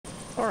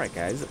Alright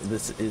guys,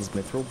 this is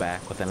Mithril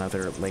back with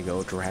another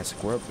LEGO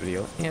Jurassic World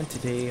video, and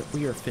today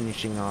we are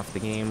finishing off the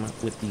game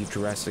with the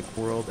Jurassic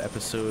World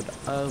episode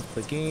of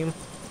the game.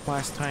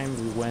 Last time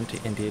we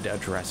went and did a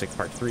Jurassic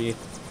Park 3,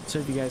 so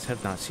if you guys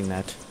have not seen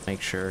that,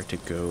 make sure to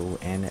go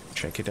and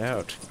check it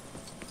out.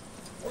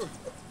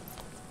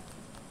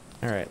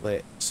 Alright,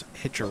 let's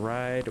hitch a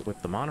ride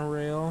with the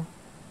monorail.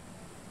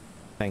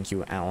 Thank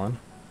you, Alan.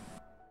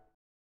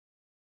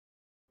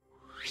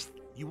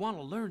 You want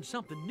to learn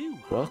something new?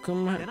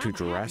 Welcome to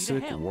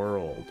Jurassic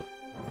World.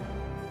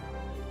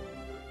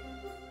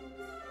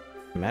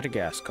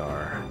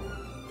 Madagascar.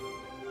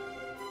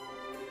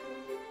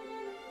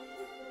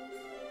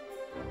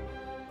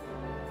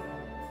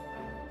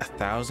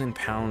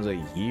 £1,000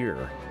 a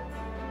year.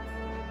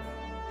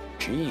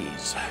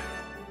 Jeez.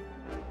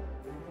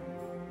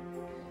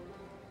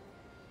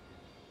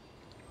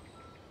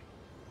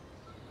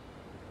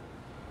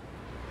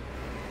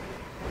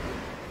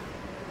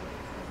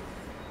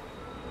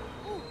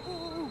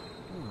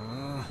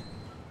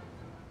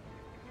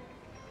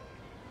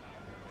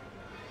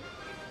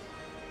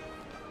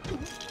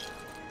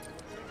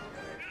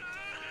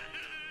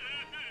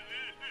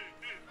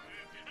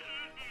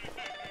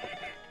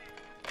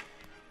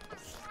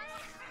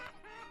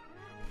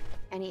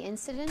 Any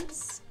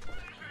incidents?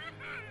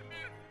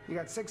 You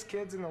got 6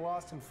 kids in the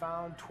lost and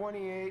found,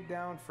 28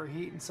 down for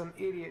heat, and some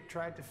idiot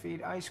tried to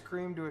feed ice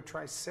cream to a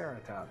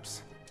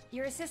triceratops.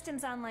 Your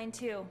assistant's online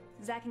too.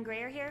 Zach and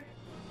Gray are here?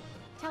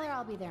 Tell her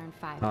I'll be there in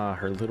 5.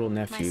 Her little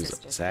nephews,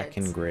 sister's Zach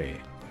kids. and Gray.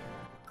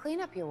 Clean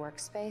up your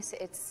workspace.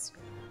 It's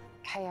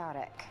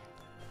chaotic.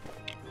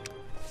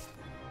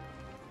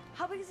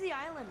 How big is the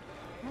island?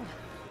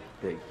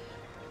 Big.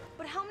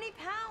 But how many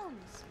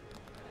pounds?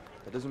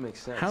 That doesn't make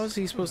sense. How is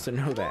he supposed to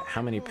know that?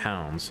 How many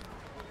pounds?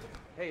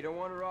 Hey, don't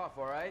wander off,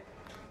 all right?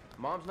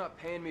 Mom's not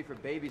paying me for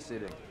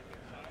babysitting.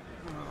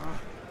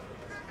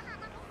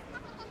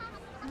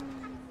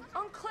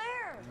 Aunt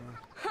Claire!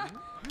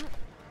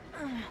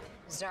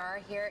 Zara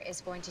here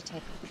is going to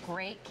take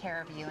great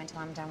care of you until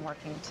I'm done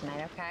working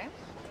tonight, okay?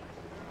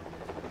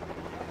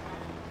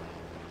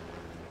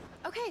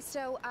 Okay,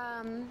 so,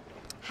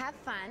 have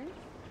fun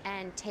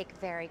and take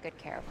very good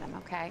care of them,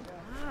 okay?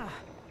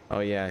 Oh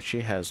yeah,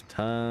 she has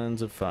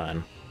tons of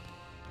fun.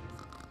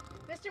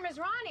 Mr.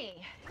 Mizrani,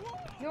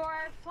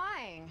 you're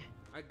flying.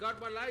 I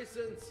got my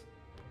license.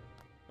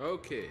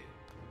 Okay.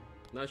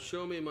 Now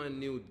show me my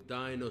new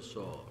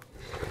dinosaur.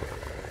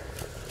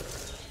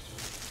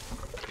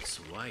 It's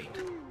white.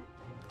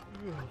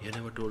 You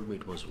never told me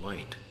it was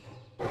white.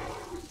 The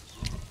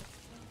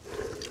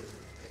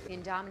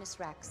Indominus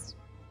Rex,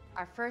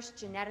 our first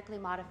genetically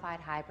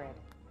modified hybrid.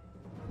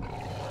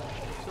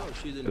 So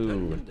she's in Ooh,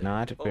 Penguin then.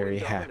 not very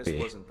Indominus happy.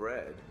 wasn't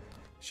bred.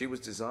 She was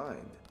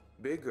designed.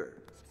 Bigger.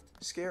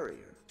 Scarier.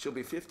 She'll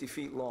be 50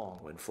 feet long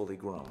when fully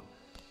grown.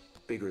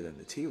 Bigger than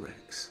the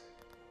T-Rex.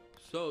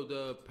 So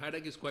the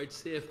paddock is quite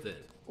safe then.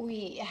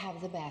 We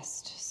have the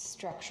best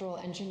structural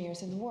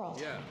engineers in the world.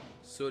 Yeah,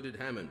 so did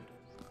Hammond.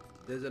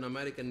 There's an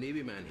American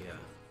Navy man here,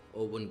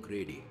 Owen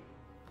Grady.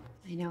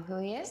 I know who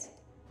he is.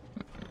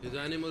 His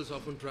animals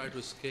often try to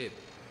escape.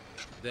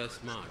 They're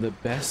smart. The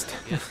best,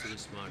 Yes, they're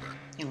smarter.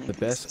 the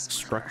best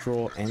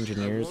structural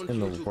engineers in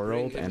the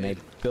world, and they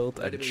built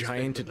a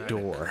giant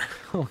door.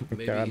 Oh my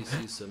Maybe god. he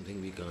sees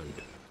something we can't.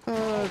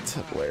 Oh, it's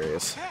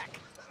hilarious. Heck!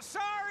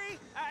 Sorry!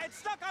 It's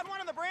stuck on one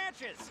of the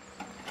branches!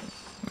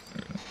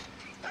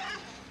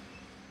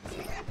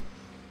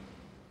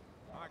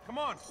 Alright, come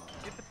on.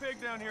 Get the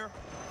pig down here.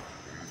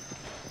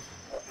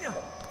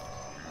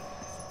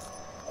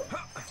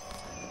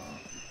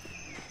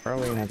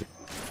 Probably gonna have to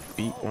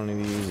beat one of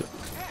these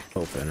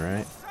open,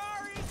 right?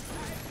 Sorry!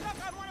 It's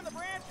stuck on one of the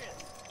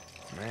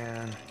branches!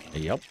 Man,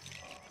 Yep.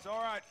 It's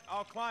alright.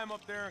 I'll climb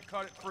up there and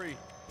cut it free.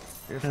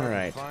 if I can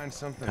Alright, find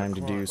something time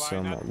to do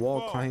some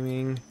wall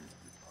climbing,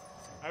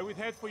 I would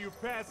head for your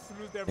pass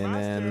through their and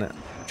then,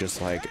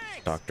 just like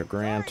Dr.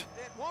 Grant,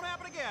 Sorry, it won't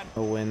happen again.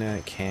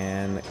 Owen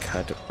can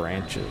cut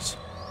branches.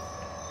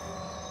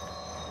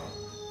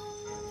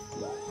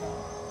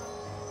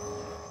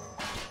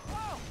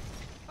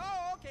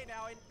 Oh, okay,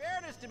 now, in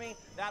fairness to me,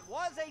 that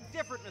was a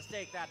different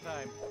mistake that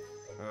time.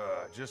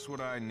 Just what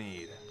I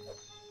need.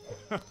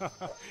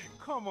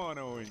 Come on,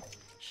 Owen.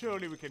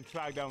 Surely we can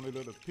track down the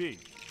little pig.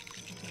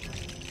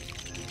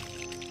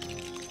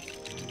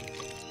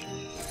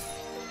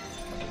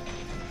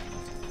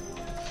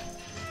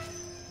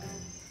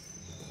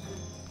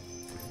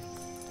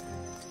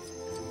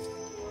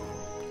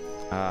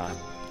 Ah,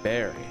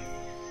 Barry.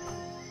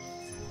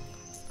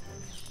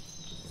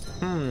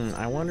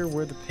 I wonder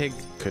where the pig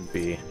could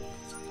be.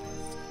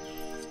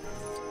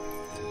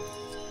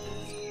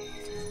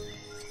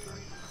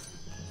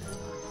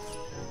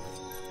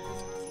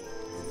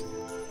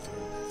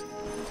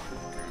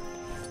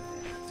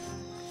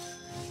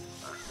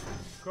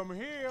 Come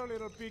here,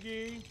 little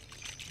piggy.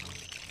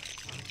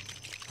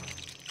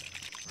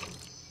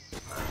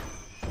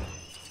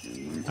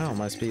 Oh,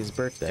 must be his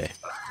birthday.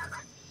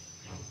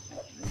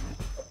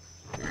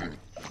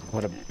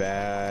 What a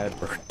bad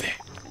birthday.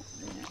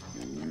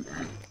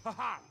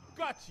 Haha,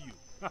 gotcha. you.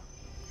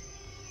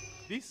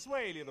 This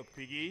way, little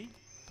piggy.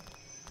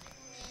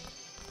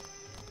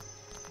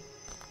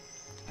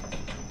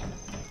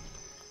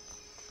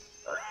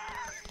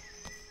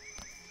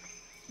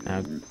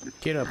 Now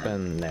get up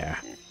in there.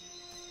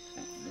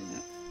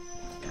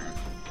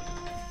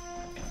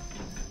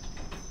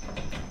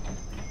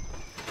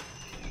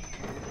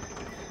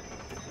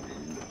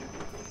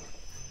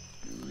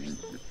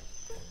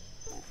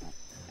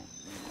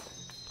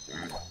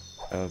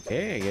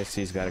 Okay, I guess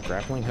he's got a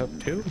grappling hook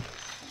too.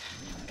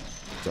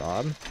 It's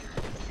odd.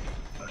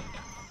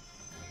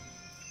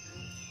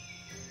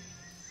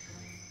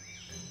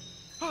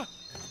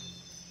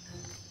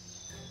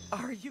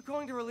 Are you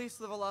going to release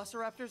the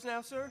velociraptors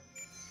now, sir?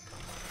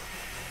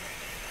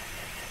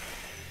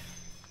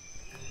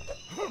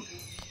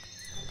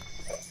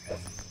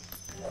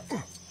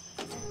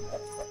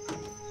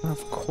 Of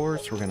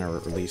course we're gonna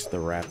release the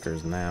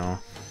raptors now.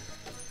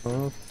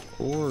 Of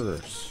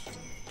course.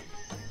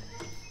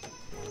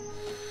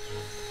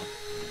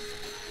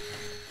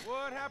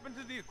 What happened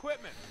to the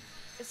equipment?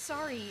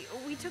 Sorry,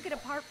 we took it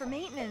apart for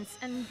maintenance,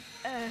 and,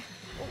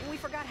 we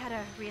forgot how to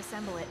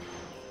reassemble it.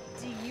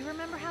 Do you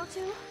remember how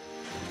to?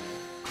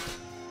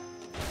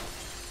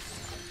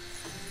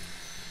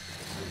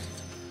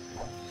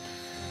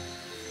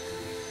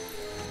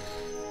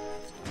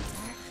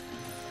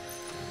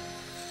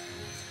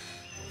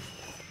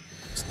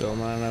 Still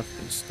not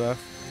enough stuff?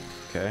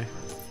 Okay.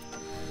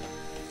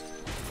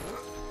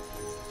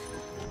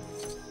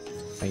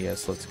 I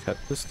guess let's cut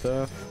this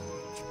stuff.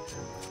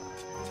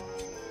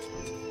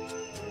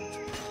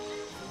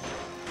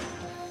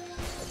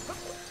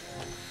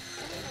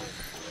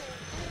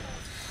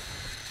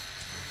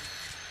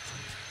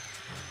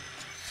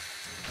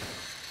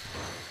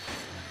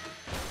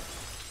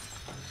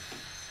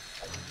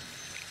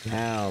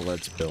 Now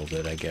let's build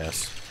it, I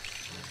guess.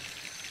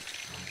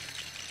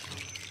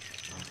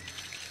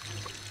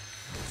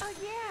 Oh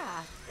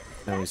yeah.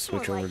 Now we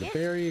switch over to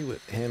Barry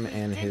with him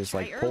and his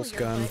like pulse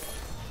gun.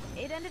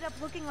 It ended up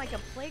looking like a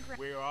playground.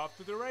 We're off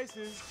to the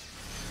races.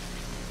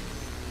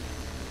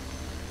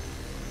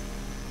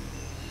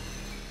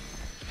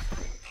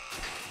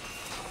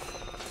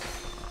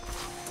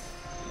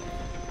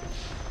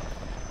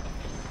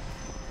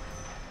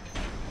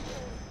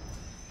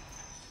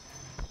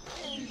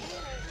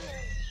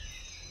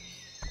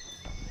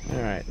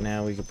 Alright,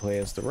 now we can play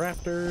as the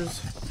Raptors.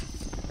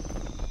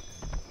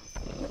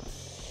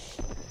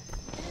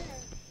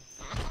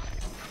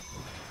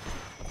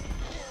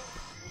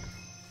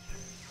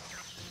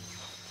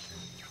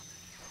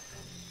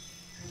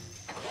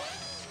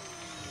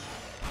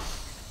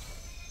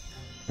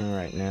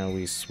 Alright, now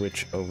we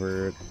switch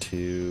over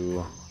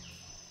to...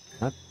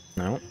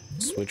 No,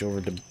 switch over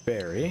to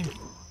Barry.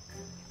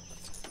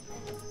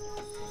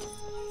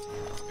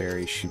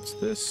 Barry shoots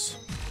this.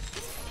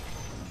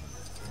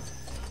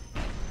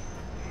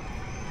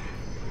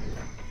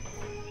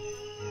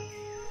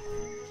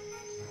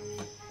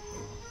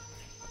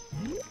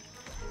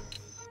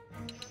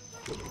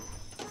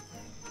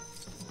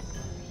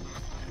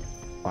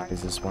 Why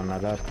is this one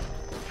not up?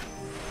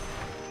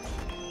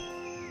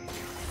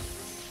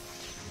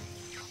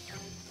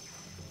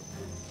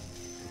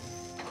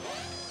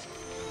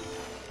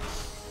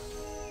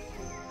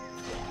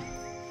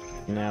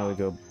 Now we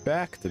go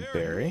back to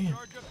Barry.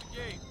 Charge up the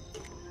gate.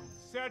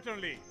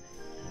 Certainly.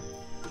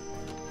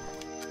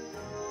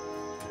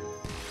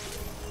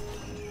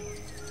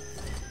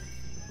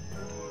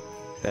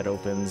 That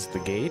opens the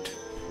gate.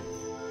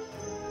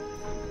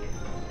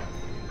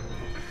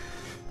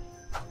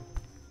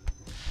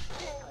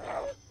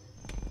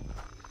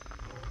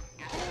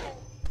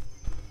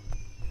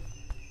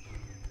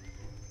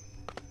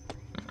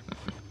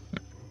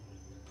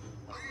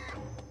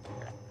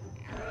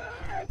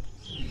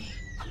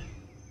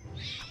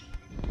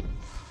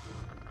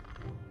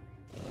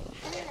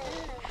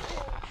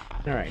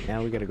 Alright,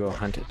 now we gotta go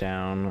hunt it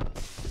down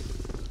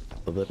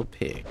the little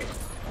pig. There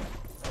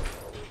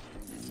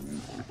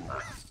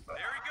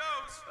he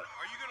goes.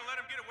 Are you gonna let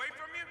him get away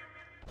from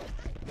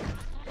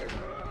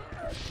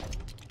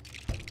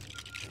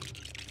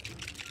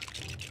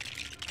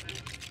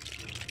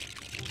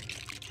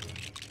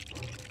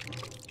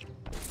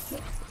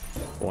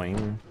you?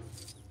 Boing.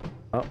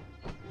 Oh,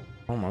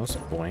 almost.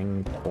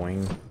 Boing,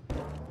 boing.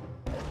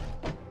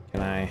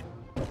 Can I?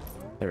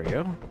 There we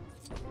go.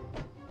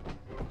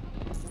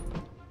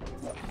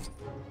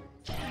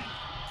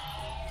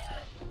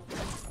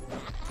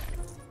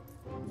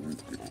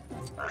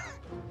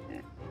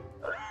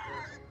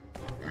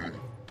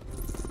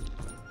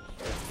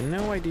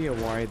 No idea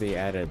why they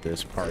added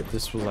this part.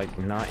 This was like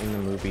not in the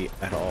movie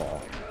at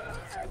all.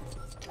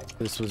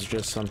 This was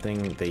just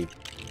something they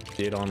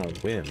did on a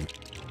whim.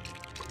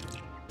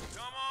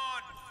 Come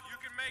on, you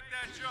can make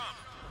that jump.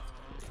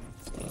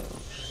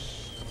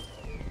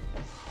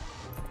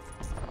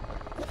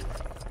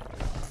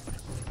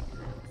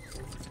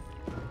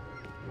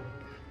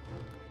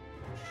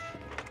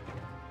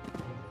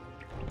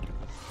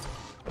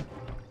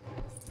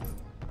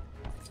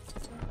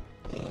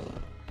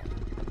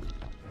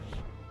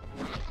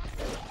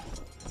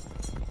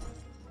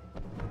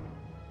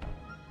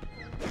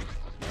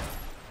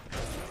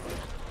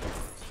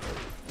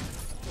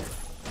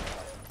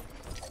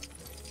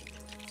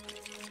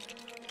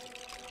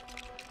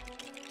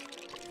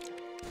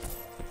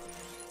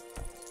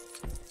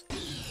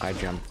 I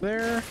jump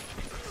there.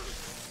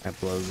 That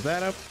blows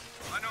that up.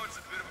 I know it's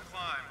a bit of a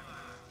climb.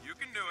 You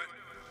can do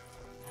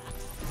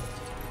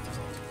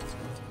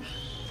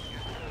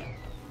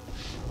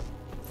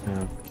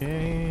it.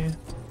 Okay.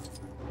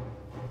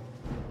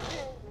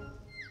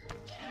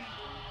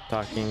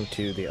 Talking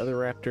to the other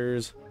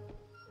raptors.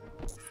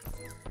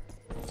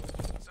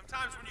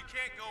 Sometimes when you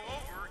can't go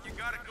over, you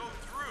gotta go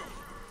through.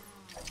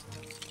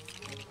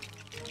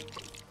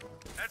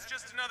 That's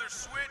just another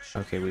switch.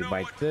 Okay, You we know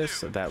bite what to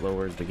this. do. That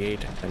lowers the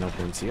gate and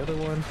opens the other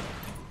one.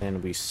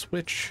 Then we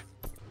switch.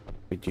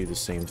 We do the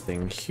same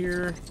thing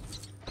here.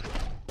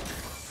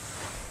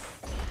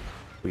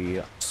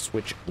 We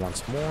switch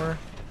once more.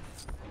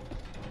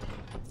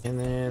 And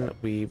then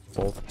we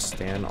both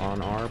stand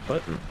on our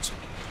buttons.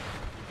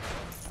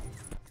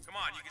 Come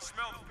on, you can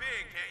smell the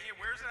pig, can't you?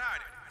 Where's it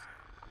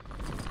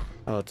hiding?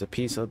 Oh, it's a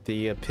piece of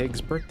the pig's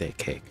birthday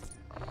cake.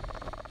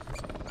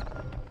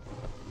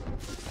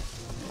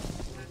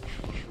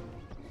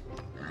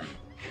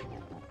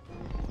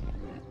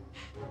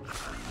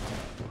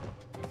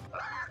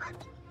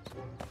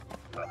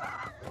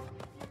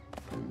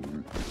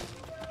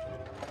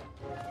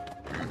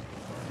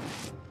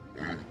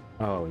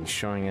 Oh, he's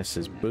showing us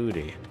his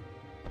booty.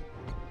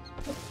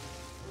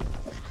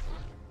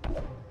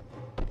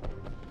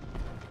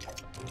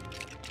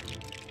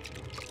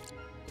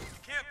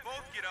 Can't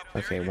both get up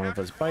there. Okay, You one have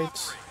of us to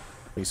bites.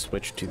 cooperate. We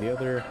switch to the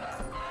other.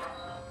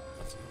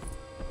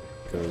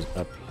 Goes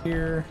up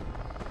here.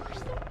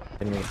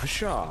 Then we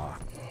hasha.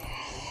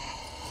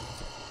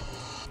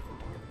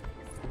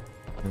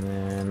 And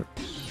then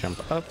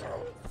jump up.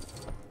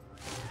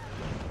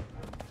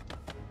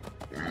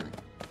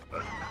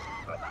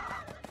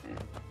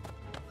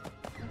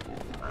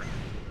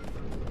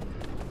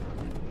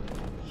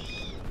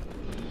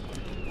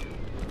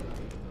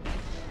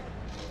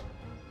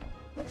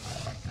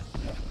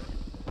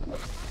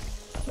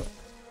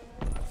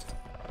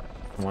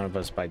 One of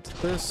us bites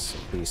this,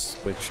 we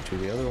switch to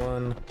the other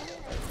one,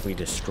 we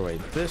destroy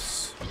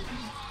this,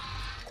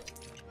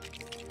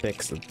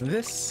 fix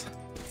this,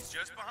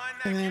 Just behind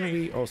that and then gate.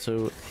 we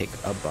also take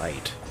a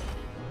bite.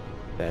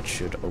 That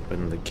should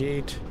open the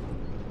gate.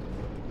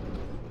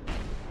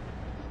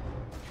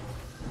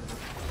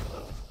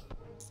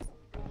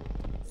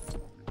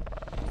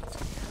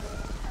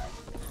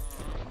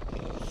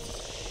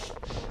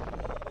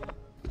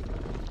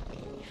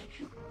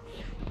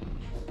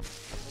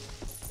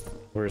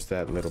 Where's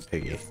that little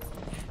piggy?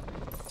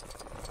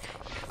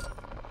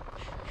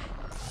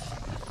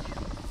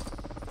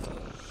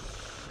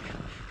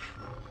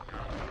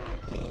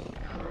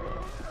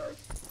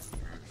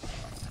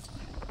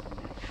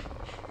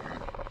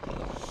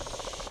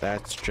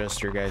 That's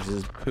just your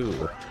guys'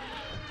 poo.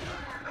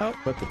 Oh,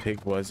 but the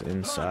pig was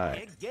inside.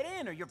 Pig, get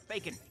in or you're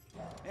baking.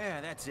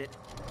 Yeah, that's it.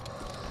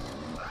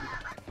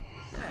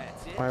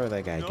 That's it. Why would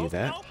that guy do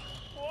that? Nope.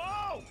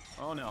 Whoa!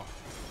 Oh no.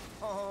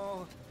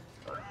 Oh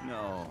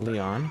no.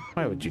 Leon,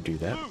 why would you do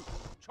that? Luke,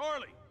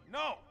 Charlie,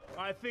 no!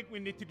 I think we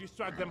need to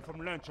distract them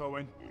from lunch,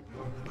 Owen.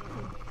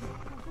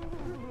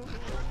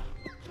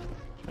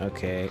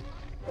 Okay.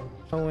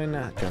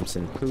 Owen jumps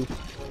in poop.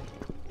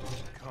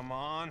 Come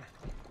on.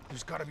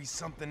 There's gotta be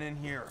something in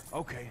here.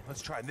 Okay,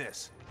 let's try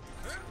this.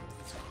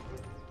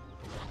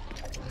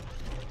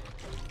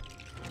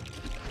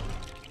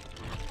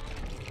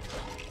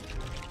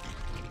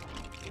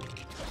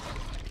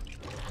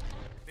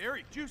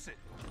 Barry, juice it.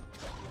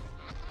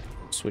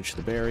 Switch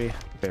the berry.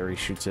 Barry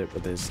shoots it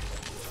with his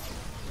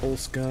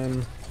pulse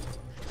gun.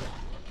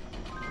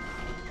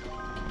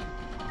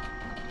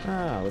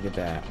 Ah, look at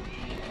that.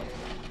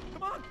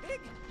 Come on,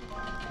 pig!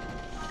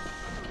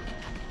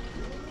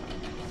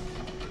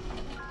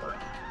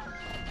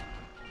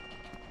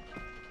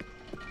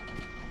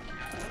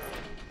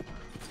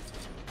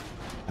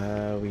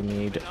 We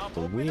need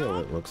the wheel,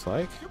 it looks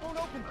like. It won't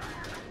open.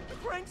 The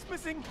crank's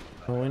missing.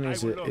 Owen,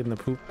 is it in the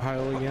poop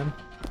pile again?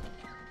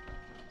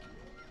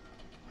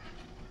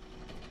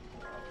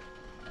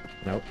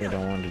 Nope, we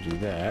don't want to do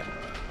that.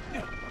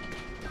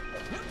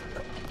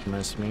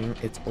 Must mean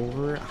it's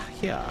over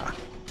here.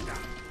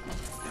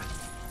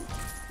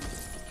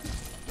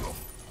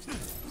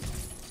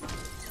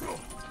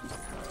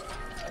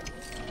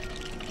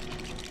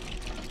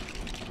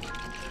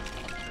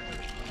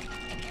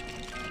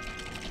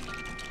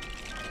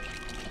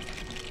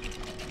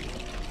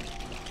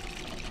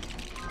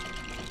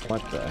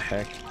 What the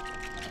heck?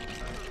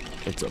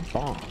 It's a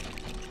bomb.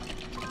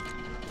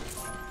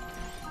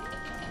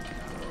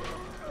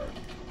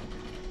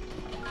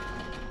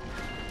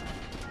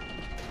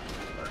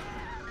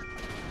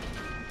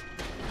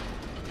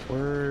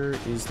 Where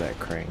is that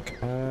crank?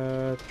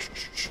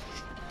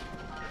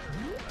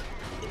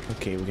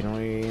 Okay, we can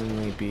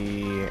only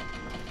be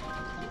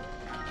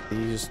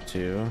these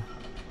two.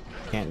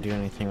 Can't do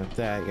anything with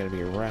that. You gotta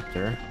be a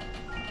raptor.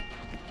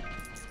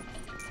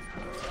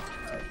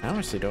 I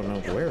honestly don't know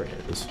where it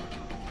is.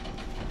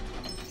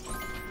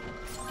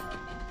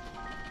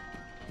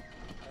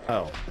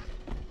 Oh.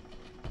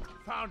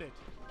 Found it.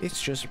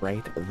 It's just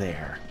right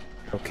there.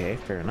 Okay,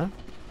 fair enough.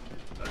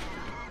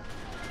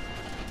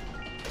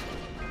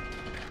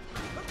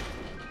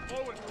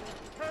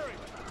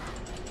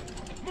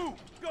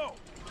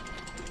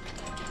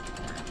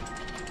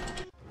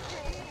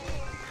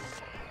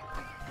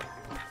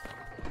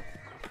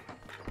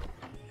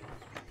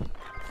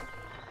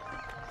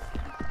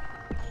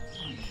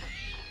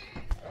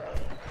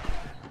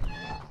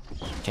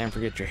 Can't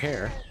forget your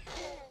hair.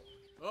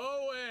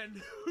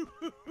 Owen!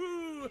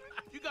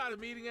 You got a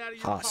meeting out of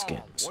your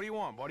Hoskins. What do you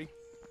want, buddy?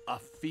 A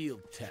field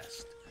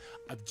test.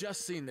 I've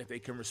just seen that they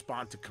can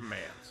respond to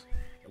commands.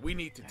 And we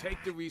need to take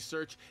the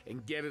research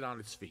and get it on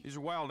its feet. These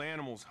are wild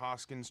animals,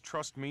 Hoskins.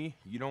 Trust me,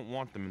 you don't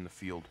want them in the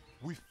field.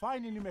 We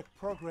finally make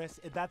progress,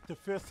 and that's the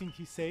first thing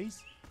he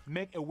says.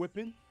 Make a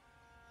weapon.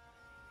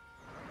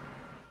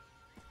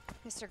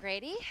 Mr.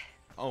 Grady?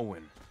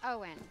 Owen.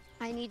 Owen,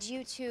 I need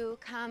you to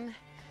come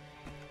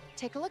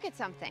take a look at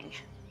something.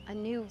 A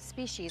new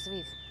species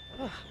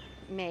we've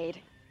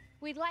made.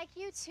 We'd like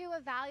you to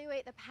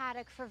evaluate the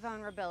paddock for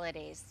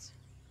vulnerabilities.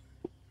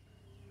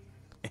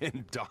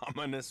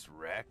 Indominus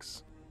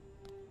Rex?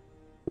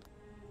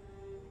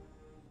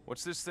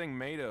 What's this thing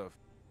made of?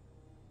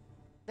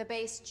 The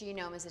base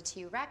genome is a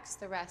T-Rex,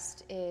 the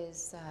rest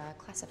is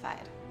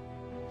classified.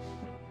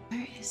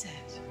 Where is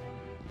it?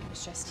 It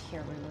was just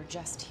here, we were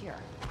just here.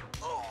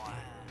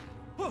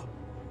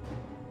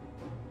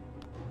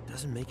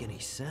 Doesn't make any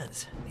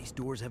sense. These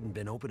doors haven't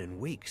been open in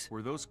weeks.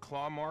 Were those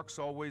claw marks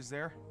always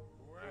there?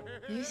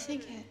 You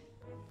think it...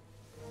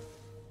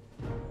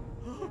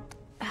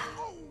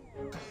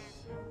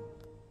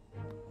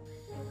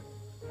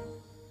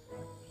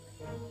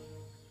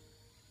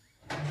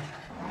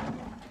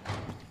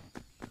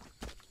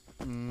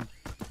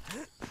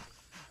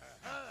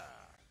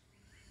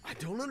 I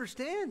don't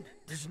understand.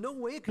 There's no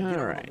way it could All get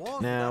on right, the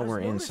walls now without us we're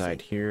noticing.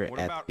 inside here What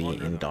at about the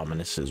under them?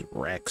 Indominus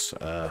Rex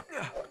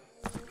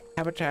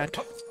habitat.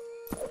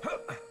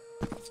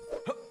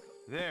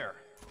 There.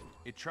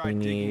 It We tried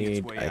digging its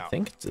need, way I out.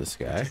 think it's this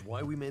guy. That's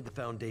why we made the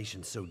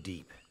foundation so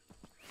deep.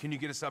 Can you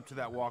get us up to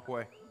that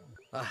walkway?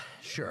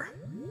 Sure.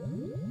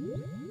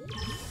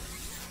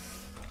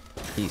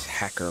 He's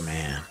Hacker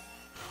Man.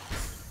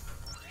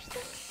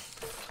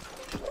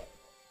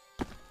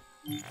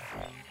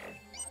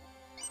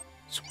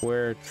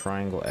 Square,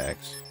 triangle,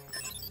 X.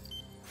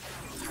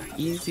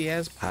 Easy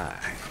as pie.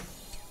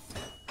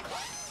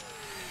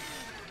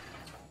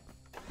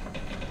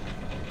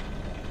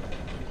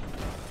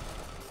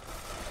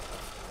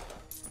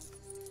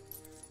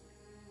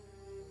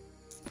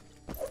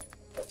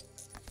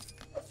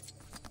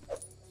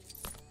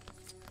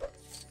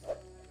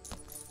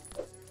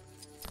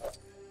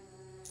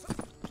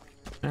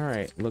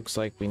 Alright, looks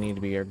like we need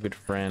to be our good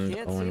friend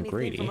Can't see Owen anything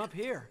Grady. from up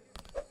here.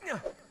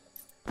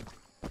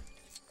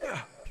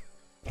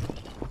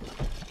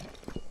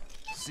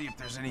 See if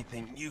there's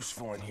anything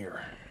useful in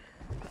here.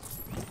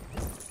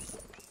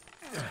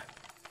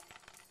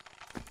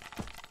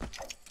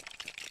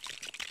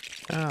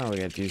 Oh, we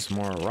gotta do some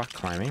more rock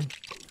climbing.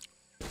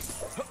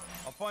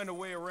 I'll find a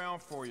way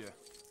around for you.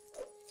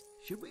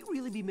 Should we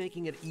really be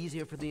making it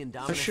easier for the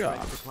Indominus sure.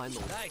 Rex to climb the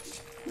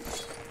lights?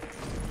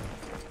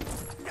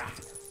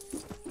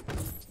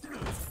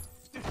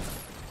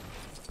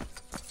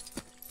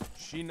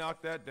 She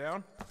knocked that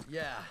down?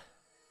 Yeah.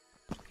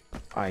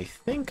 I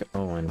think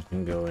Owen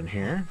can go in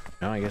here.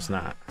 No, I guess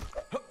not.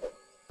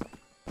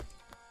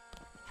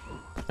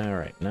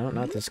 Alright, no,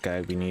 not this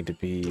guy. We need to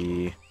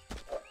be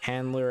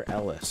Handler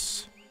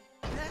Ellis.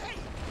 Looks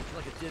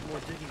like it did more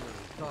digging than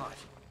we thought.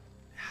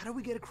 How do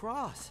we get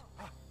across?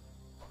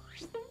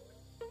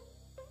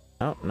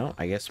 Oh, no,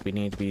 I guess we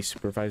need to be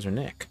Supervisor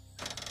Nick.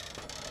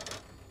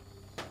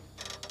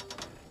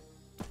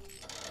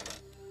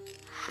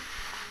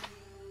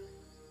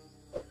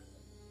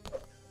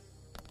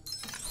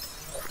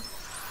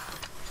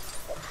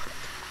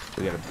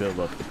 We gotta build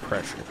up the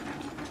pressure.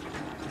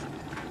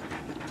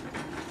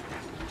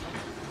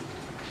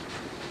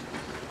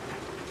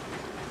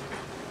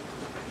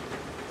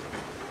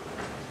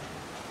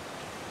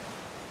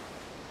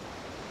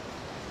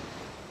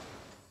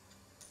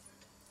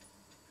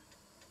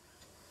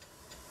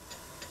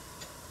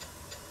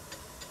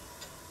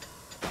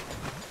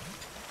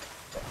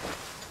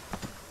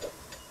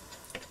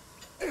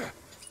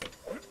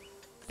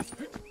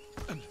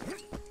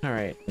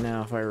 Alright,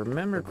 now if I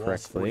remember The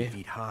wall's 40 correctly,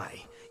 feet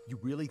high. You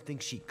really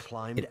think she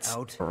climbed it's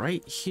out?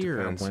 right here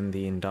Depends. when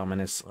the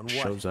Indominus On what?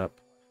 shows up.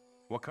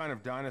 What kind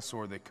of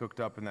dinosaur they cooked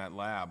up in that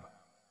lab?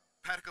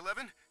 Paddock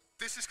 11,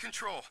 this is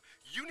Control.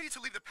 You need to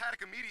leave the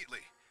paddock immediately.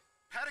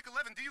 Paddock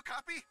 11, do you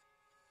copy?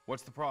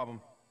 What's the problem?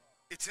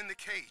 It's in the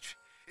cage.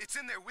 It's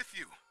in there with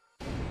you.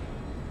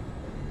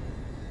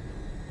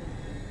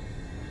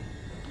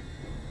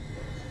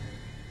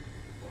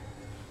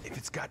 If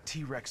it's got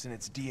T-Rex in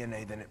its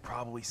DNA, then it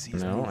probably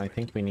sees No, I movement.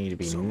 think we need to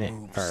be So Nick.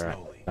 move Or,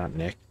 slowly. not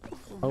Nick.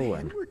 Oh, man,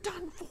 Owen. we're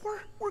done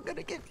for. We're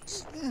gonna get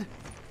eaten.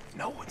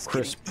 No one's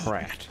Chris getting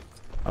Pratt.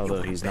 Although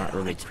wanna he's bet not on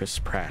really it? Chris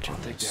Pratt I'll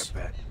in take this. that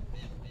bet.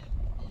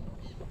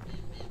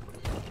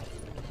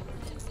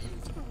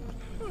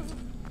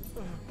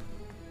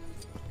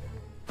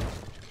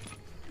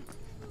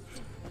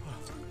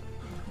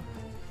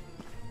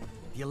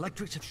 The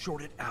electrics have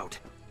shorted out.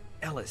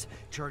 Ellis,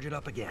 charge it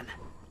up again.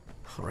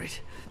 All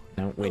right.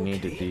 No, we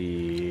need to Okay.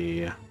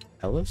 be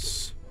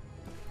Ellis.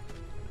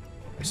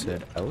 I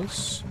said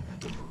Ellis.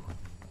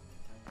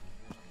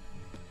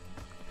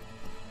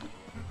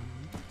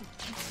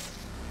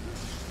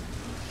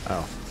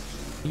 Oh,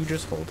 you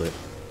just hold it.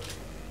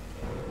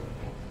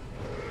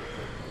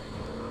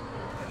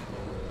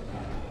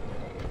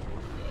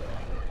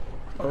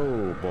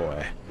 Oh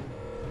boy.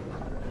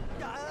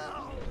 You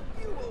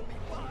owe me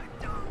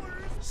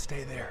 $5.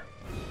 Stay there.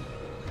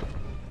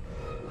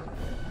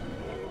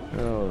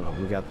 Oh,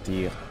 we got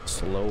the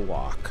slow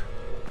walk.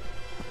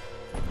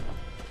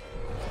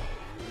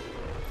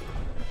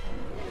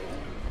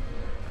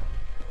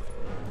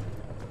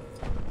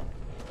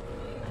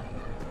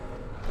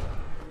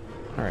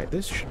 Alright,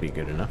 this should be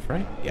good enough,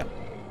 right? Yep.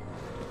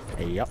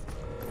 Yep.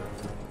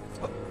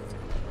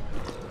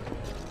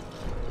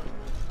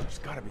 There's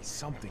gotta be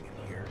something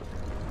in here.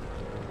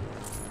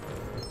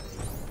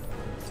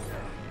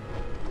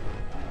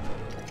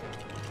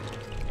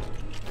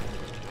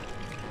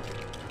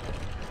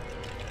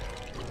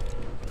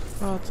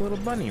 Oh, it's a little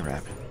bunny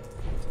rabbit.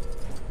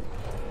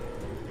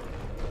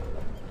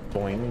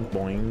 Boing,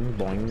 boing,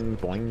 boing,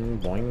 boing,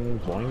 boing,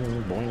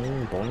 boing,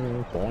 boing,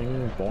 boing,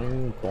 boing,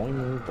 boing,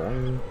 boing,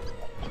 boing.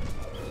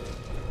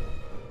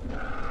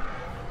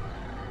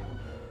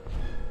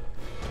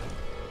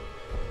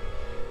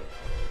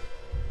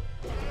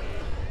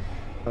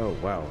 Oh,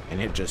 wow.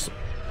 And it just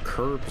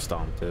curb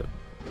stomped it.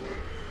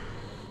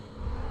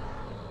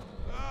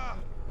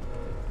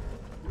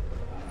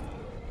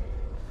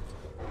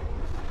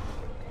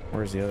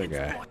 Where's the other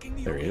guy?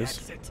 There he is.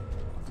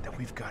 Then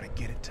we've got to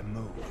get it to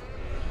move.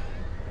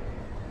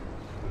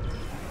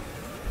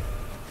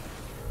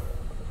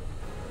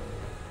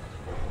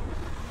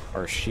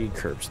 Or she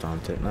curb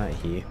stomped it, not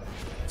he,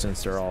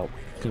 since they're all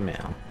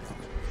female.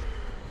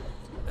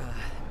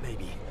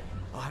 Maybe.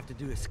 I'll have to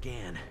do a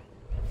scan.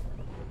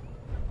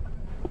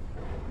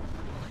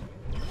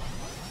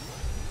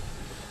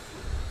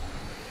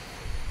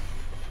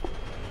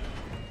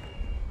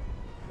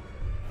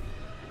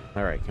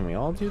 Alright, can we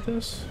all do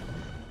this?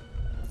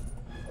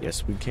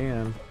 Yes, we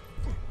can.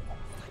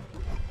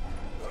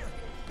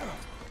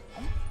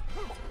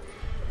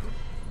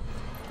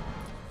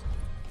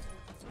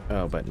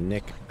 Oh, but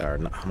Nick, or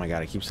no, oh my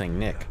god, I keep saying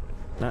Nick.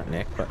 Not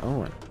Nick, but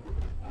Owen.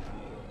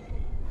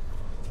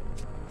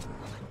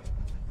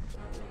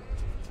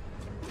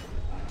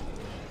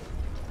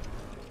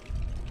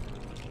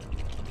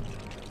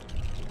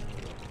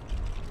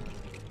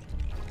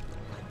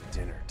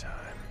 Dinner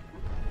time.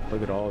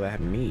 Look at all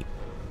that meat.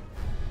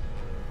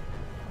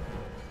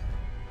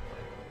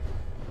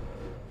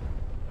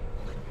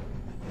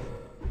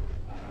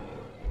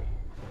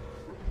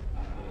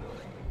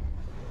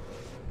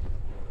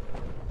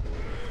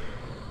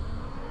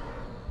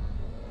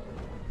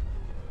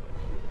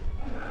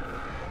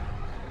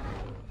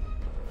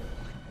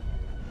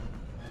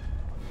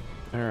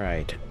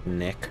 Alright,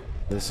 Nick.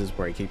 This is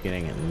where I keep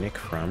getting a Nick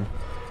from.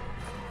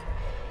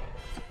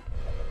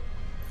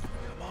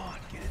 Come on,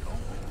 get it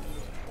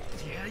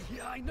open.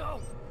 Yeah, I know.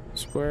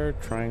 Square,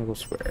 triangle,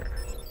 square.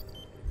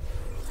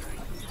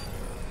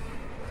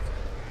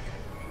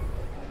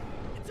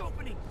 It's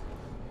opening.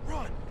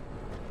 Run.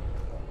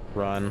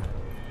 Run.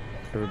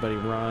 Everybody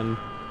run.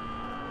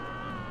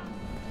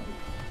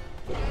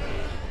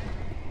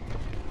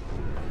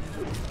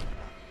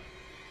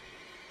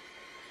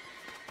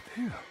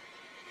 Phew.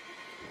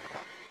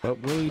 But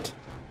wait.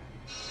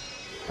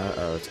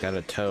 Uh-oh, it's got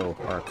a toe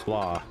or a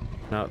claw.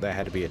 No, that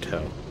had to be a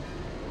toe.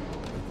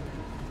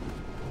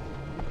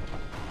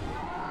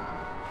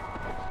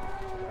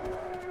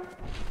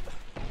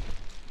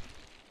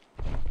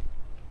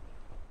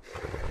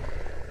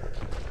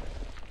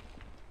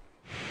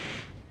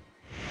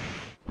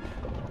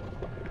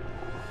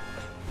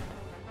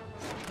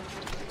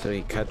 So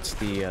he cuts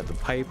the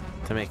pipe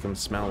to make him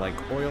smell like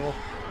oil.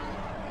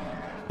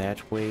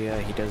 That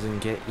way he doesn't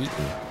get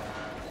eaten.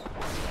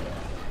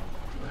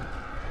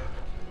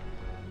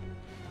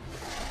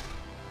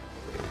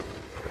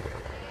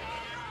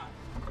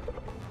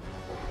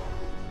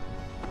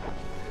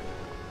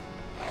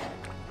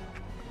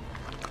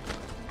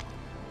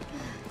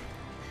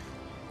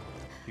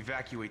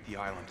 Evacuate the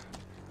island.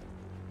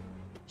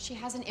 She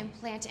has an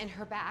implant in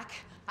her back.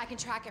 I can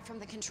track it from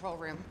the control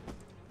room.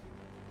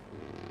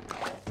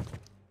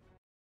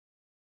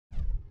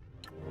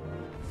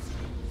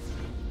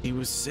 He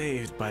was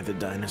saved by the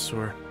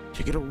dinosaur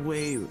to get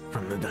away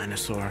from the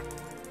dinosaur,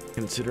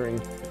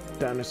 considering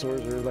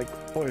dinosaurs are like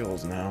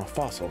oils now,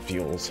 fossil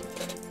fuels.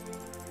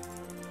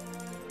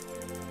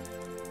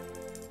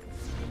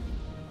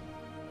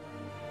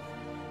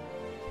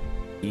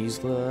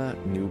 Isla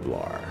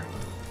Nublar,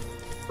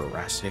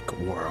 Jurassic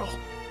World.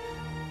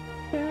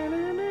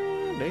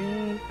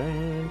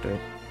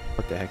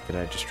 What the heck did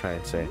I just try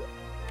and say?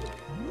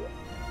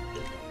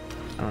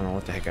 I don't know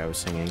what the heck I was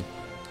singing.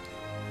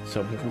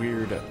 Some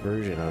weird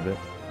version of it.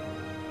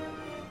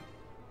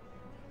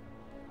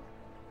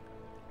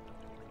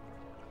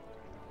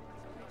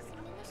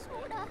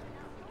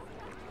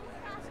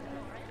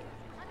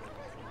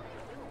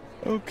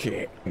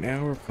 Okay,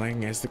 now we're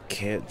playing as the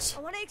kids.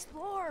 I want to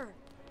explore.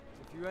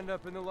 If you end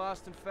up in the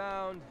lost and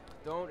found,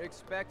 don't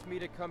expect me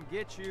to come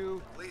get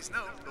you. Please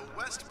note, the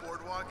West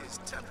Boardwalk is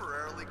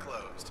temporarily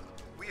closed.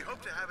 We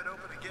hope to have it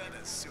open again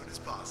as soon as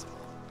possible.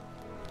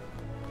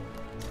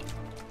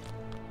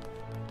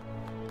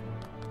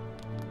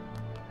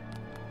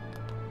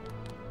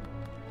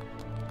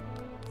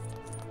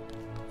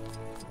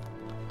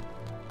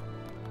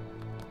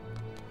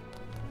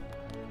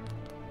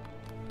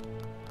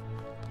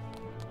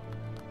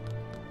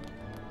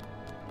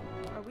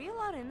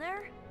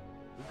 there?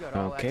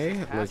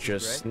 Okay, let's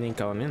just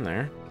sneak on in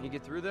there. Can you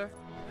get through there?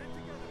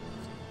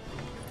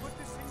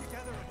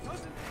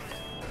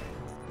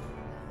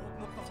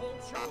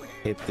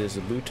 Hit this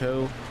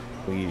Buto.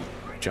 We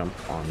jump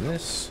on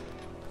this.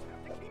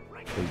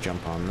 We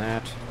jump on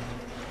that.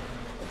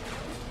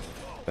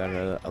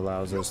 That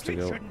allows us to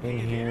go in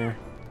here.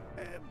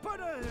 But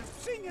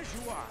seeing as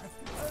you are,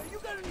 you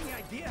got any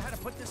idea how to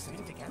put this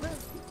thing together?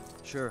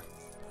 Sure.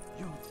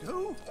 You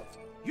do?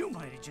 You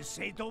might have just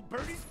saved old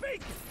Birdie's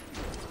bacon.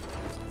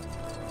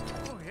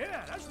 Oh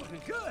yeah, that's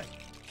looking good.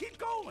 Keep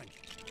going.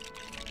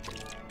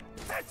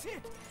 That's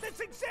it. That's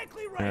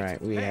exactly right. All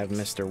right, we have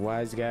Mr.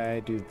 Wise Guy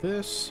do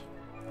this.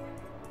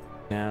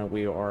 Now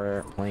we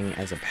are playing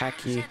as a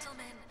Pachy.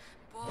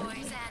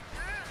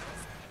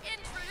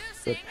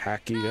 The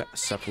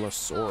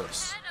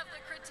Pachycephalosaurus.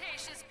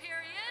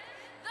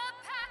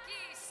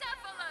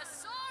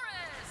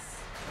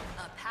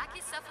 A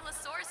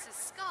Pachycephalosaurus's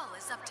skull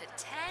is up to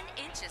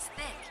 10 inches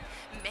thick,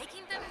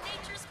 making them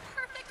nature's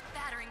perfect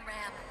battering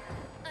ram.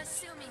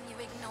 Assuming you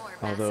ignore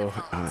Although,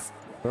 I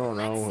don't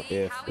know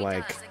if,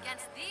 like,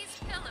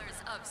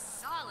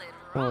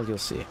 well, you'll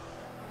see.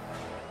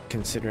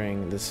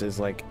 Considering this is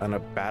like a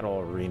battle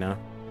arena,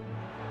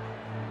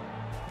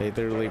 they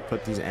literally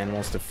put these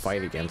animals to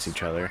fight against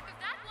each other.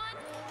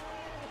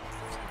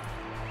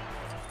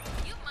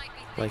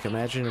 Like,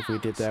 imagine if we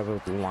did that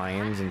with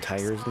lions and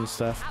tigers and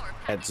stuff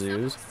at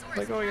zoos.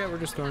 Like, oh yeah, we're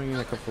just throwing in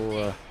a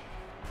couple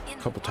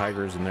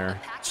tigers in there,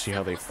 see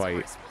how they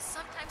fight.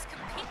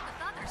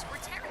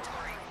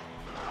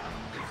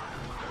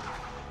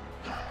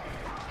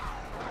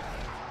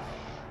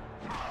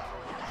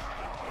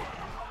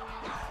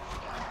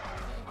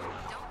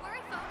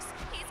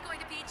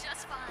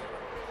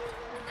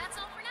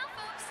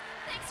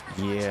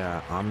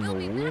 Yeah, I'm the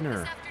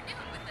winner.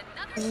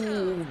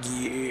 Oh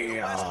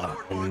yeah,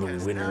 I'm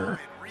the winner.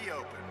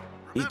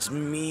 It's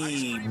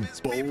me,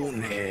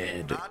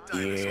 Bonehead.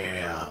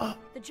 Yeah.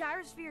 The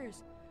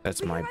gyrospheres.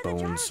 That's my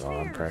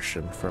Bonesaw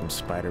impression from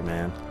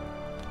Spider-Man.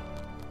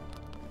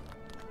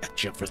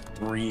 Got you for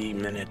 3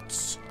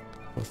 minutes.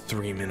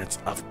 3 minutes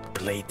of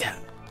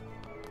playtime.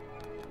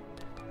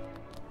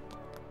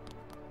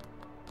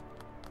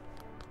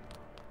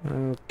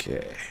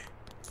 Okay.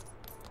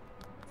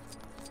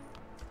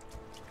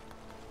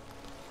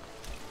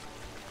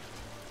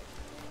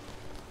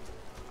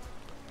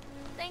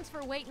 Thanks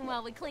for waiting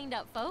while we cleaned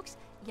up, folks.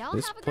 Y'all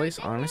This have a place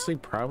great day honestly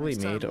probably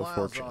made a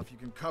fortune.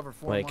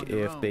 Like,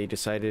 if they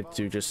decided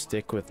to just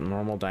stick with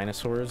normal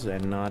dinosaurs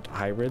and not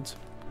hybrids,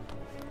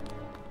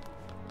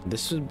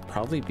 this would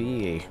probably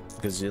be a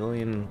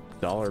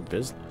gazillion-dollar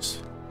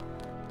business.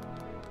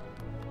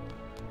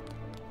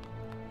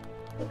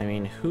 I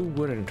mean, who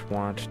wouldn't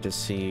want to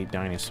see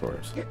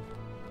dinosaurs?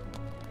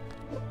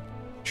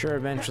 Sure,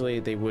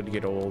 eventually they would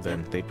get old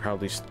and they'd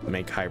probably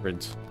make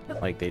hybrids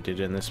like they did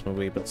in this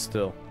movie, but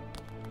still.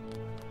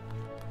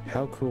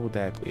 How cool would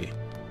that be?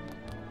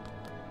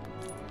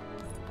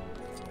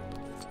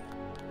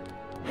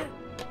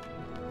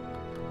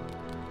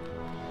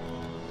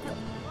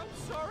 I'm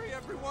sorry,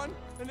 everyone.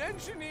 An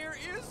engineer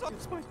is...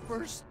 It's my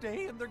first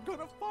day and they're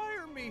gonna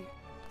fire me.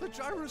 The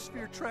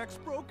gyrosphere track's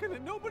broken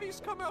and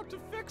nobody's come out to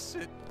fix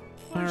it.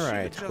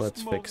 Alright,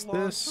 let's fix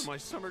this.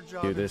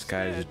 Do this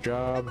guy's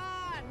job. Come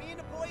on, me and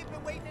the boy have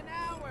been waiting an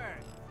hour.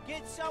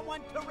 Get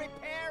someone to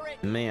repair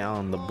it. Me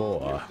on the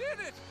boy. You did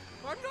it!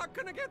 I'm not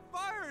gonna get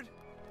fired.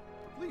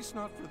 At least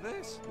not for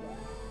this.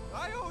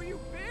 I owe you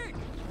big.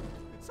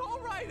 It's all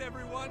right,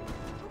 everyone.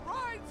 The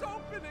ride's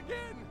open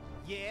again.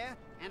 Yeah,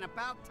 and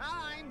about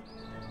time.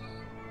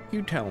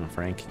 You tell him,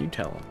 Frank. You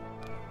tell him.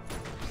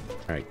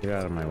 Alright, get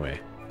out of my way.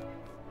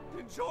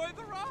 Enjoy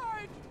the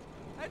ride,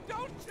 and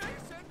don't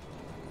chase it.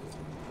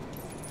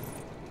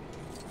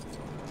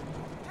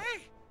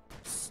 Hey!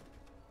 Psst.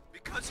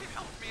 Because you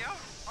helped me out,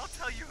 I'll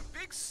tell you a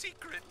big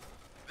secret.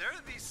 There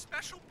are these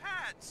special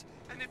pads,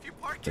 and if you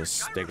park your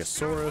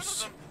gyrosphere on one of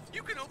them,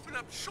 you can open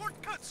up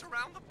shortcuts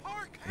around the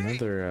park.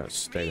 Another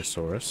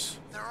Stegosaurus.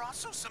 There are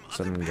also some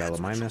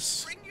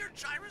Gallimimus. bring your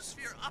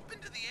gyrosphere up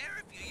into the air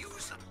if you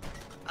use them.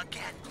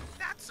 Again,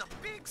 that's a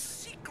big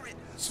secret.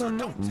 Some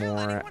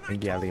more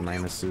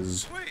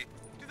Gallimimuses. Wait,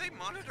 do they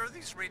monitor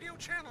these radio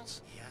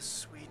channels?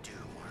 Yes, we do,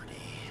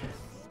 Marty.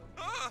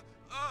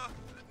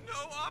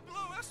 No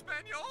hablo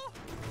español?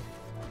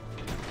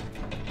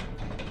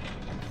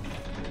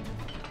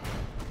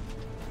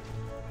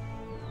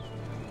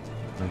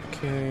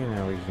 Okay,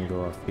 now we can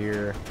go off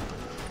here.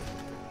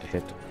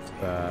 Hit,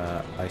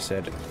 I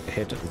said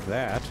hit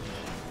that.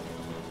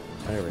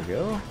 There we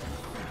go.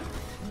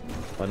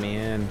 Let me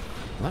in.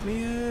 Let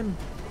me in.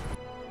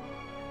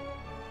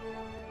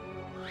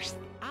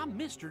 I'm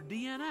Mr.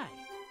 DNA,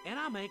 and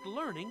I make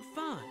learning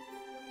fun.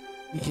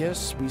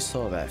 Yes, we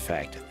saw that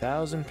fact.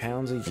 1,000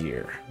 pounds a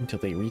year until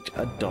they reach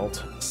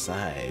adult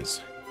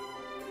size.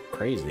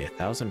 Crazy,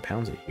 1,000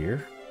 pounds a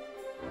year?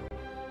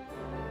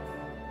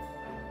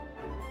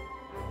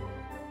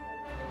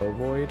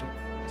 Ovoid?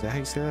 Is that how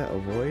you say that?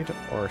 Ovoid?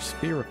 Or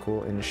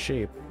spherical in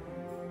shape?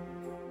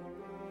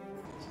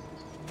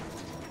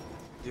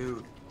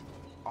 Dude,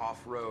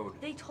 off-road.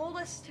 They told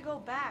us to go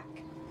back.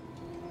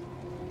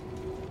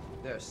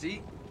 There,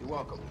 see? You're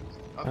welcome.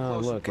 Up Oh,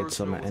 close look, and it's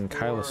some personal with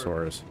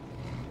ankylosaurs.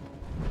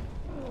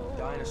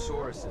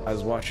 Dinosaurs. I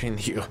was watching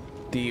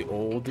the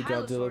old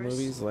Godzilla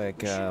movies, like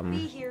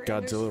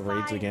Godzilla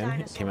Raids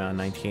Again. It came out in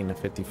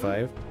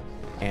 1955,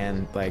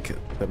 and like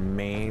the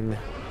main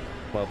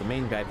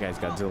bad guy is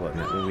Godzilla in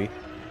that movie,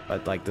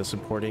 but like the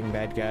supporting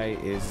bad guy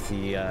is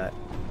the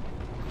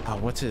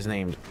what's his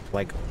name,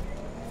 like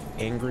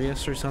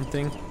Angrius or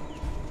something,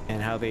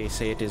 and how they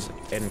say it is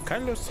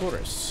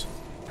Ankylosaurus,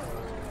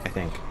 I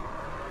think,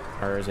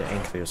 or is it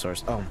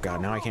Ankylosaurus? Oh god,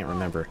 now I can't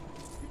remember.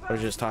 I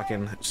was just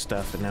talking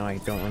stuff and now I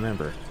don't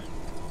remember.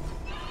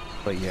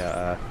 But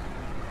yeah,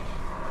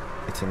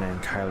 it's an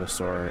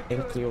ankylosaur.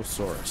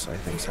 Ankylosaurus, I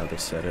think is how they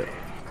said it.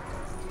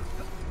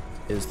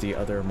 Is the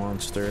other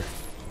monster.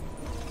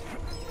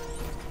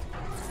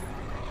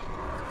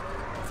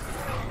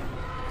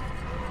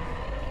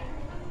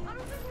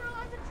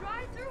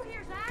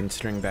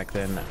 Considering back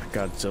then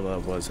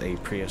Godzilla was a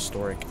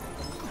prehistoric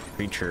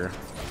creature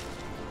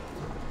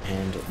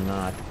and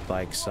not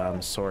like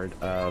some sort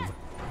of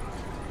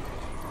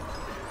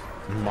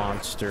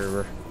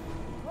monster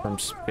from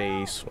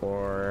space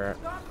or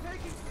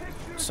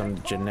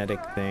some genetic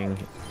thing.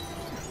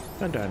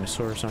 A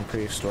dinosaur, some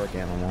prehistoric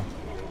animal.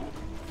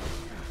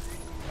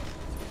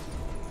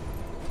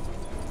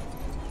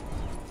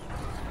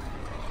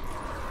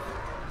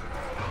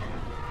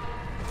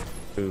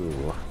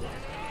 Ooh.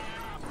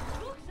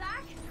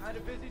 Kinda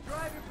busy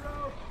driving,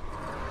 bro.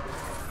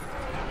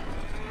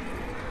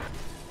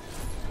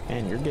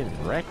 Man, you're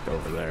getting wrecked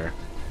over there.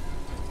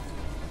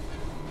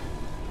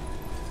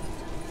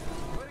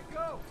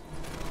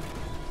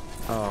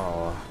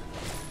 Oh,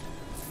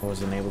 I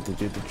wasn't able to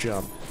do the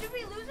jump. Did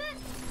we lose it?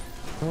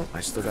 Well, I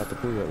still got the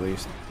blue at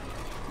least.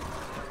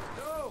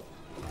 Go.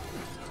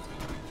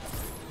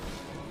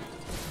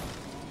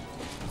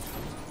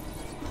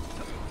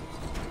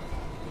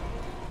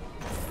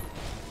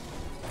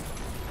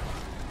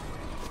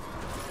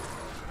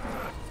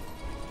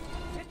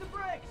 Hit the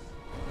brakes.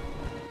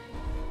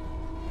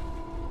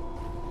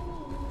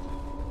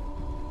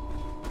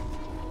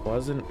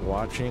 Wasn't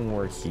watching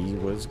where he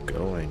was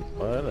going.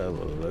 What a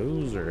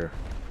loser.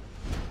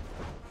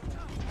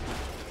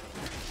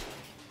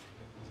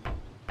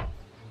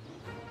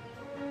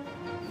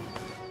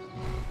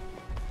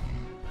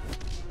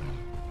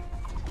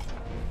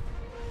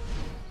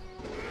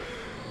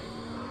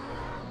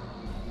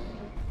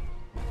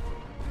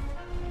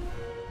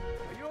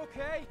 Are you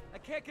okay? I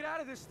can't get out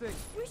of this thing.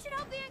 We should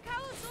help the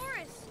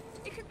Ankylosaurus.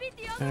 It could beat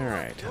the other All one.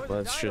 right,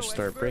 let's just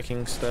start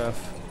breaking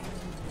stuff.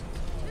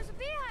 There's a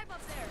beehive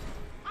up there.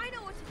 I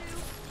know what to do.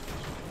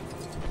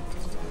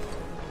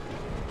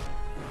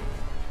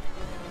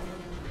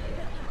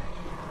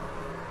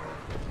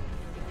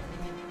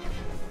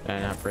 Did I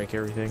not break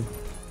everything?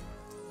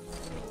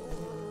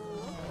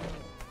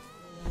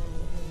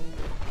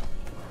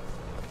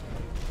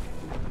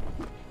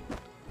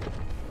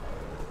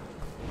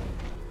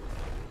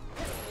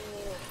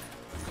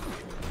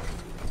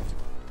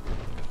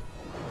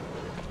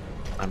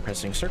 I'm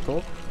pressing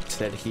circle.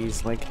 Instead,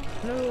 he's like,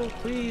 no,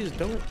 please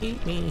don't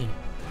eat me.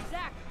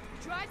 Zach,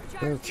 drive the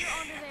tractor Okay.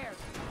 onto there.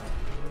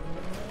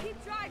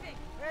 Keep driving.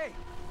 Hey,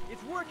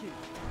 it's working.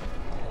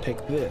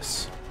 Take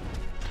this.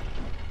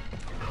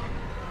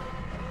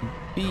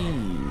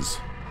 Bees.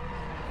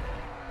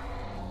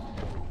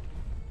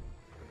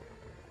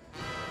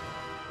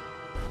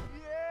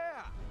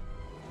 Yeah.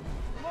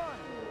 Come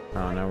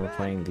on. Oh, now we're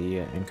playing the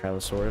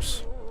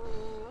Ankylosaurus.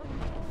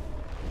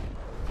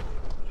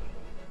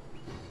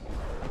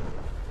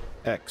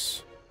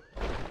 X.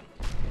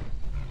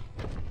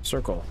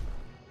 Circle.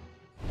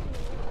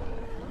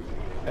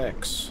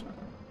 X.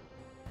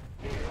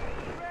 Ray,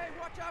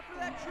 watch out for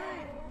that tree.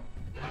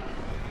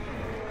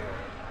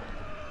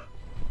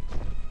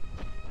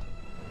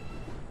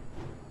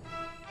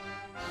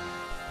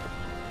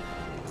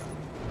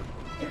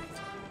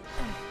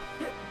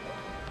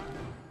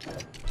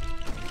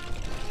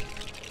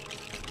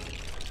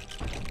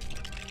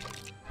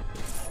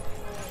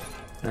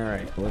 All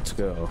right, let's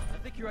go. I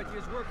think your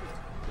idea's working.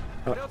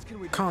 What else can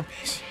we do?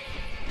 Compies.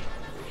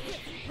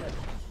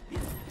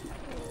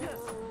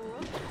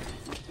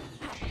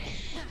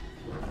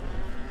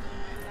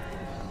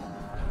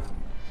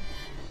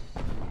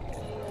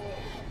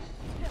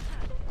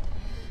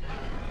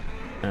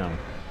 Oh.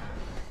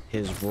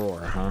 His roar,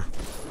 huh?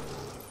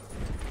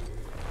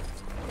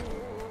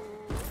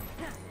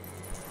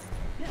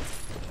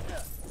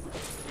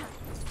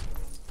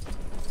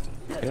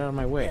 Get out of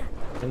my way.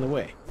 In the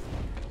way.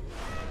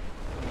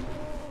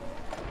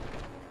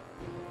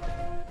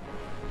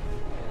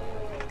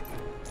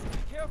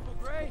 Careful,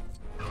 Gray.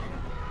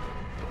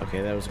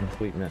 Okay, that was a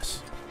complete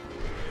miss.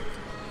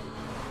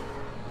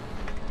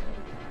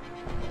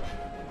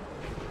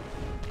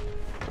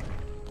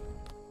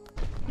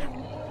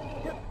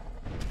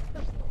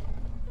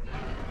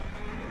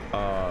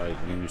 Are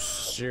you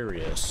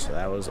serious?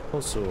 That was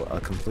also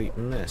a complete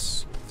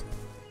miss.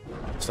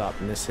 Stop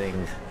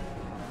missing.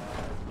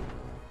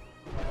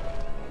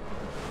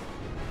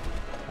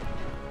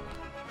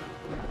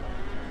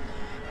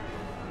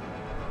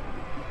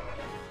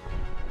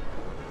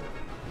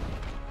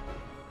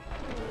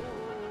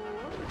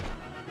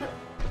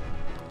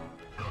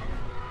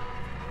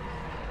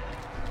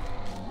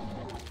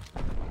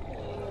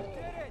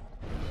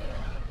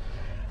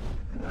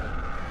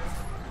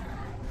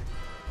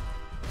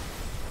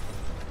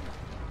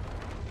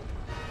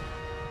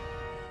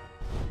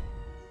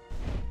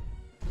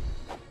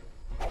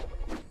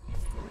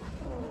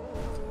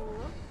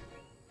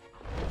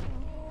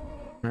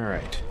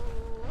 Alright.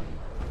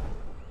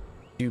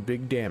 Do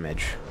big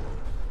damage.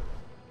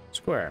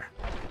 Square.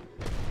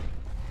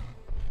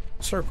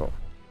 Circle.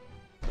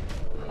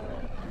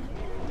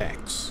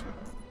 X.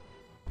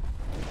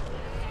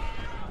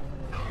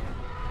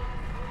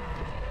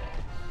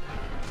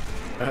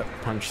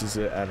 Punches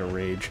it out of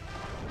rage.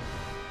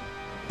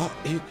 Oh,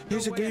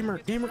 he's a gamer.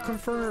 Gamer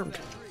confirmed.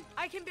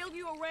 I can build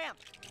you a ramp.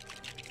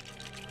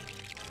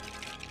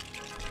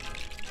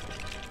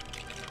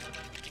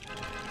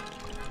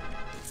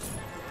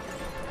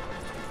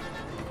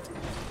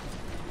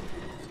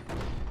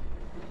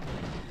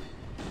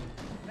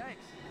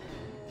 Thanks.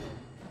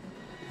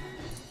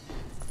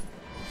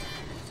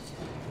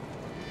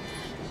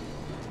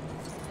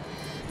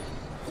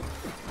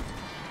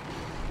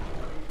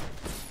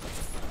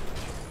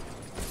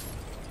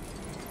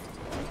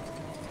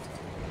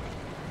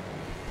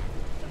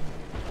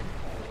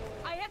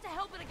 I have to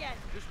help it again.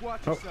 Just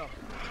watch Oh, yourself.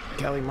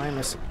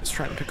 Gallimimus is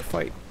trying to pick a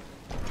fight.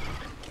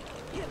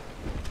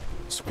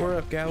 Square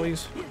up,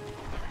 Gallies.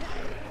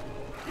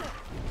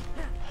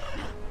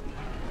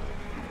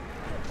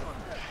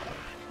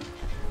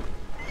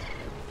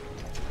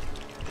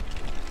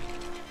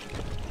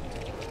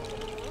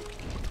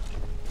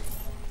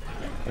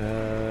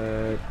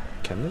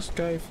 Can this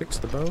guy fix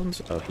the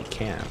bones? Oh, he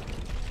can.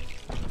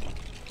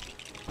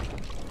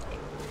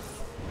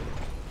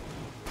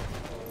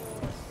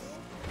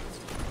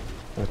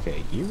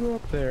 Okay, you go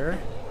up there.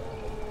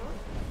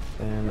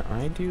 Then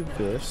I do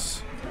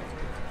this.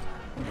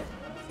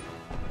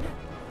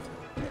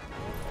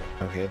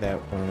 Okay, that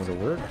one would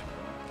have worked.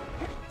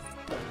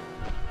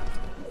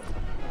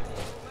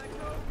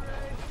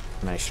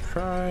 Nice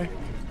try.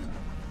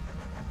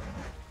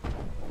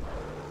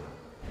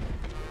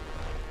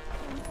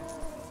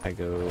 I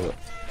go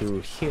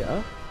through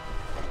here.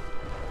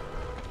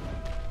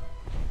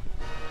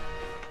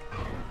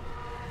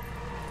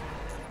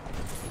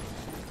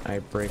 I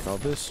break all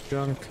this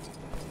junk,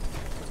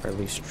 or at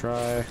least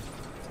try.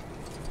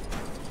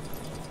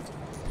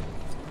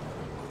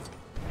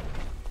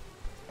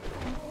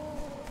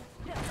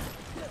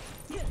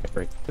 I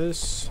break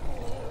this.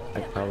 I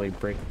probably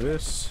break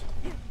this.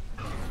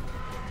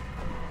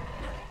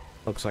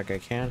 Looks like I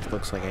can't.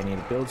 Looks like I need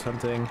to build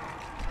something.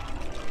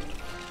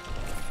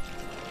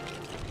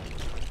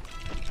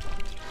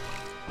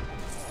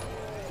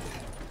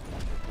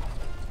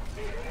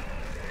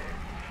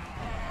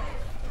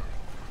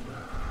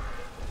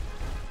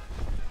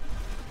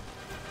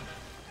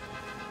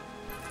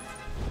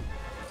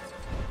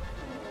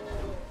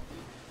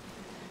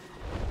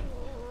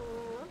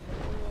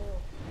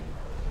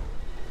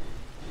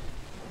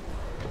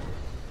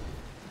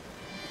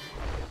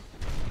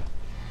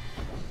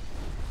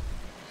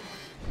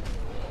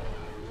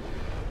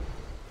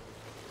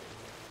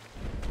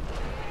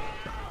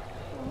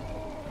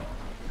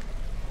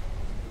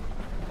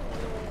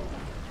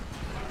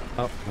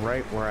 Up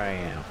right where I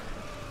am.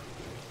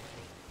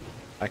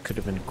 I could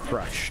have been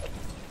crushed.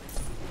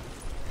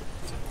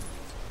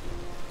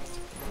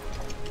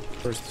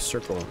 Where's the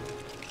circle?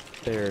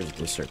 There's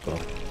the circle.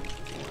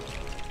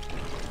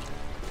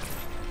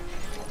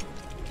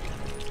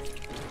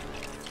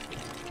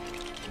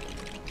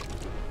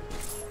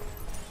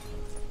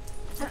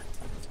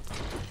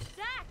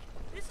 Zach,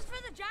 this is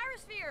for the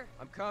gyrosphere.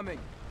 I'm coming.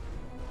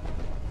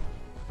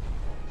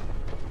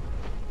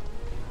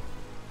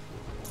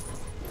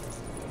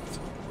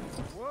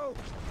 Whoa!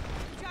 Did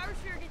the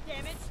gyrosphere get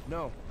damaged?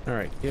 No.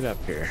 Alright, get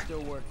up here.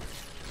 Still working.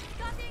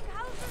 Goddamn,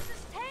 how is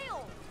this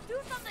tail? Do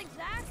something,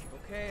 Zach.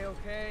 Okay,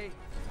 okay.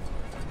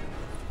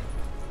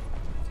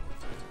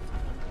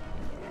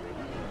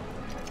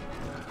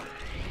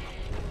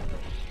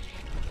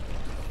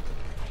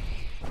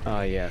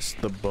 Ah, yes,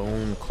 the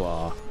bone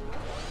claw.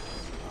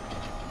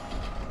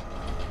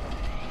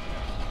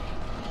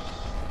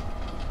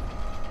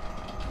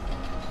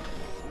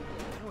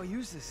 How do I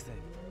use this thing?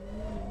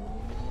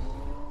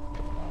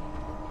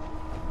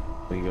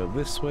 We go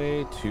this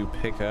way to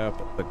pick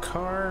up the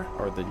car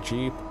or the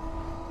Jeep.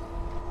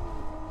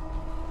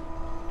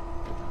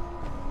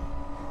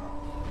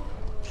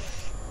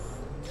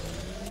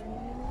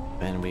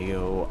 Then we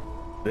go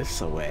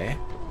this way.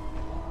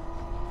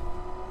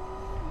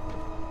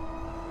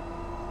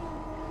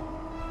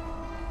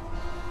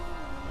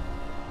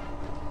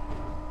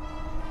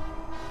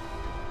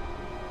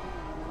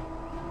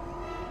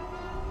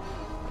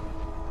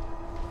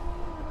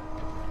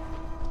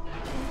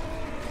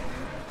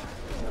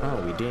 Oh,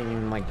 we didn't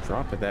even like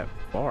drop it that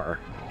far.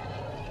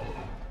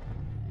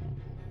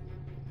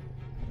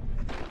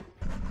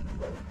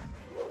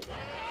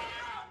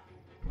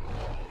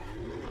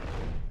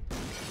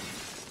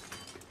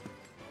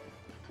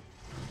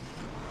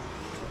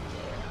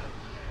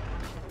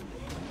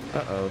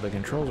 Uh-oh, the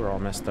controls are all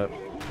messed up.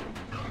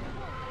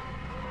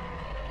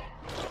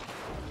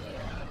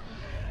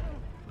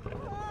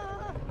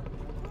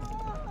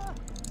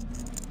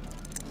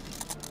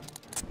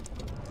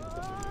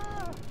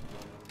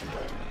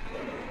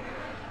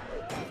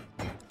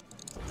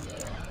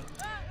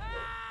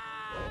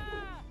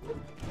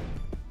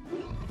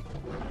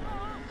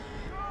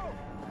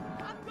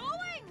 I'm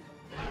going.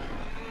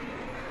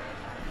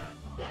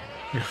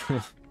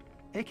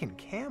 It can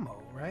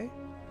camo, right?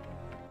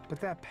 But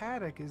that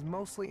paddock is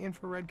mostly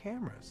infrared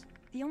cameras.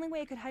 The only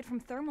way it could hide from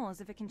thermal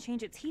is if it can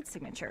change its heat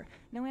signature.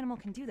 No animal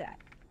can do that.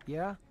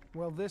 Yeah?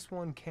 Well, this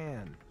one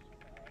can.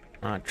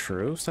 Not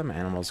true. Some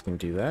animals can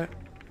do that.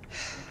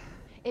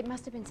 It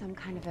must have been some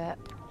kind of a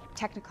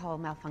technical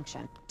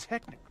malfunction.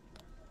 Technical?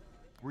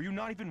 Were you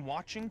not even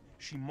watching?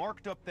 She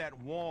marked up that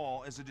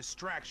wall as a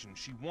distraction.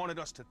 She wanted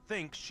us to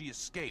think she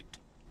escaped.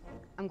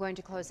 I'm going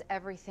to close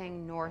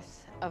everything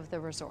north of the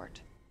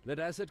resort. Let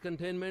asset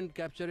containment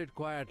capture it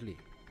quietly.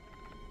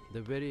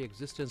 The very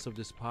existence of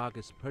this park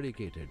is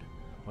predicated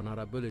on our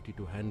ability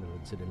to handle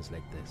incidents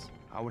like this.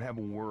 I would have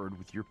a word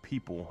with your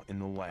people in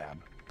the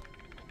lab.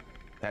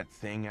 That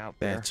thing out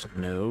there, That's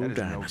no that is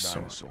dinosaur.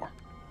 No dinosaur.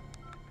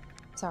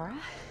 Zara?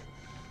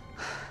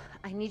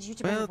 I need you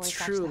to bring Well, the it's boys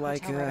back to true, the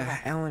like hotel right away.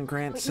 Alan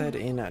Grant Wait, said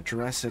in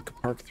Jurassic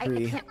Park I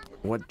 3, can't-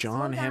 what John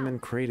Slow down.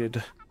 Hammond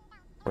created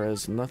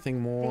was nothing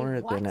more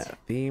than what? a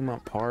theme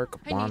park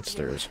I need you.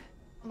 monsters.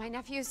 My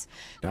nephews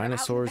are out in the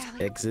Dinosaurs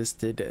valley.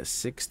 existed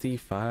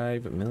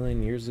 65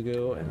 million years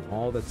ago, and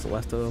all that's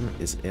left of them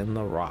is in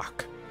the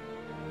rock.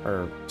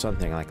 Or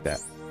something like that.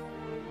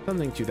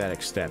 Something to that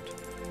extent.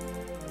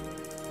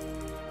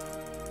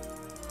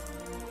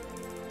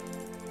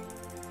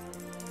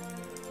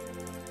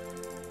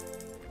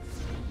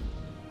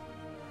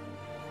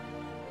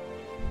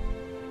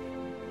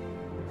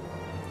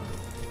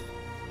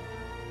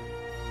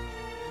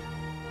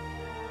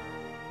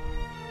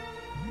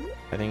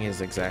 I think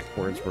his exact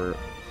words were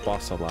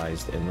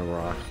fossilized in the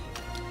rock.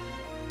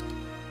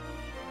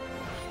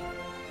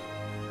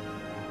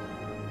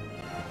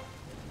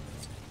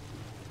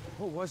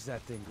 What was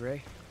that thing,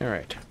 Gray?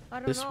 Alright, I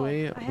don't this know.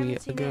 way I we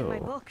haven't seen it in my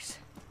go. books.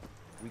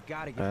 We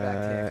gotta get back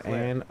to Aunt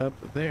Claire. And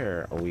up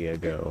there we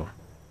go.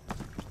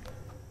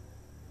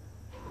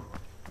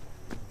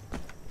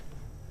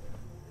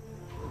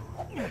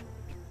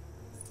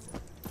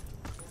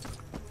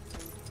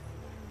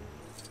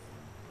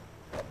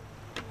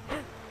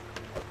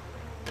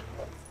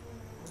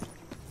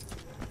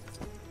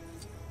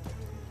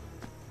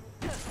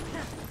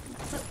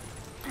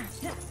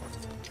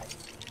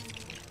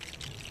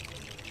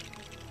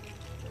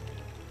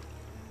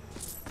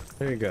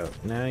 There you go.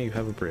 Now you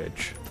have a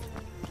bridge.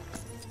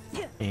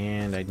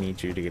 And I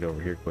need you to get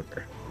over here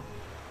quicker.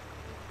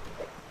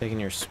 Taking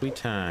your sweet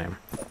time.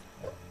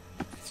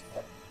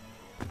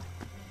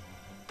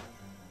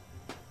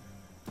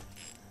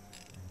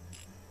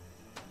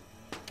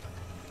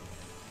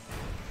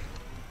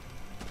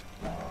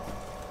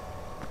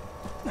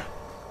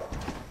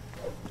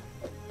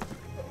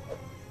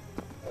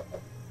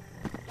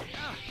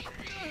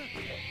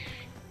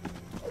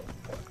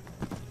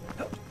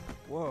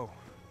 Whoa.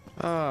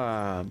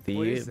 Ah, What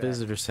the is that?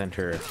 visitor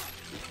center.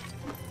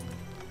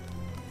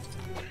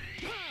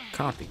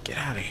 Copy, get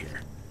out of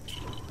here.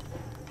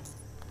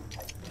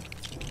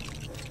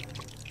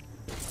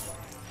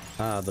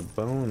 Ah, the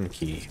bone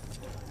key.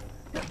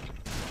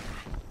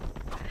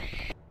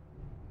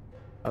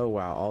 Oh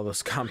wow, all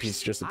those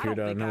copies just appeared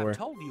out of nowhere.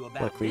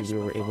 Luckily we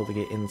were able to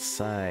get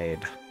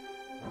inside.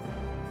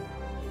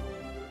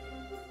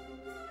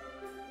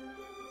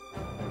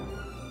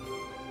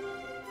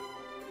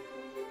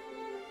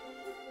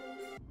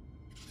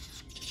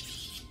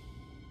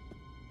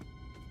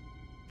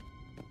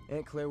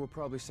 Aunt Claire will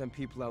probably send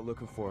people out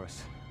looking for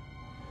us.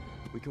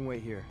 We can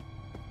wait here.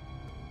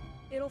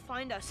 It'll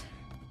find us.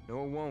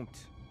 No, it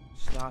won't.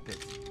 Stop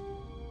it.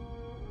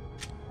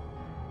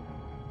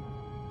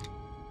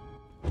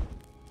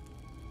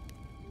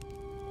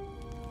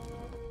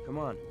 Come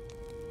on.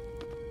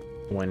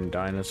 When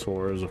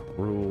dinosaurs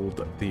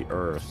ruled the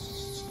earth.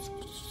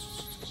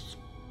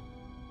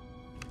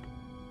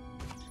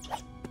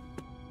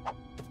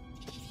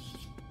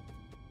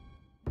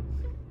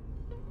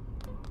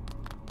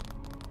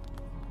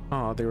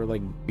 Oh, they were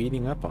like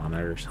beating up on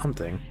it or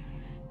something.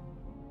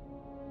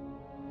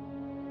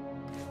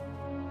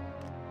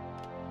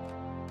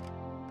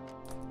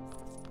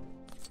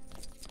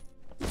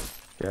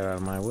 Get out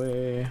of my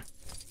way.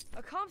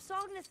 A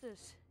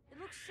Compsognathus. It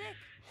looks sick.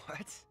 What?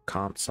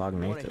 Wanna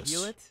Compsognathus.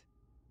 heal it?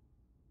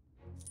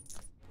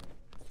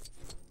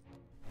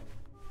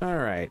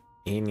 Alright,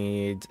 he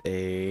needs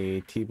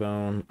a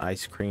T-bone,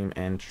 ice cream,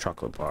 and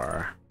chocolate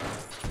bar.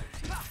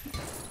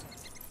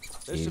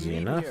 There's some Easy meat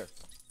in enough. here.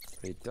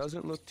 It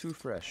doesn't look too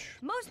fresh.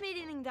 Most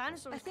meat-eating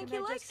dinosaurs I think can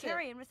he likes digest it.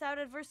 carrion without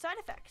adverse side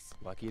effects.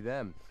 Lucky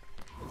them.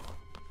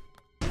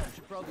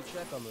 Should probably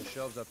check on those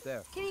shelves up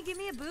there. Can you give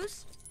me a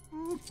boost?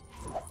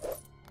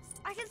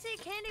 I can see a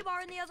candy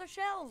bar in the other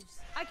shelves.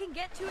 I can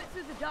get to it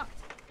through the duct.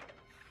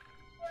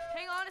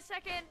 Hang on a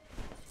second.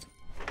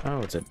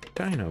 Oh, it's a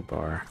dino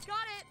bar. Got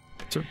it.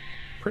 It's a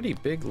pretty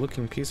big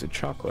looking piece of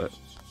chocolate.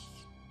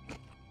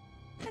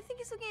 I think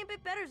he's looking a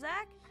bit better,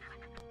 Zach.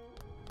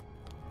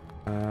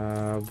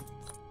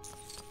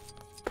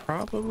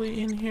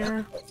 Probably in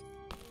here.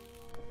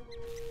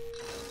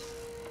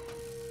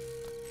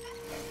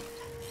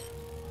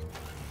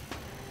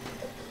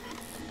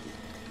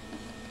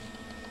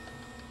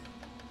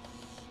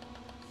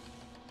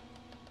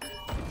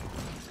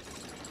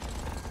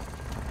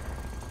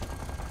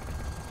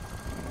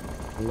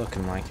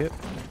 Looking like it.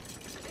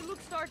 It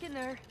looks dark in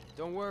there.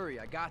 Don't worry,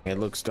 I got It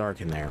looks dark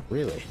in there.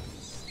 Really?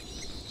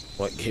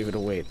 What gave it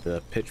away?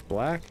 The pitch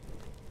black?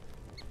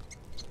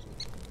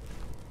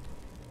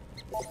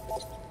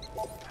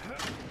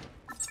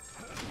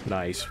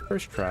 Nice.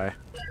 First try.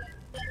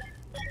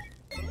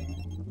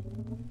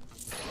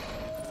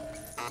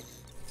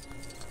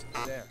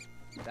 There.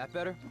 That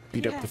better?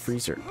 Beat up the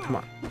freezer. Come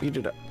on. Beat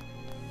it up.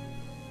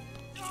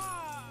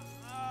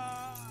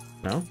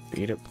 No?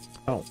 Beat it.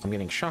 Oh, I'm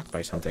getting shocked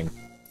by something.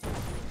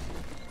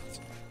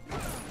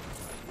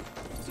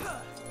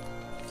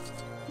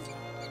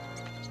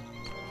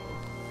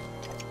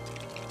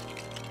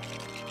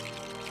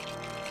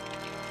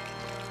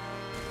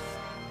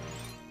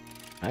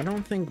 I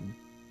don't think...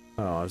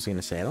 Oh, I was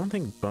gonna say, I don't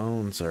think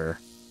bones are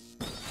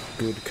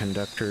good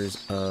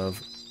conductors of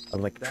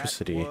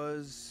electricity. That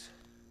was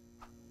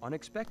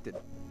unexpected.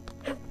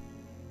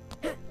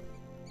 I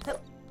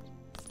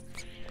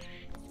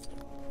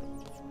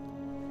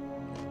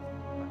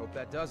hope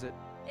that does it.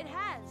 It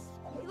has.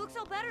 He looks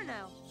all better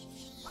now.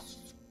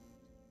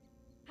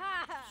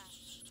 Ha ha!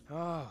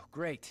 Oh,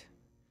 great.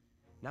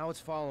 Now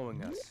it's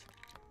following us.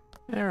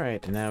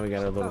 Alright, now we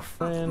got our little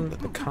friend,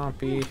 the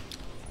compy.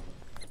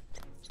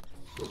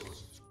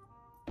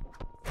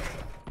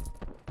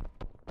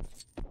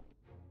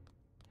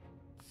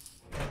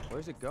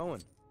 Where's it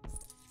going?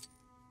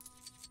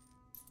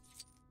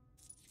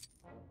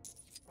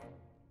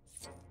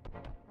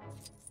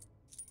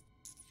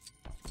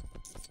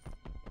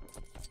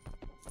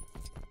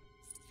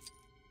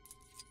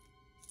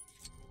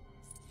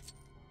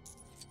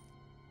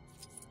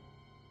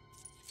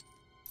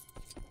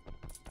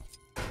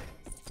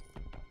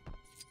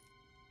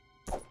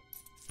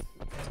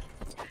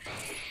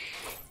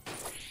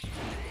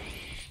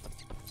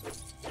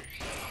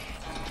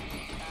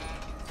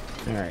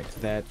 Alright,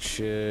 that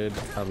should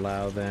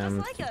allow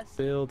them to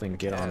build and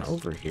get on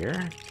over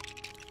here.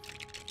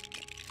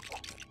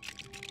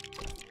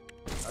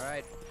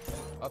 Alright,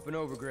 up and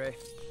over, Gray.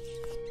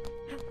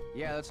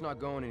 Yeah, that's not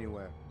going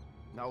anywhere.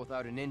 Not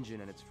without an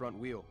engine and its front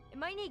wheel. It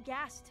might need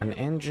gas, too. An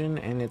engine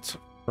and its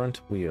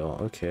front wheel,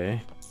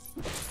 okay.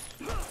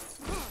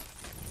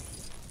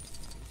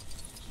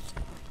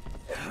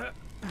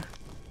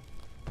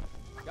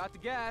 Got the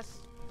gas.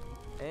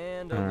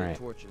 And a Alright,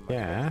 torch in my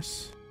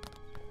gas.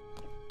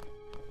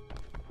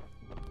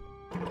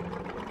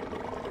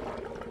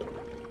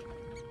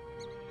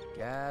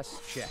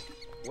 Gas, check.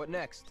 What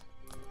next?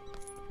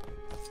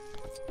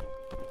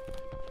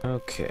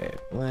 Okay,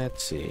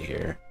 let's see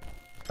here.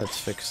 Let's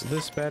fix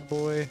this bad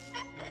boy.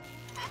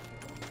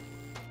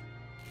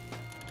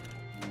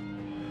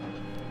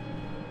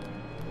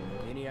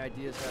 Any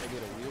ideas how to get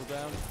a wheel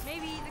down?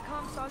 Maybe the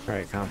Comstock All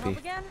right, compy.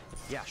 again?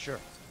 Yeah, sure.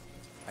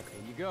 There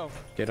you go.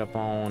 Get up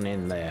on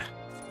in there.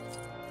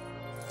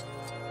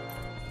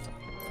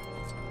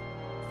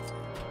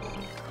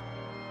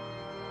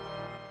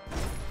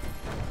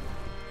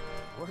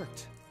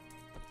 Worked.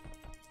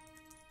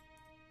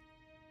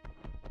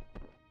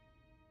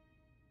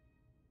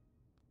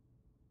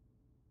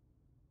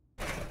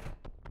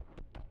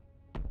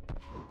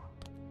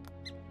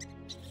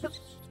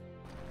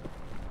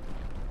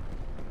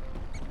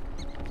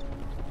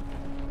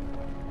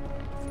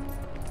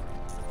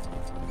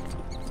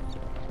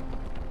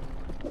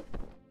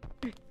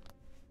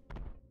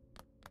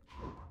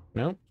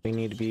 Nope, we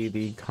need to be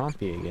the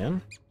compy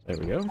again. There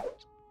we go.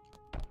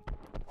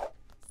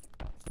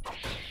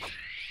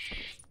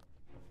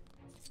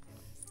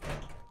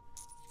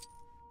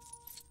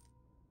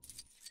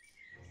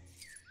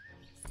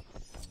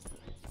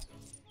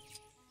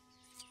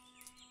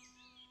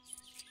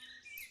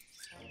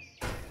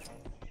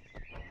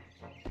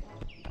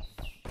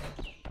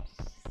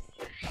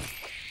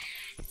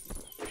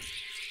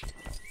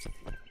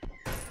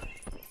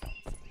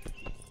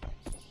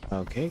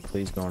 Okay,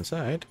 please go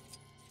inside.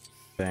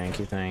 Thank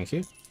you, thank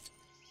you.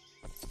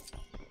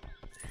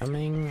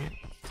 Coming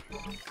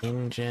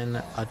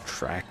engine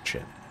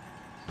attraction.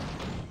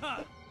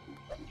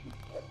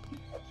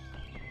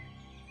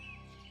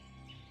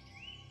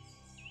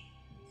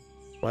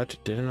 What?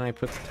 Didn't I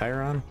put the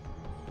tire on?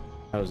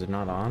 Oh, is it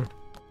not on?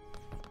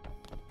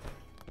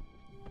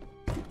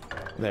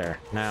 There,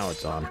 now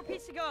it's on. More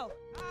piece to go.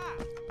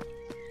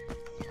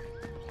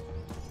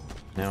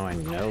 Now I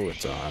know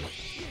it's on.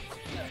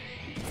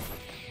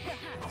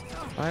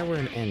 If I were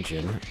an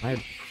engine,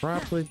 I'd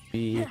probably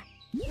be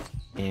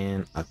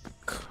in a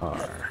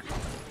car.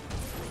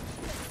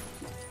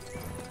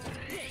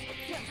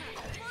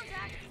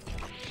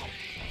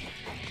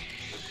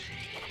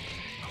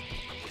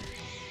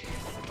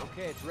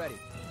 Okay, it's ready.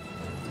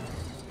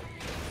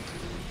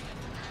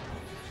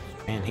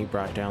 And he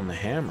brought down the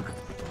hammer.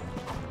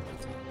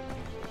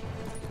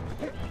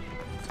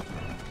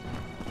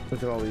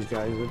 Look at all these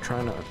guys, they're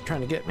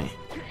trying to get me.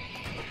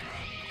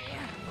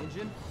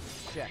 Engine,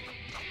 check.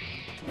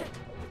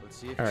 Let's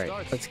see if All it right,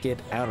 starts. let's get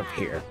out of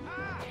here.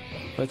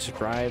 Let's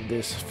drive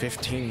this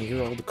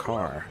 15-year-old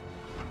car.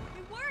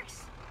 It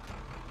works.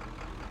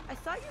 I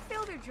thought you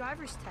failed your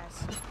driver's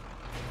test.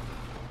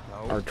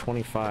 Or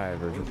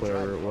 25, or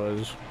whatever it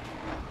was.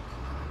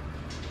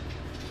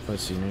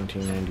 Let's see,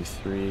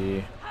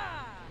 1993.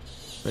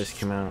 This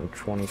came out in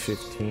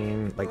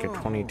 2015, like a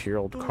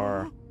 22-year-old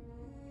car.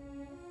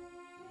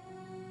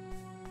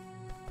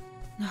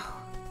 No.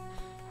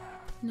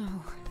 No.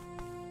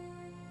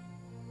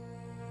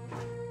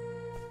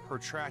 Her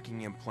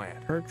tracking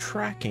implant. Her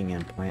tracking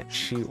implant.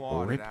 She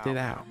ripped it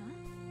out.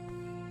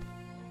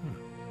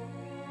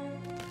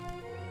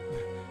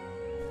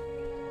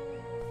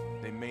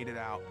 They made it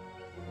out.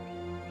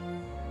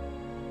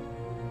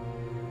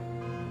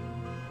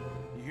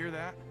 You hear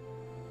that?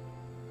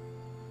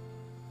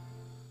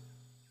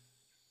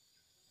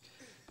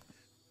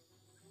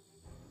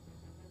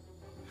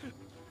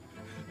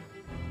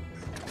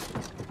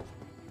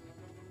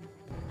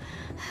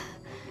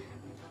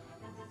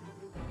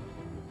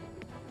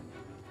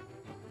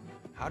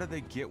 How did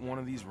they get one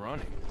of these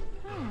running?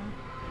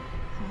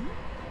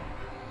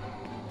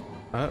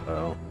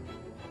 Uh-oh.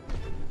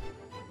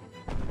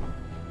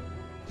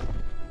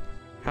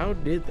 How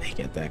did they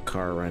get that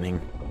car running?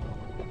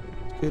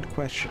 Good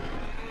question.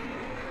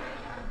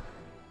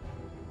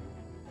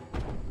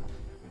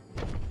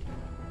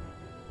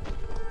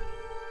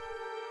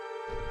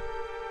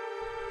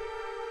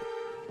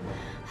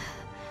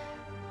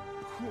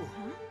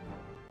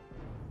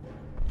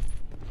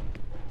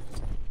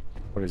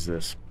 What is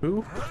this?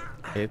 Poo?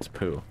 It's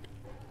poo.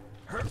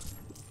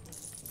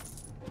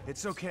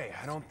 It's okay.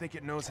 I don't think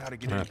it knows how to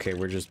get in. Okay,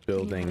 we're just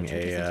building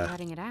a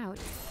cutting it out.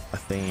 a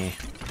thingy.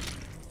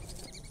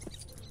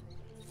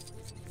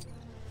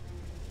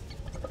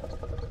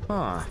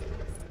 Huh.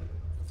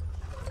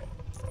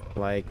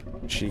 Like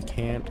she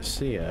can't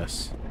see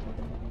us.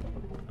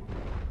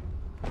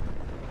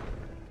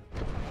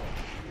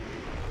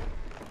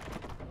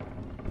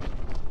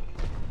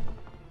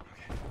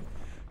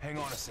 Hang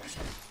on a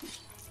second.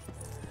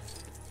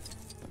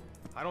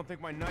 I don't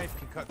think my knife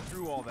can cut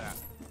through all that.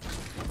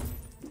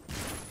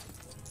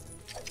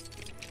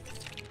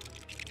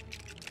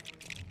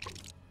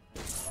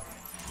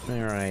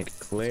 Alright,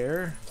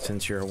 Claire,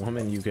 since you're a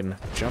woman, you can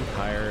jump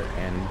higher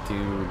and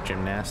do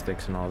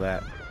gymnastics and all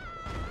that.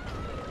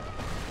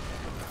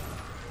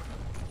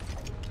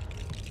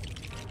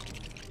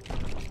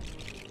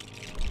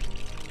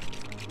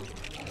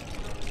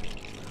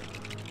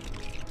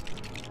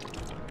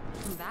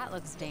 That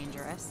looks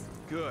dangerous.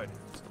 Good.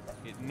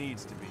 It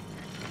needs to be.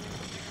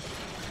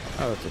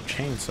 Oh, it's a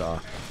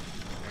chainsaw.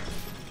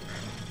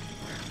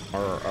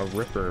 Or a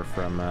ripper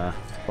from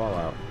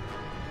Fallout.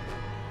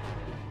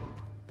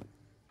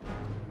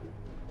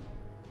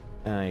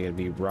 You gotta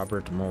be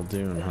Robert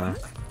Muldoon, huh?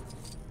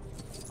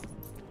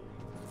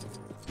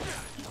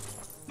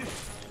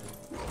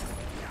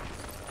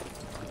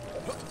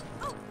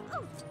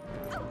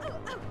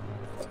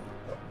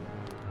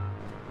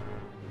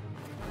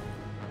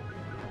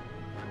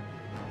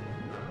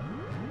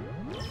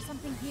 There's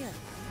something here.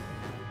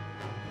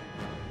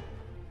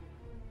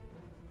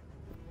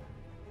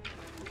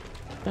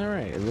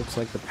 Alright, it looks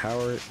like the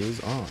power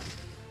is on.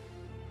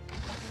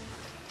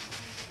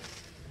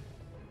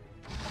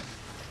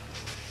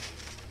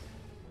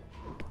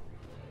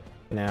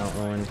 Now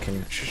Owen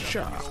can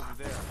shop.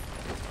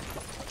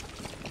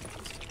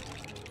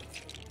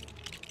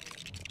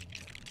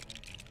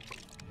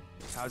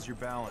 How's your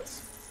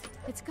balance?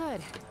 It's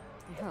good.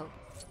 I hope.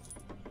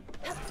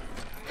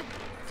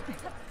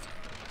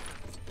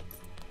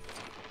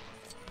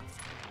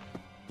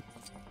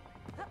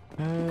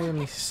 Let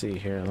me see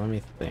here. Let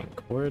me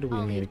think. Where do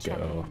we need to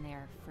go? In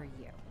there for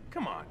you.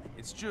 Come on,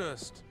 it's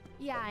just...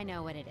 Yeah, I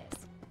know what it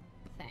is.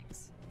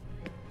 Thanks.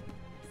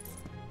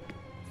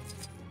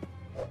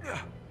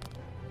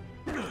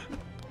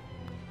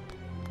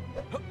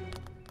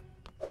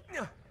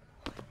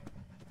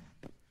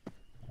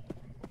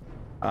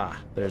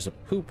 Ah, there's a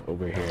poop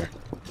over here.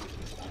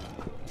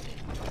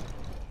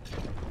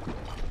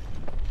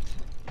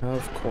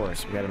 Of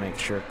course, we gotta make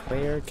sure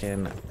Claire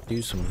can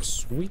do some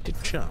sweet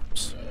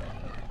jumps.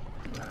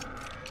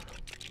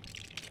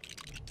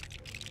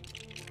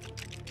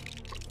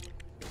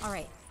 All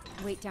right,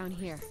 wait down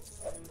here.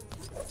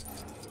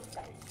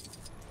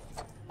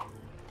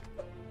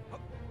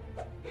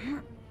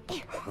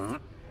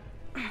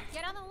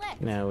 Get on the lift.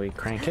 Now we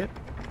crank it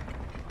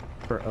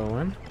for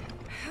Owen.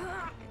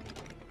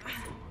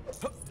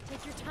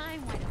 Take your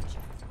time, why don't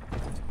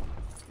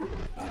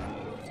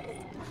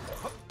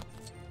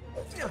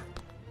you?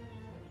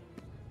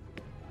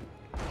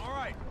 All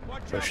right,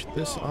 watch Push out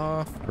this below.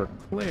 off for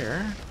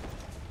Claire.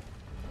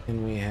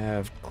 And we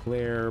have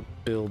Claire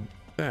build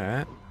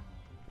that.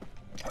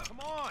 Come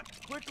on,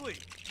 quickly.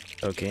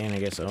 Okay, and I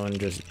guess Owen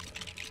just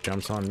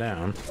jumps on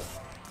down.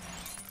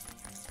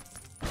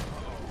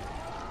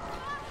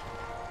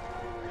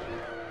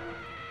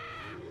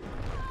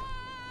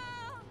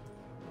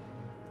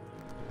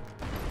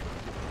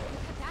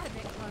 That a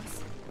bit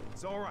close.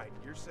 It's all right,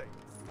 you're safe.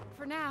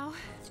 For now,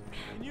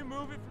 Can you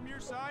move it from your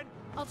side?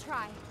 I'll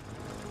try.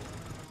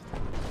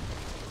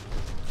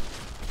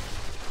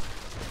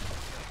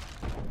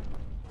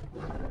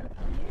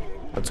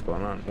 What's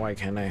going on? Why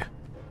can't I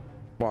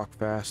walk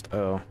fast?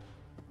 Oh.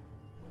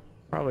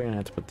 Probably gonna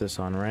have to put this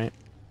on, right?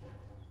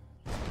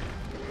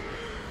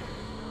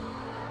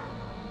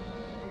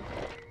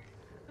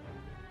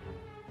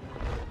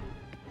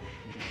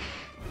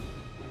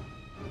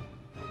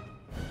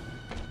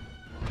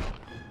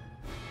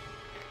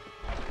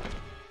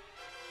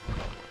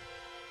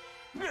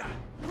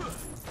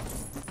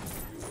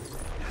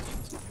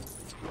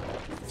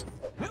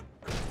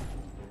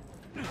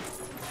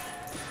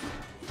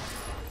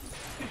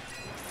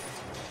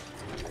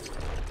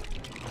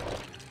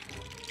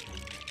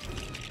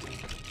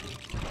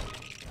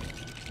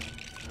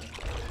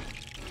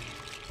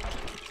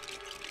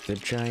 the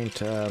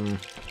giant,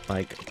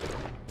 like,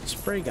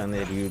 spray gun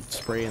that you'd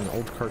spray in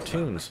old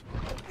cartoons.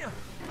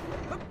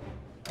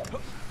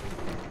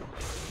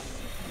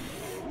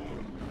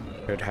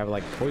 It would have,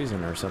 like,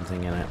 poison or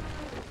something in it.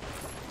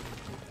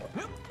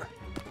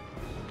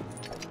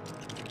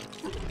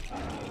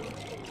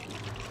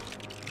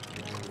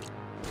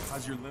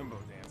 How's your limbo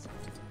dancing?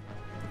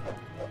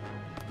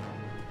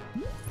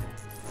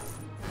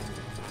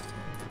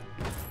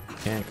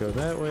 Can't go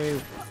that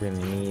way. We're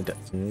gonna need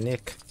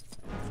Nick.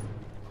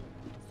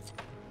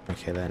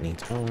 Okay, that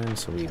needs Owen,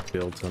 so we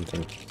build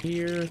something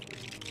here.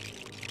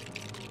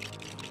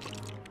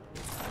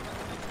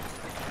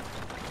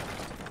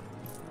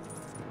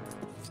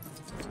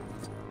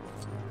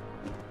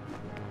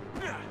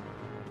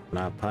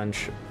 Not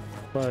punch,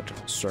 but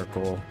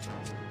circle.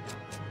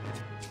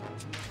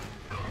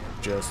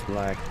 Just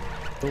like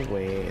the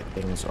way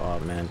things are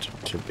meant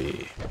to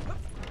be.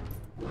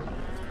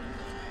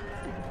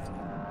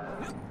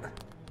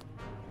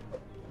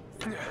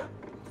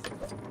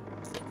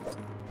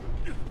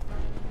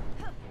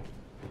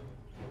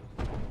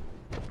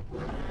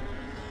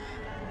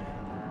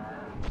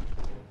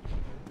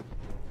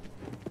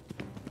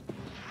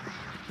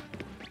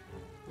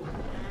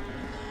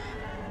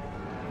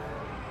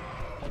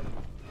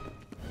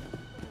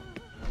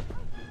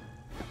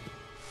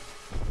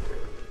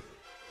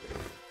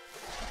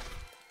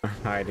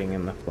 Hiding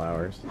in the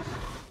flowers.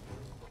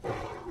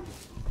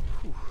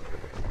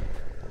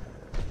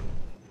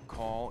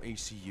 Call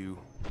ACU.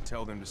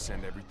 Tell them to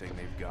send everything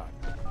they've got.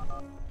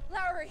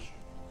 Lowry!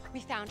 We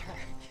found her.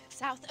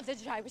 South of the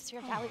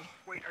Jurassic Valley.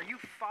 Wait, are you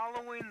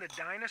following the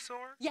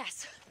dinosaur?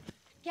 Yes.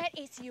 Get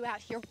ACU out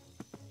here.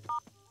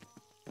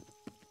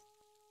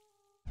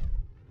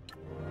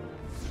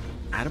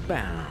 Out of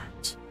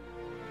bounds.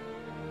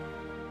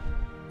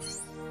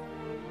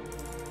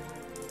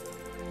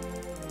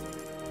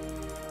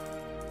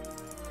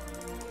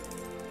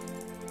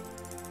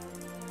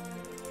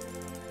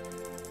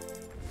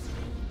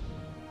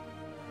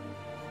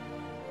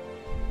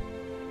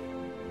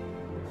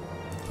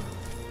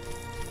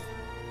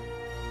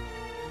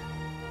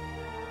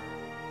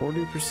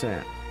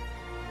 %.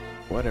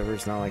 Whatever,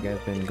 it's not like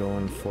I've been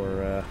going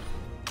for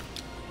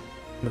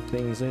the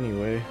things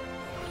anyway.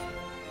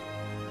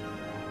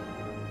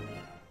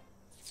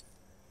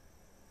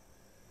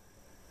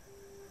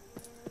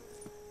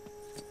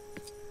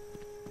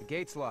 The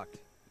gate's locked.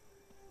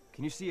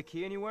 Can you see a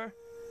key anywhere?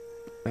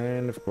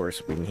 And of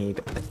course we need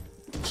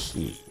a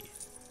key.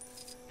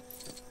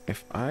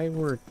 If I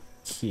were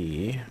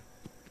key,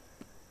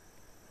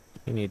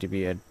 you need to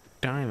be a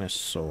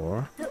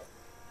dinosaur.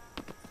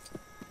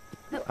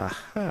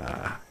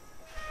 Aha.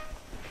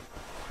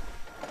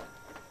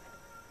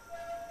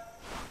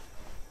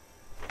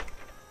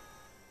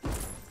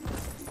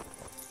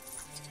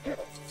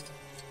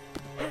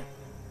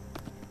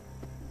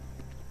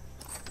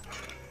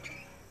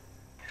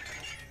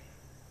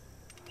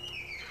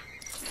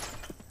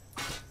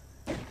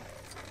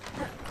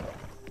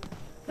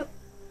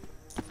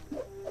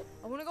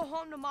 I want to go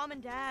home to Mom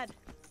and Dad.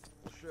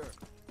 Sure.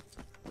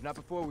 But not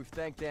before we've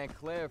thanked Aunt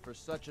Claire for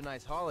such a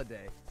nice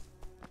holiday.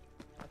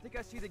 I think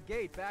I see the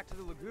gate back to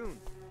the lagoon.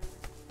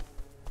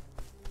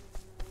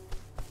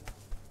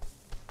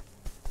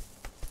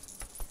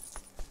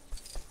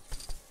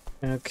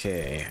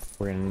 Okay,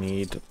 we're gonna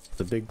need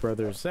the big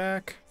brother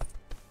Zach.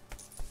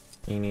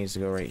 He needs to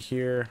go right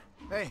here.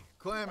 Hey,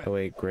 Clement. Oh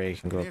wait, Gray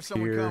can go up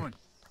here. Coming.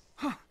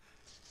 Huh?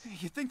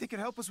 You think they could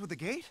help us with the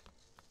gate?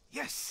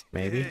 Yes.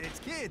 Maybe. It's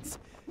kids.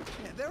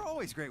 Yeah, they're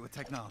always great with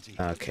technology.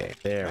 Okay,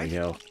 there we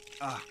go.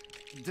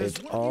 Does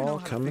It's one of you know all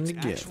how to coming fix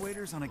together.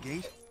 actuators on a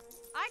gate?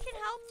 I can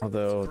help.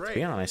 Although, to Great.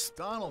 be honest,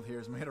 Donald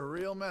here's made a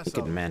real mess we of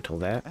can it. mantle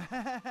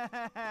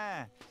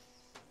that.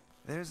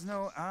 There's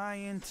no I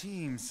in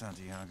team,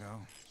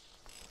 Santiago.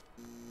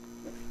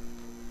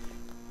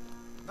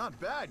 Not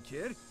bad,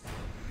 kid.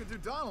 You could do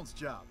Donald's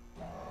job.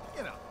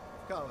 You know,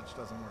 if college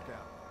doesn't work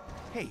out.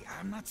 Hey,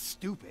 I'm not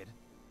stupid.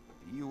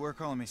 You were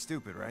calling me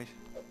stupid, right?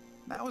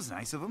 That was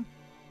nice of him.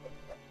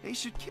 They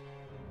should kill.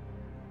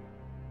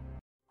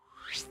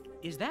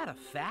 Is that a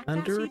fact?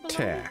 Under I see below?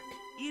 attack.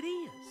 It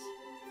is.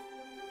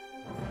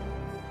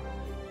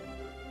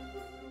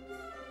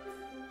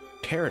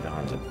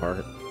 Pterodons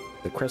apart.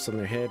 The crests on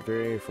their head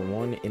vary from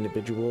one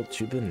individual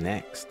to the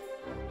next.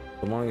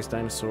 The longest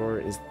dinosaur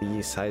is the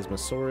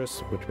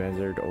Seismosaurus, which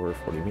measured over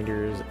 40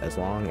 meters, as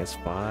long as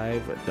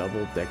 5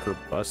 double-decker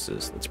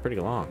buses. That's pretty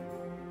long.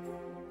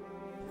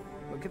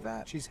 Look at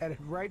that. She's headed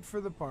right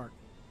for the park.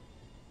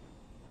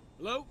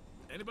 Hello?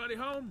 Anybody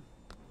home?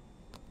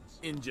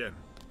 InGen,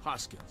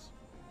 Hoskins.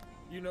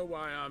 You know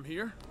why I'm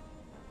here?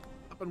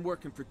 I've been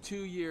working for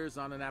 2 years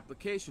on an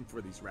application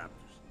for these raptors.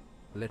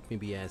 Let me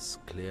be as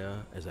clear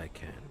as I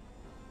can.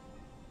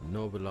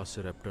 No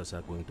velociraptors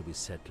are going to be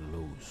set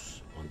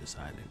loose on this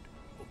island.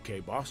 Okay,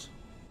 boss.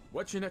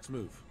 What's your next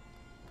move?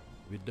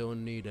 We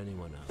don't need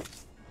anyone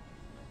else.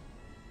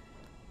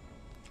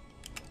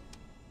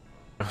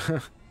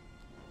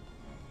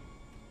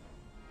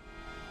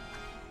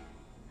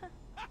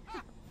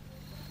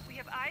 We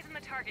have eyes on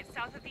the target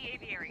south of the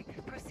aviary.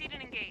 Proceed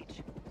and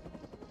engage.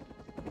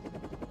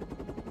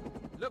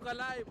 Look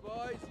alive,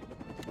 boys.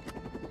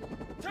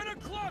 10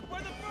 o'clock by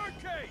the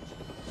birdcage!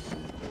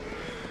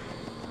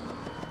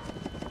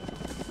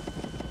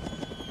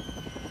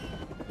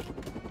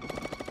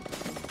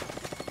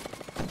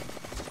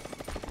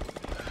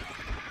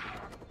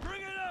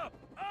 Bring it up!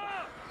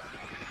 Up!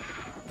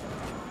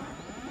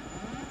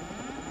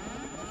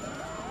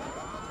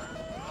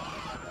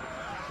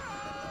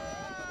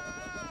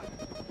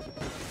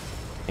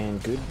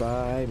 And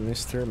goodbye,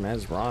 Mr.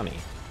 Masrani.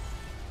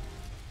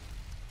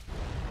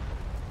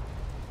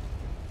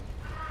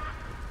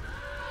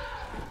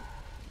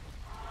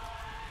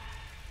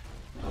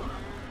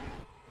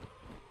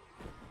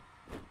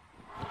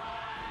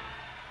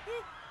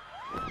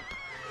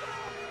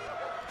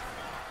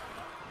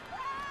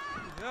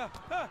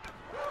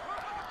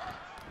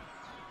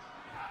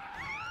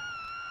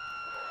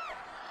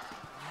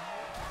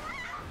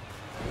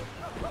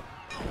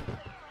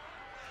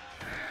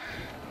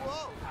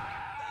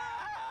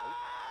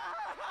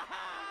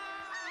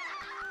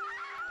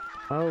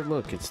 Oh,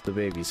 look, it's the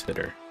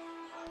babysitter.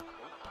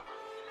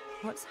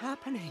 What's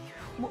happening?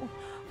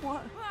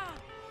 What?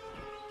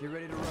 Get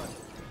ready to run.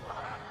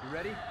 You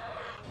ready?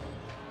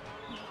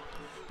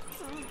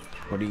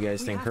 What do you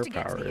guys We think have her to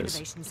get to power the is?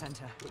 Innovation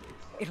Center.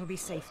 It'll be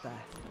safe there.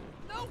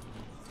 No!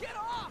 Get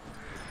off!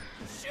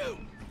 Shoot!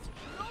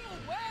 Go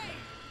away!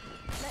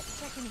 Let's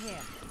check in here.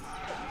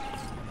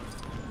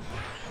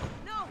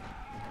 No!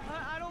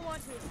 I don't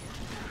want to.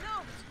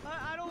 No!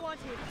 I don't want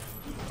to.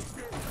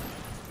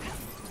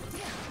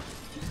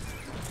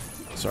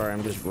 Sorry,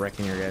 I'm just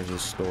wrecking your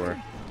guys' store.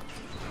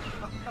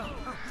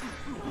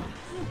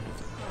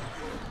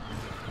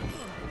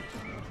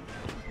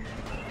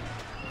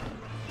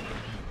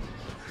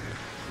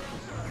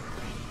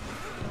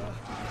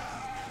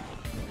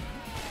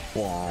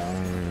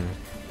 Wong.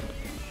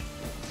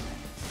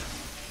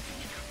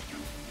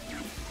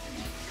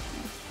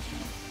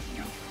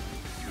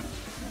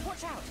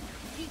 Watch out!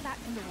 Keep back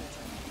from the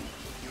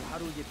water. How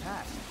do we get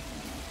past?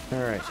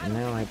 Alright, and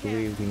now I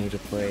believe we need to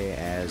play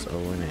as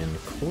Owen and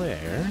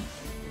Claire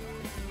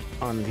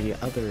on the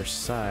other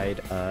side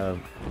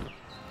of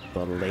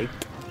the lake.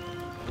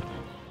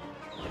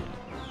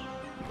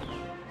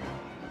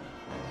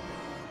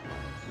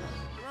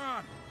 Come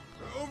on,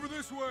 over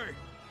this way.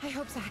 I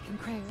hope Zach and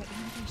Cray are at the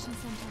Innovation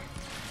Center.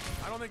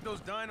 I don't think those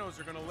dinos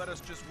are gonna let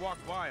us just walk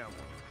by them.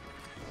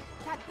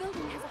 That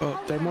building has a Oh,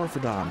 hologram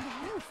Dimorphodon. on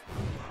the roof.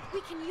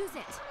 We can use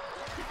it.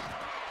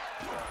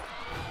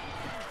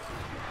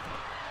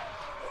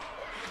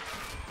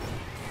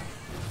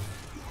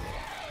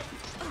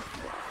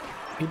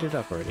 Beat it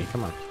up already,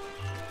 come on.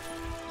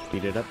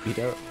 Beat it up, beat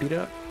it up, beat it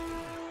up.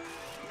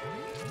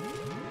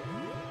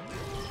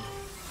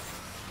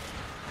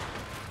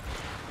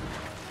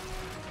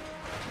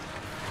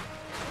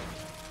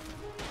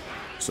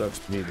 Sucks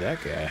to be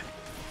that guy.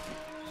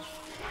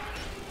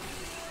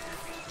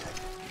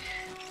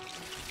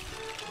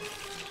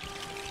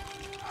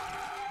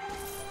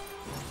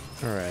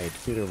 Alright,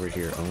 get over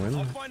here, Owen.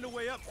 I'll find a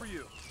way up for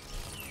you.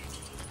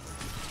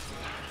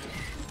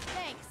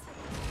 Thanks.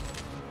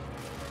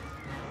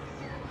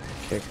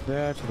 Kick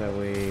that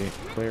way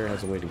Claire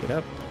has a way to get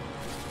up.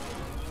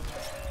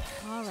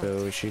 All right.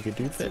 So she could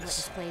do Let's see what this.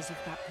 displays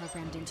you've got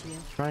programmed into you.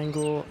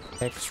 Triangle,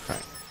 X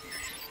triangle.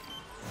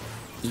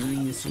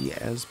 Easy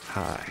as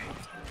pie.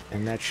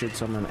 And that should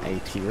summon a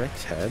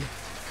T-Rex head.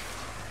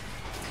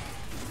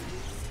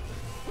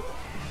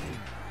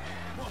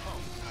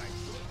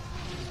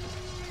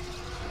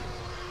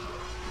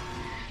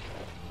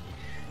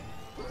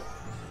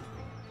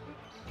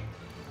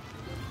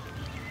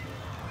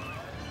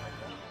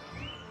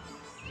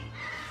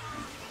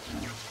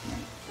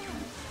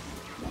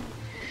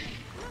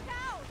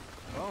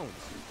 Bones.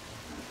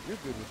 You're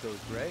good with those,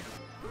 Gray.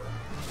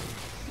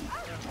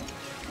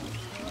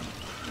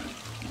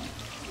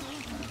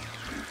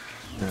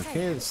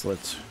 Okay, let's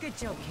Good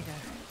job, kiddo.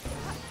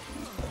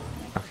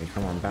 okay,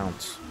 come on,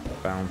 bounce.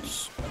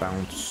 Bounce,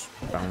 bounce,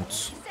 bounce.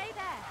 Stay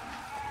there.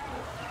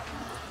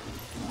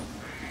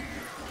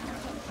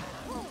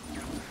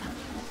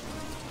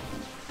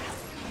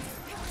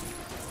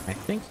 I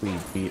think we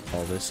beat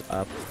all this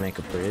up to make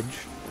a bridge.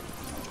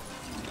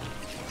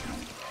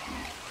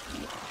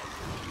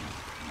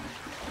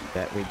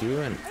 That we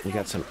do, and we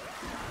got some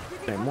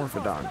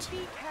Dimorphodons.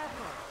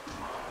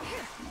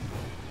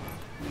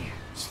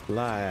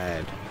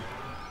 Slide.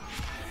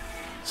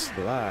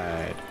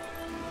 Slide.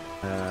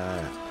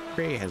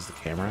 Gray has the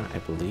camera, I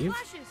believe.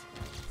 Flashes!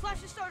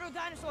 Flashes startle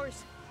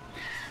dinosaurs!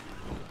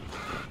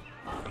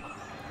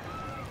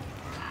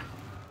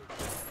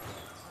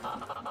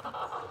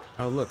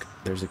 Oh look,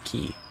 there's a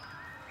key.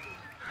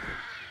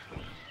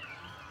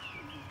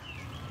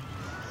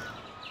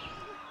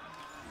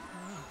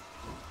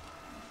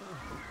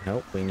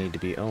 Nope, we need to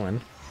be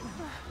Owen.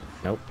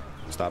 Nope,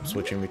 stop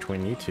switching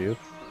between you two.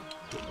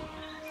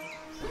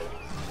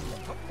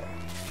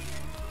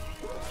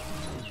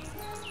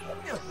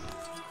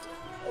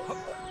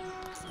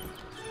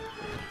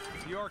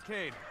 The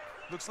arcade.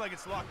 Looks like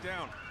it's locked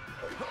down.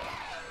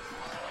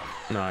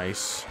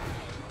 Nice.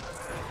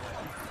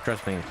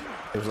 Trust me,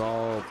 it was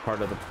all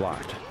part of the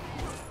plot.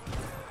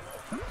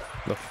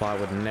 The plot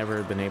would never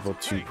have been able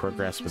to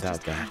progress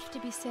without that. Have to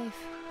be safe.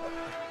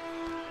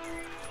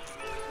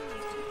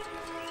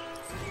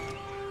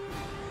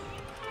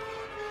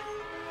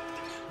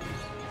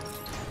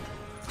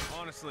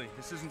 Honestly,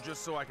 this isn't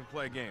just so I can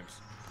play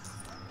games.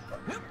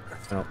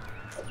 Oh.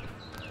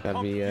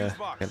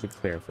 Gotta be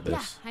clear for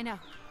this. Yeah, I know.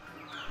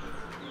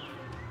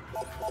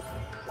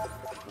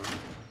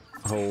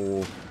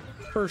 Oh,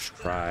 first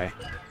try.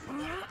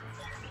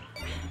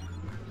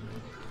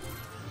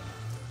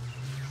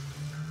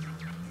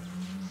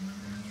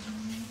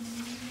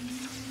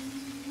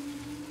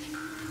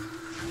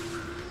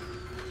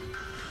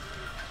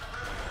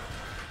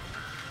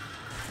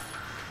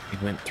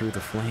 It went through the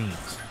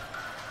flames.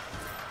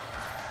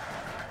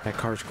 That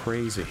car's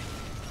crazy.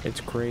 It's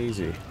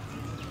crazy.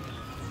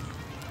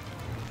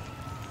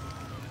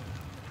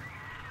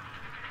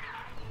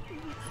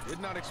 Did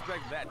not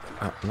expect that.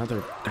 Oh,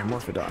 another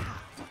Dimorphodon.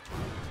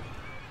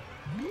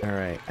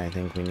 Alright, I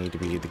think we need to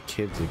be the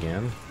kids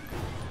again.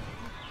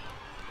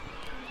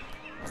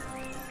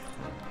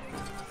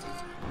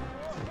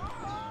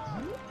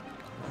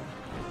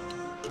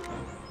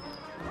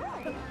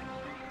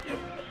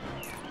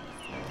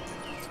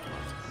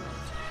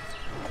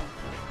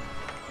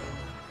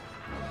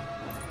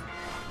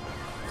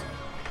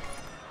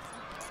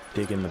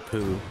 Dig in the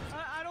poo.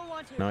 I don't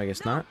want to. No, I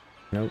guess not.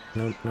 Nope,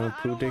 no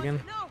poo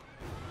digging.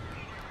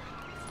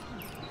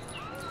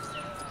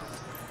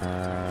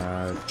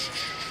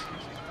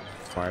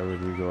 Why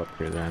would we go up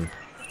here then?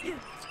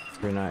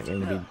 We're not going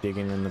to be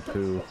digging in the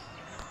poo.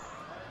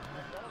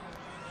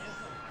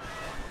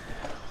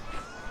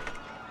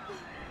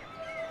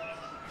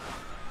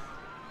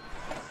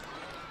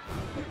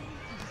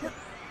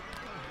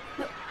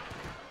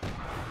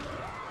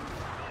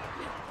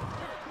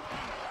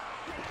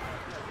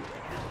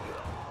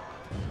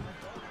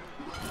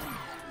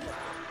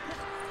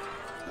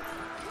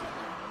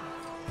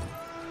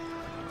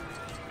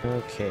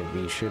 Okay,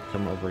 we should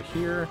come over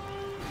here.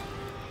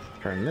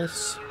 Turn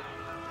this. We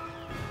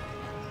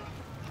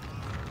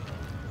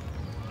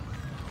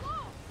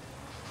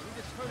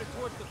need to turn it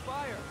towards the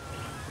fire.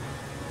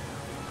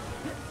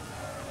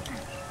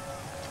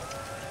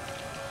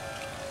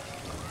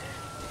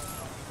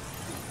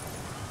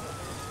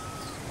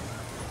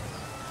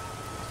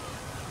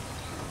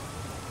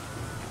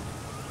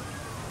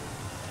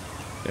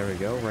 There we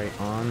go,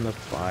 right on the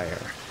fire.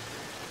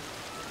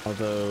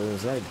 Although,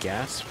 is that a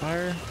gas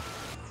fire?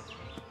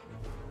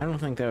 I don't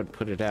think that would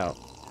put it out.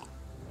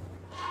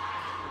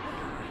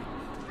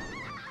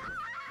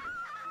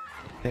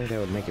 I think that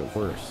would make it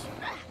worse.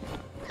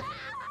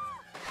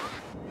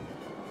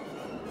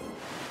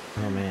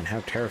 Oh man, how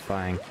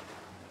terrifying.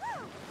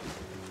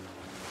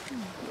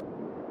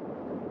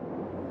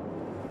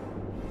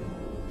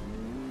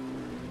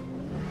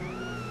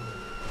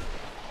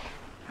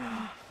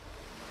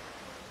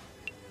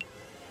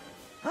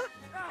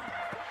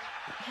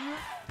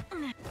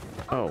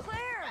 Oh.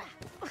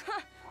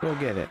 Go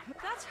get it.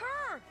 That's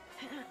her.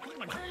 Is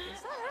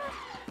that her?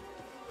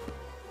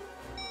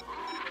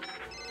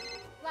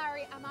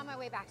 Larry, I'm on my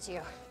way back to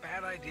you.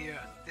 Bad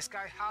idea. This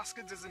guy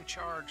Hoskins is in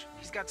charge.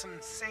 He's got some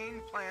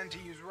insane plan to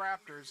use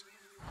raptors.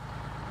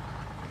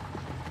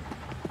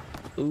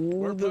 Ooh,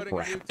 We're the putting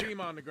a new raptor.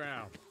 team on the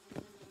ground.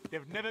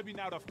 They've never been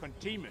out of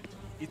containment.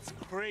 It's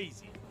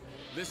crazy.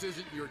 This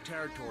isn't your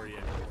territory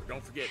anymore.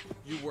 Don't forget,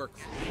 you work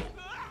for me.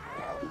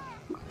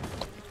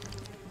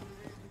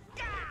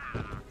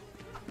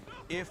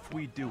 If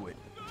we do it.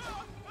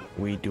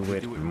 We do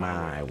it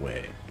my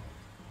way.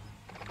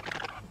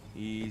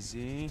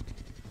 Easy.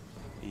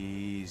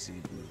 Easy,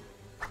 boo.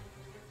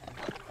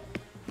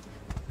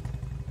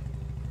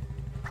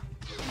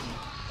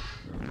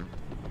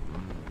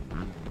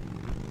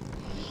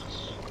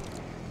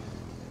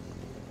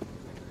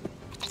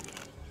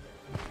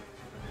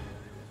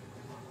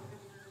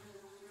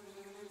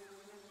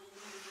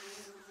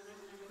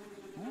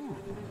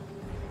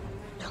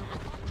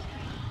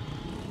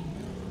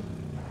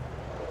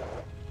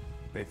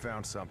 They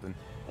found something.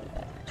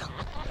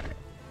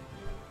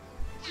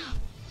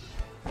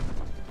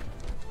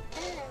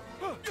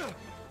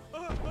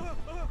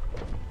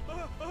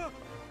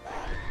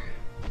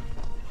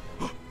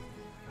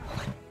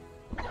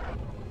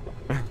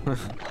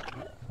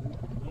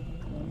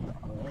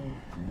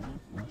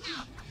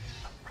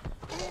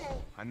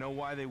 I know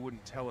why they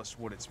wouldn't tell us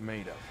what it's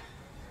made of.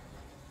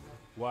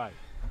 Why?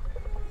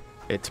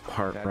 It's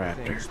part That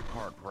raptor. thing's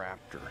part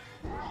raptor.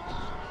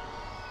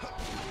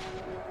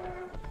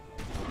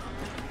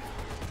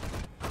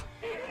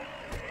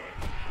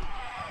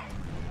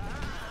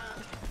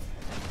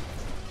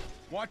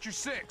 Watch your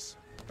six.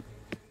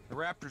 The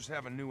raptors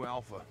have a new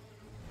alpha.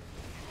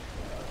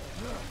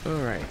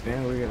 Alright,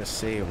 now we're gonna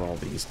save all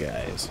these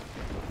guys.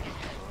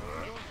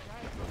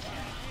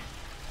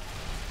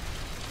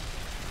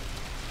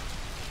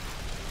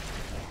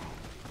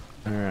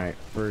 Alright,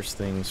 first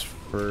things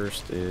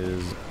first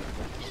is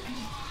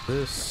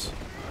this.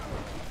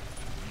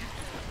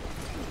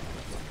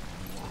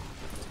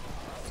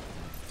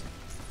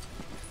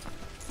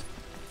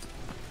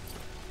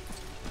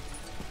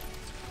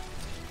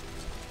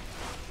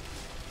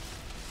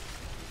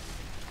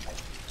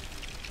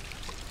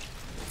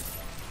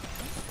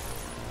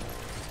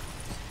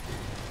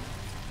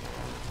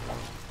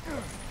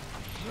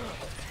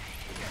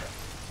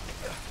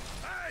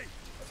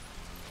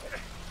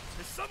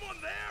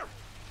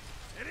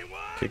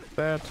 Kick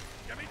that.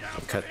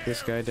 Cut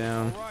this guy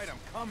down. All right, I'm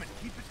coming.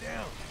 Keep it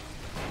down.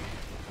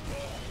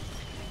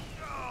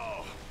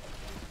 Oh,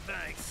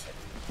 thanks.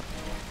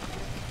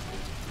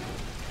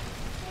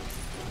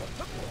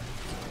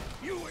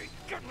 You ain't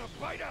getting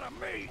a bite out of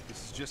me.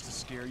 This is just to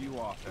scare you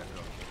off,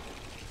 Echo.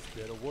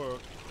 Better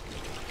work.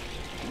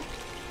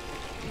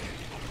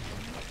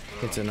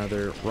 It's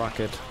another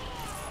rocket.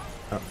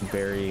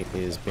 Barry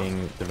is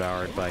being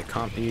devoured by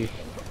Compy.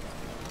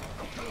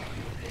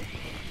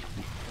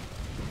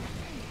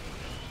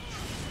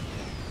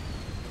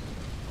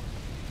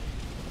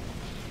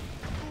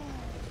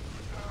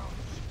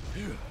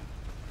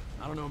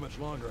 I don't know how much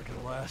longer I can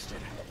have lasted.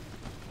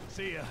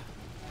 See ya.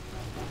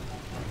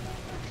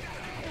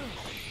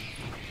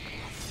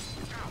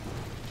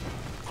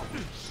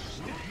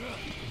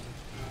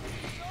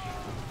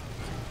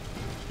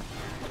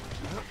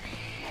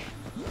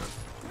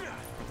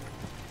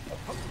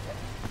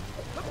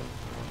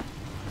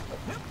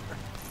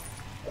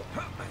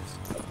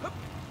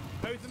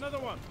 There's another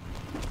one.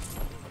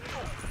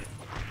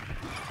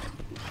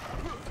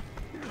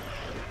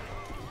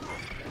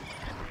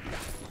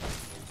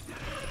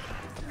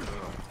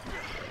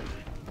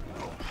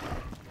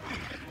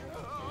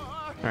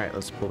 All right,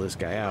 let's pull this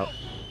guy out.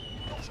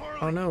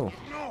 Oh no,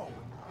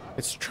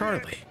 it's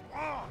Charlie.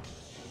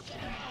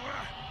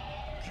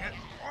 Get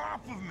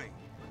off of me.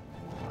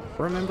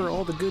 Remember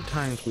all the good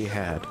times we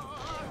had.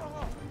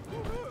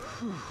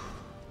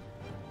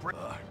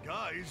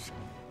 Guys,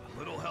 a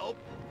little help?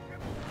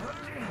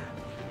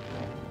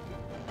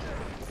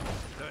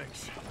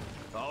 Thanks.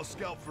 I'll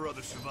scout for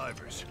other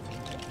survivors.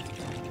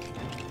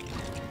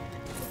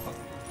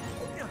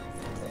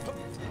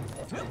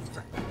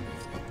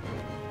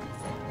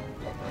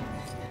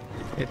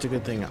 It's a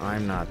good thing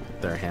I'm not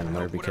their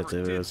handler, because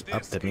if it was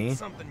up to me,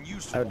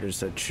 I would have just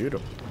said shoot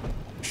him.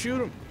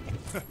 Shoot him!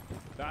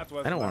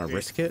 I don't want to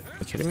risk it. Are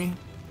you kidding me?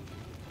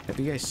 Have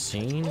you guys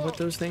seen what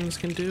those things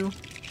can do?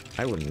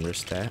 I wouldn't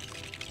risk that.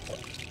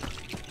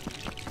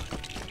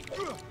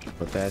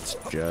 But that's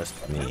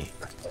just me.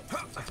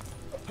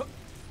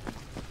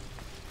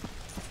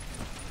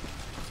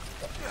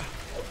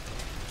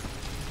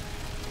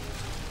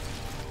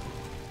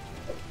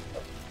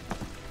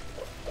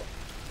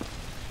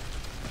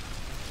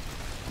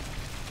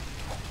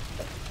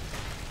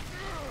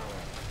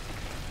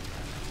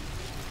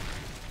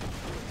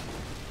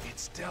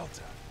 It's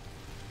Delta.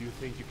 You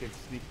think you can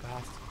sneak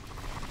past?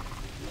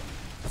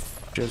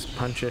 Just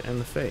punch it in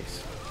the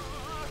face.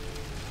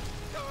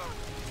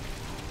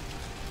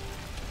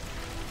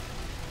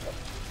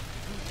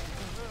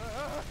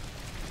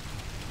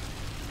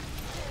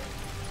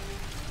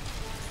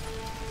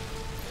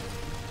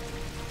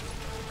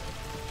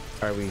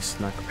 Are we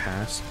snuck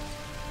past?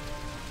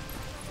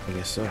 I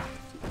guess so.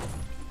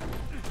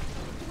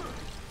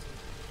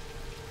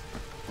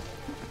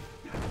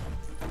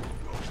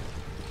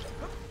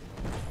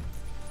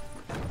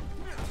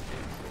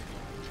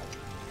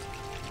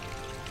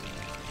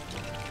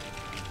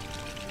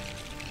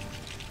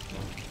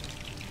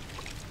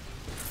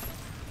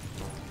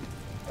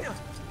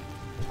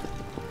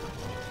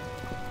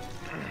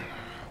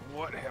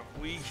 What have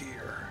we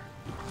here?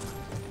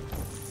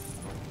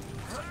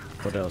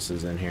 What else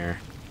is in here?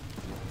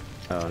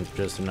 Oh,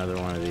 just another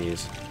one of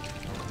these.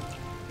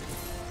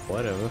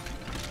 Whatever.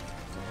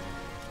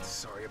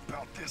 Sorry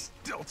about this,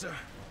 Delta.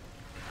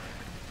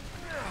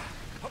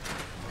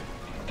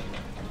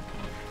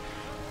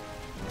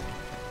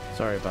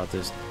 Sorry about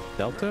this,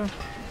 Delta?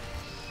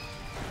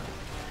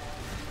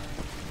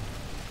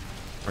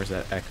 Where's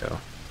that Echo?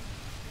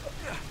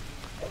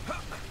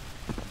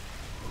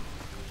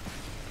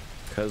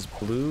 Because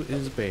Blue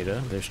is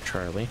Beta, there's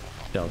Charlie,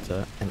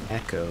 Delta, and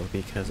Echo,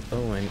 because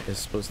Owen is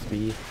supposed to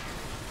be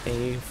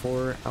A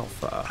for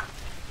Alpha.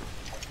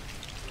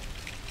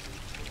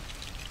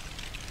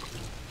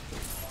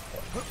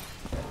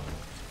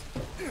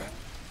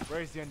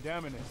 Where's the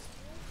Indominus?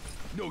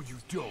 No, you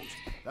don't.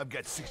 I've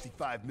got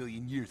 65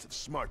 million years of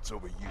smarts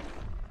over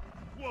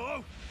you.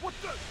 Whoa! What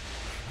the?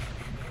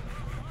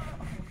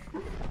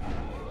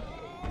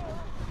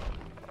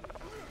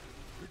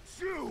 It's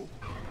you!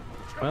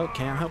 Well,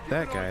 can't help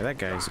that guy. That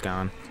guy's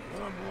gone.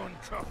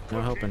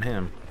 No helping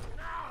him.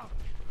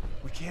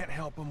 We can't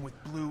help him with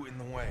Blue in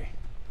the way.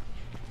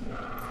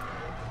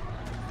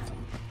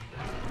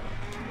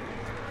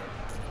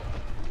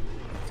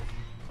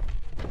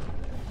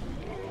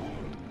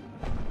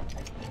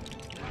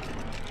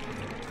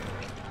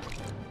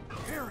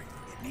 Harry,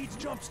 it needs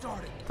jump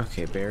started.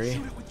 Okay, Barry.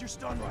 Shoot it with your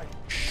stun rifle.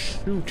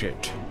 Shoot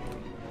it.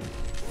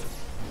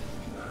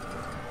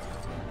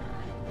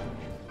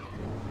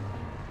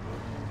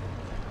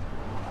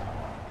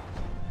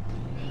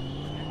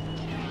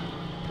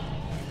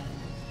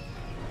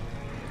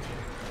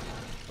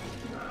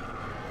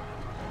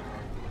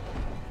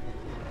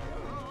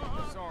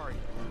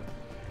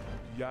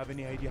 You have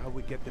any idea how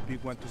we get the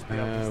big one to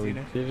stay We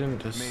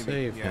didn't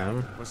save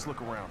him. Let's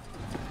look around.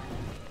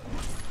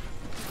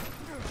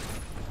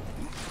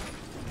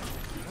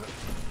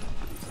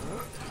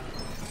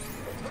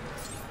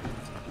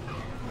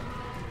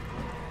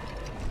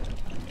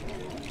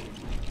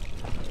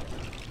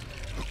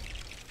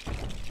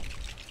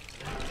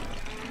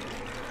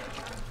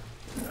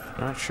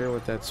 not sure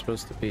what that's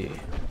supposed to be. Give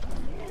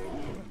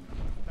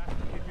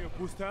me a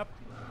boost up.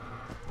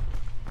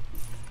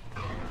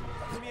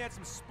 Let me add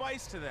some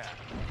spice to that.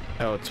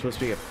 Oh, it's supposed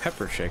to be a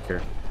pepper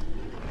shaker.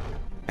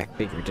 I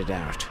figured it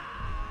out.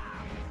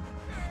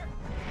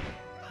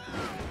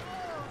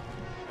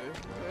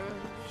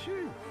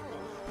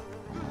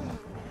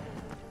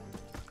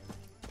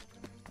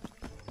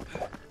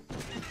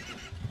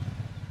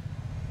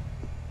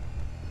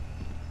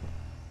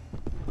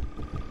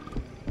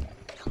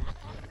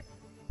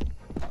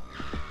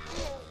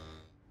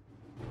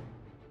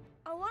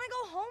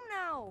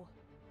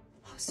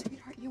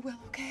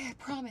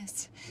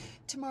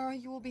 Tomorrow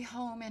you will be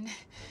home and...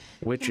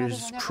 Which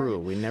is true.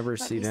 We never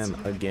see them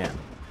again.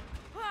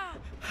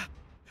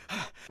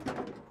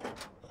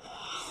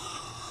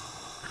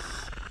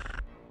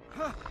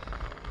 Go!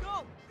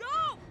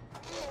 Go!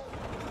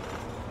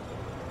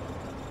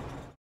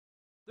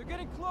 They're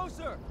getting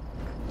closer!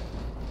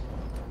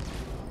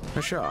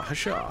 Hasha,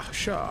 hasha,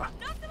 hasha.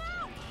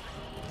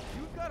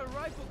 You've got a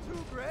rifle too,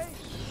 Gray.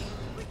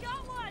 We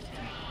got one!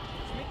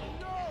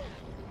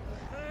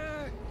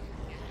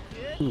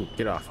 No! Ooh,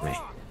 get off me.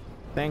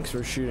 Thanks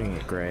for shooting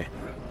it, Gray.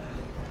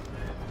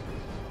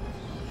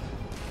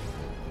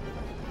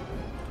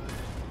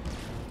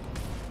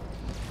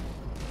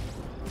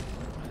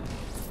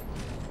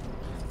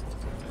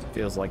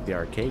 Feels like the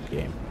arcade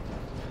game.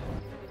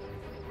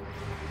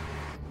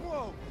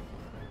 Whoa.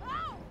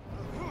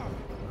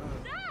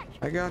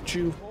 I got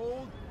you.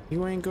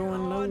 You ain't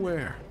going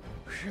nowhere.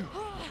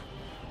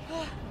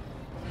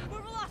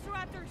 We're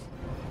velociraptors!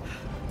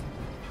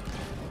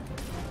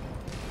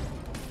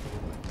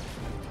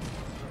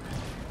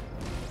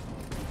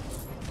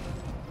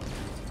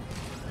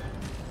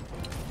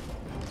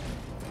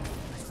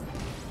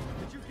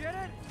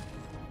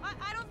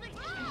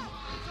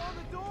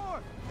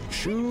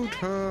 Shoot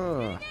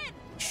her!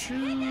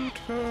 Shoot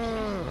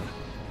her!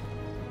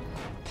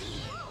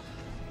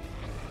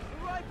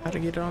 How to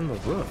get on the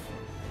roof?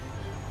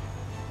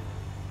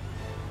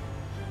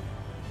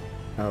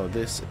 Oh,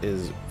 this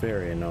is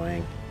very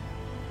annoying.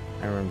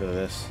 I remember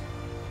this.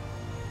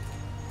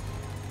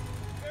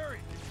 Harry,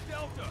 it's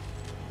Delta.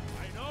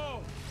 I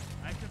know.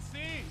 I can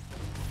see.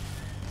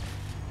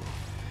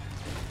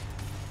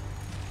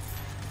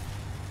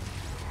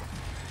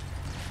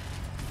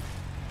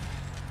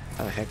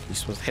 How the heck are you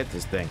supposed to hit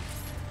this thing?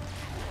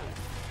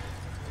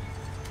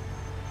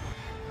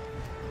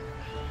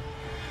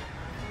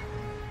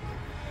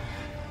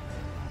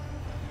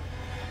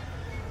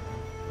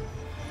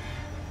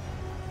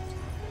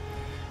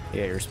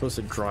 Yeah, you're supposed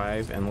to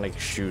drive and like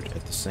shoot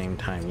at the same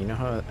time. You know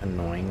how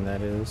annoying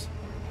that is?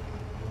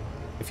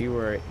 If you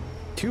were a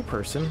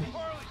two-person,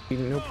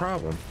 it'd be no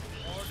problem.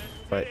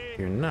 But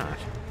you're not.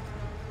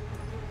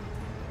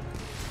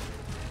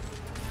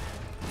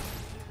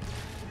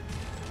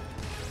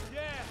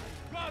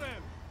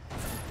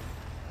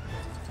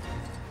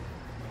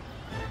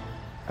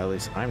 At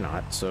least I'm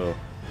not, so...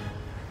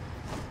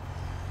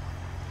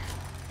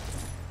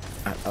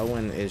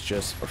 Owen is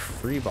just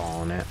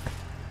freeballing it.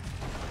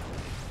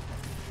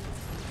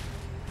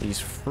 He's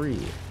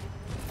free.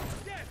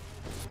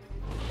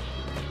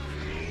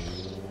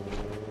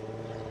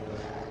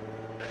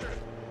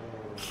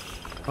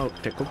 Oh,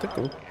 tickle,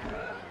 tickle.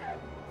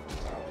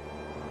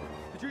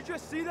 Did you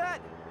just see that?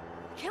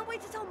 Can't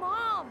wait to tell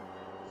Mom!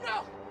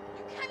 No!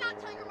 You cannot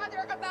tell your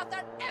mother about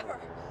that ever!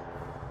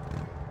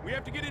 We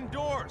have to get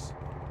indoors.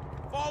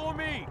 Follow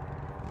me.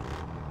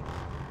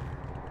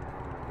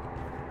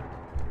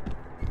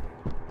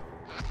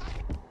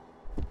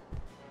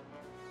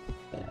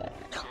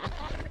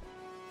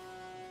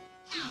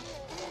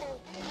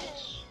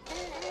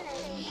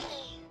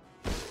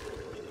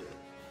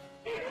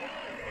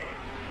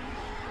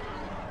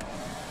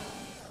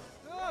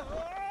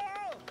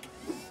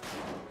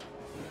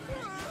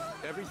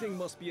 Everything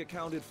must be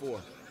accounted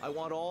for. I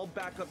want all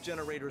backup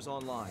generators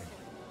online.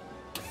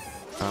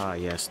 Ah,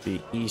 yes,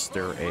 the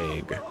Easter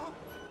egg.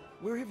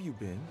 Where have you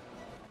been?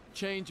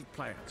 Change of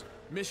plans.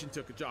 Mission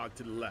took a jog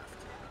to the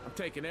left. I'm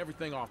taking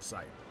everything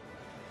off-site.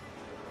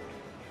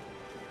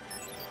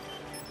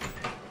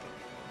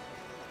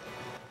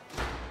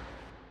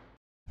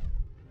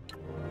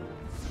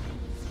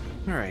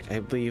 Alright, I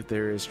believe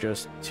there is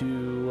just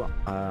two,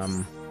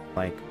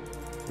 like,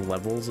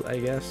 levels, I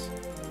guess,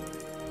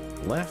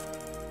 left.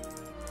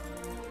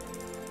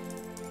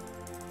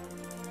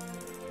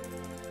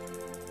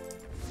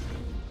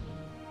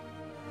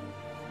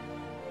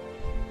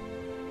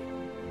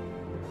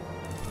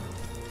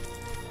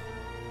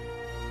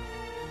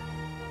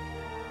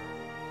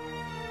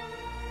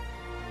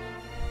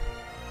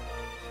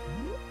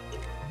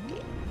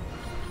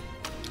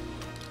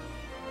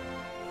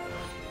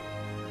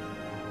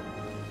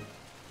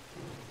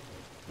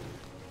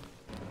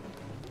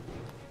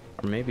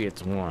 Or maybe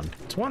it's one.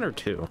 It's one or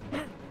two.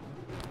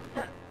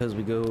 Because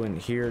we go in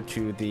here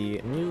to the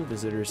new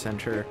visitor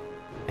center,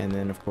 and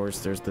then of course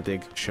there's the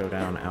big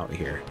showdown out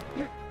here.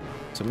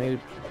 So maybe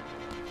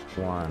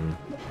one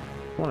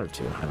or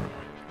two, I don't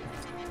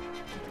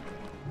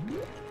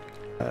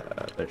know.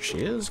 There she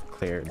is,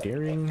 Claire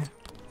Deering.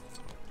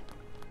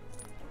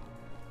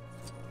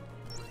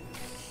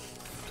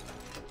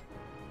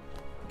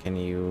 Can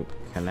you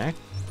connect?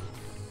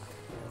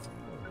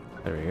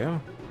 There we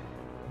go.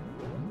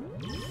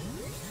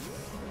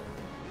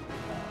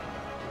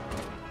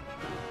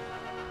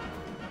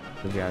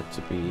 We got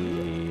to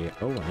be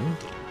Owen.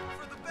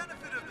 For the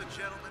benefit of the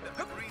gentleman in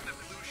the green and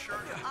blue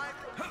shirt, I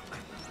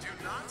do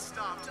not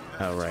stop to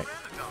Oh, right.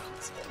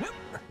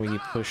 We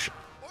push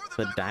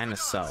the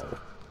dinosaur.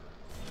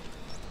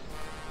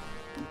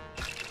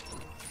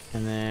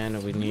 And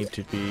then we need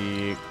to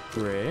be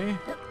Gray.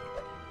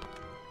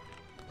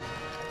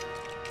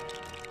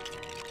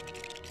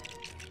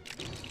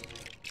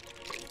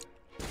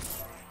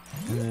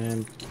 And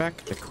then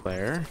back to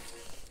Claire.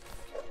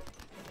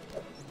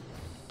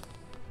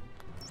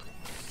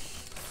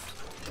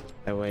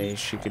 That way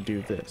she could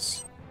do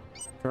this.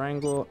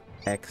 Triangle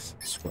X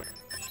square.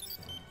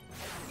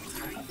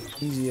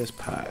 Easy as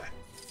pie.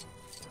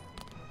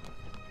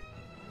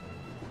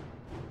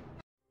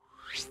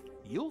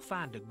 You'll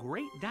find a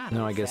great dino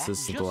No, I guess fact this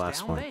is the just last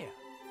down one. there.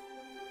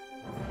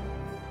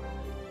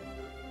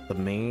 The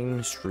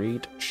Main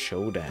Street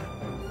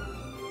Showdown.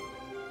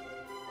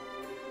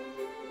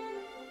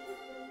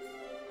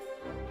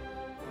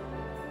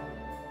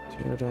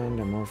 Pterodon,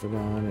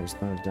 Dimorphodon is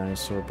not a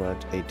dinosaur,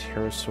 but a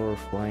pterosaur,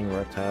 flying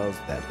reptiles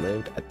that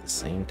lived at the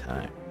same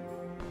time.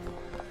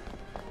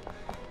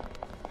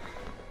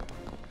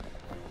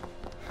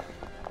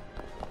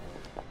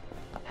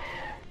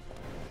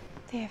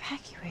 They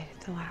evacuated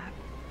the lab.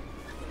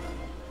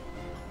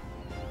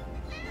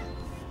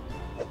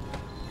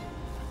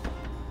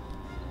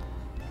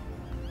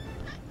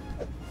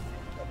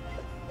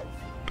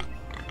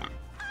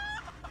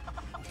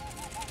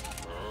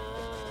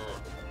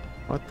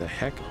 What the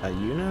heck? A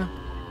Una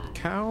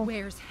cow?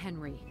 Where's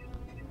Henry?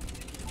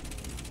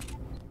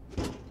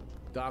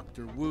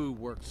 Dr. Wu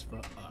works for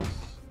us.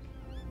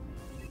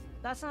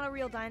 That's not a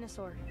real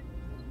dinosaur.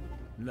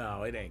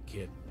 No, it ain't,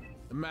 kid.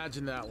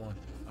 Imagine that one.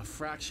 A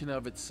fraction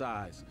of its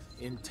size.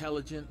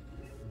 Intelligent,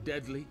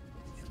 deadly,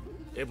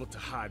 able to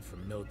hide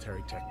from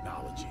military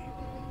technology.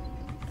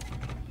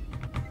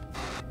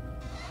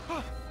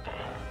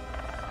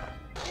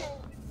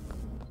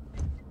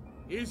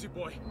 Easy,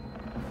 boy.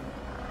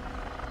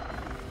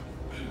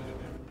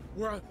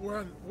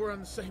 We're on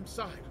the same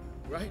side,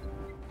 right?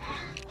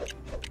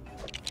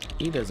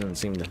 He doesn't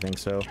seem to think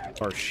so.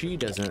 Or she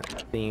doesn't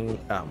think...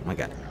 Oh my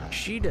god.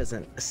 She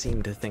doesn't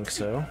seem to think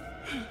so.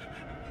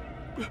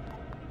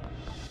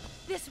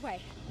 This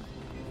way.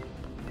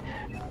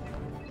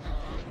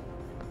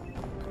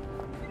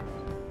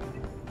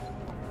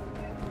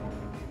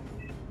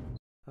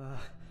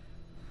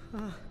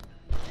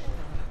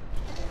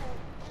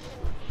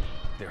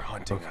 They're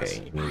hunting us.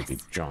 Okay, you need to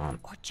be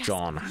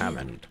John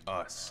Hammond.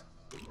 Us.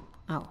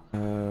 Oh.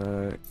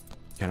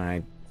 Can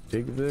I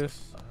dig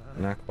this?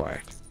 Not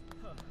quite.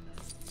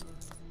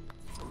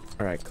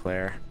 Alright,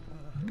 Claire.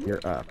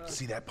 You're up.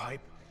 See that pipe?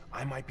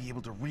 I might be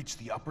able to reach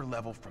the upper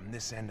level from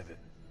this end of it.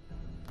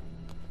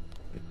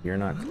 You're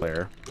not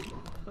Claire.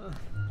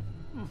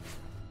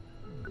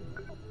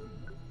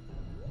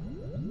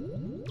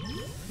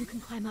 You can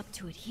climb up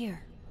to it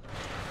here.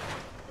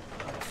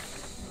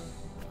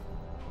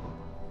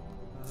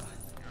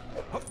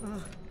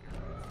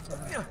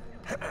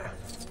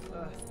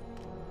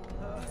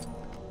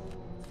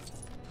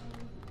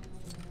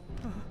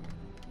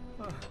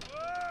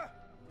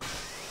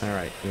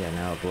 Alright, yeah,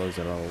 now it blows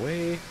it all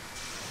away.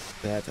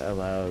 That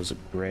allows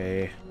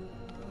Gray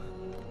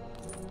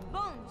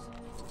Bones.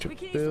 to We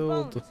can use the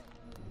bones. build.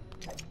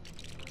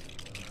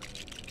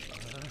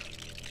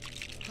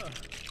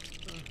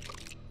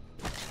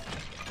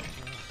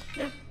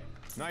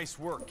 Nice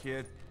work,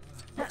 kid.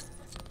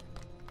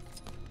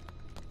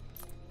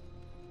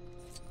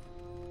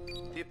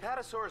 The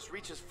Apatosaurus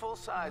reaches full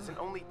size in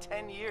only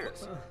 10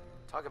 years.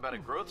 Talk about a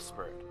growth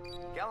spurt.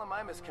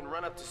 Gallimimus can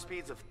run up to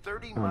speeds of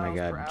 30 Oh my miles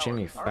god, per hour.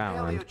 Jimmy Our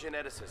Fallon.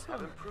 paleogeneticists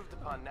have improved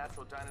upon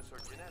natural dinosaur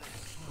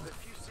genetics with a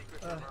few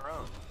secrets of our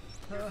own.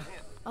 Here's a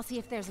hint. I'll see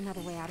if there's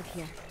another way out of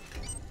here.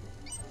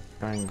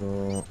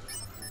 Triangle.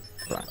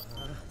 Right.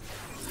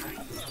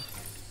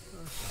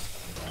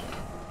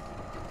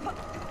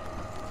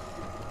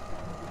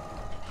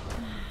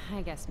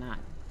 I guess not.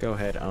 Go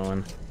ahead,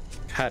 Owen.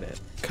 Cut it.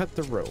 Cut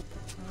the rope.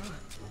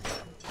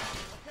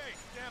 Okay,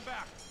 stand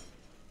back.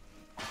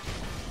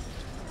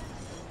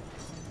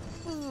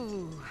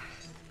 Ooh.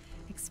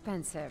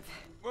 Expensive.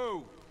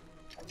 Whoa!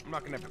 I'm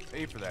not gonna have to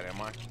pay for that,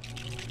 am I?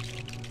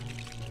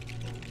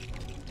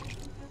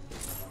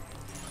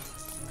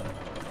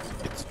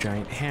 It's a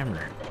giant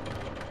hammer.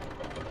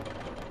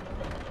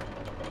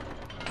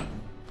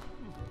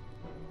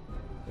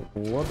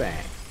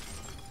 Wabang.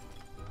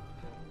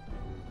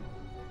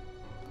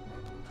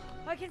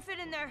 I can fit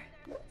in there.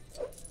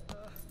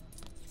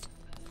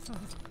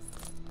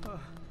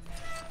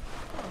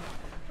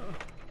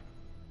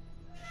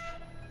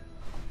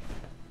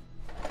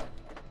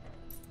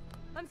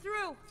 I'm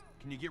through.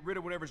 Can you get rid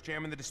of whatever's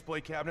jamming the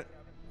display cabinet?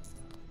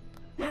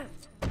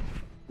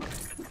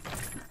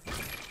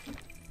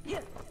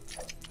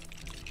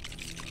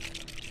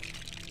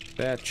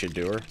 That should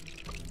do her.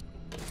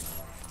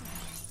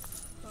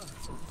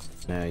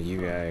 Now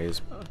you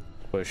guys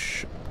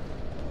push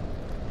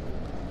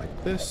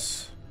like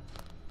this,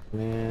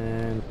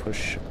 and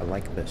push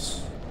like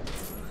this.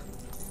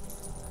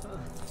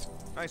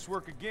 Nice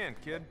work again,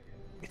 kid.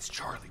 It's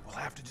Charlie. We'll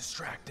have to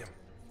distract him.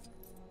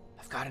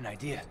 I've got an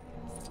idea.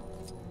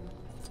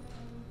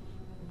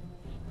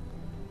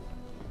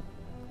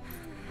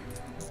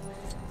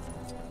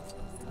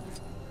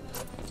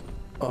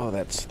 Oh,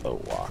 that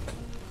slow walk.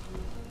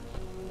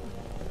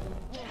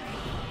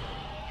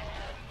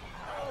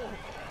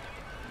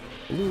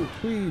 Luke,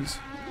 please.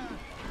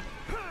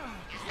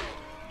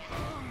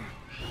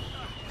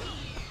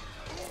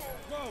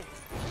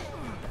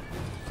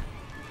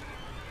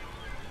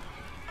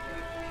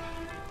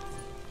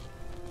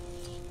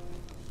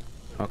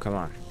 Oh, come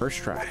on. First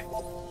try.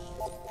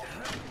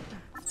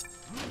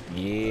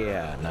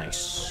 Yeah,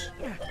 nice.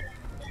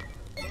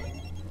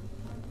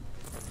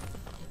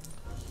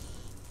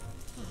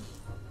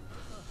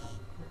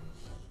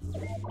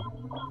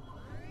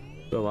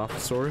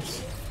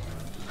 Dilophosaurus?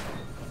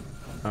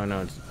 Oh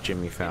no, it's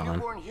Jimmy A Fallon.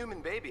 newborn human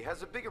baby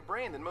has a bigger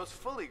brain than most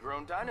fully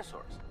grown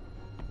dinosaurs.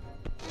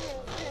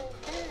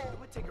 It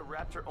would take a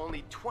raptor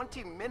only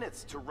 20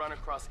 minutes to run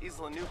across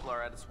Isla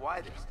Nublar at its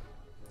widest.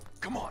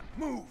 Come on,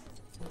 move!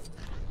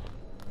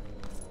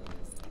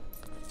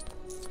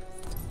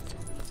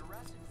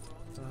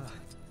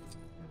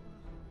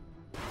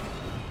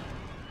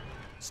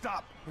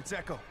 Stop! It's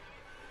Echo.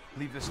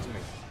 Leave this to me.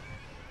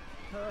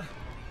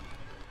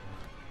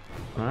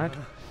 Not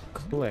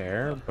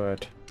Claire,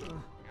 but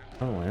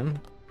Owen.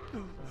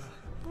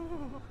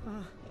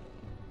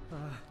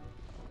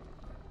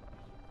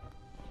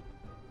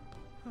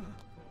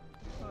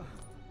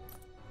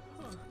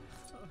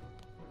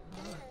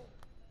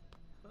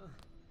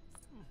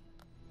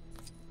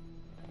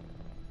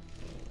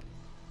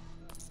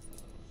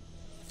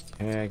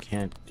 Okay, I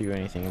can't do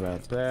anything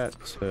about that,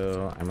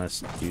 so I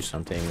must do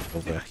something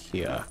over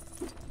here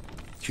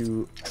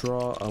to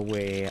draw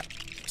away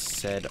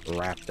said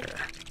raptor.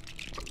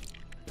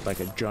 Like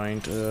a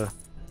giant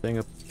thing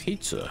of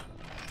pizza.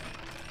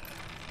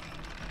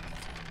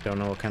 Don't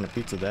know what kind of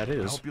pizza that I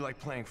is. hope you like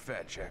playing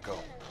fetch, Echo.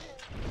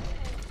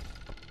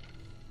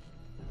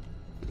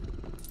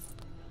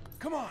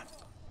 Come on!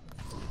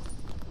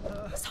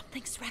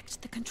 Something's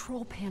wrecked the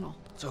control panel.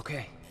 It's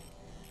okay.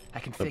 I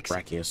can The fix it.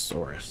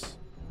 Brachiosaurus.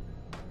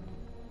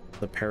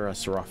 The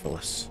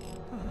Parasaurolophus.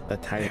 The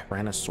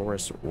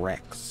Tyrannosaurus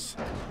Rex.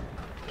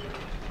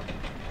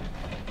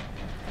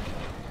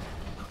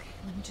 Okay,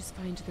 let me just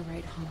find the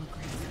right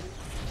hologram.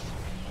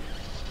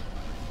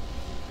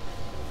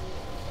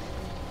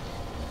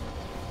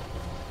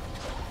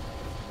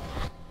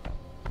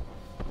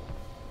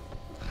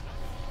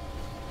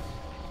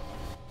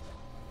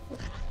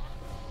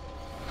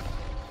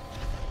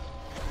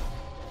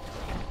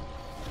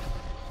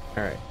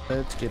 Alright,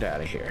 let's get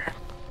out of here.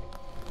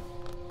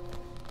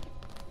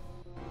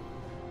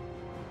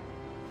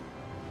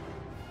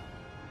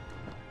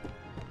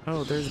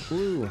 Oh, there's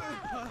Blue.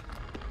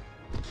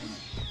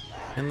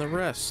 And the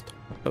rest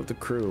of the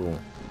crew.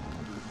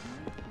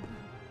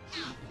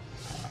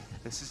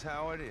 This is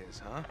how it is,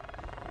 huh?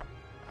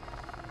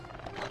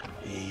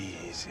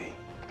 Easy.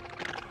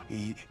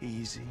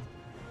 Easy.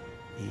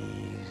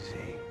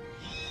 Easy.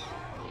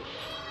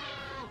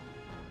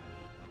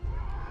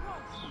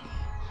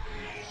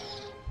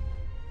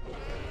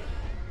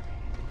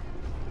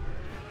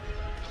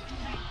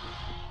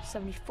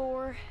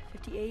 $74,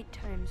 58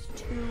 times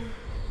 2,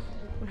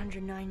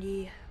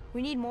 190.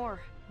 We need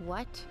more.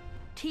 What?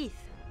 Teeth.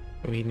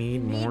 We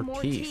need more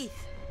teeth.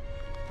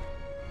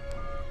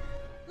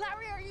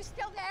 Larry, are you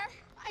still there?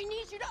 I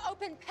need you to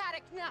open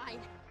paddock 9. 9?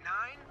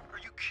 Are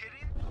you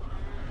kidding?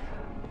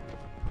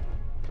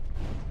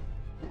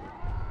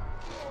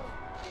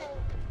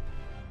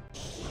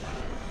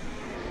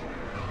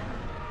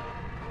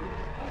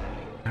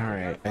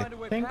 Alright,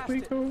 I think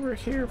we go over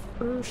here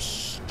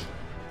first.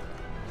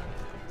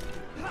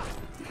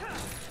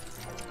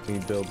 We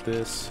build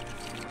this.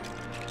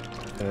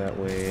 That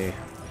way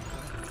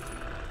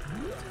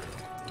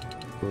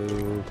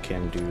Blue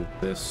can do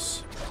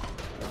this.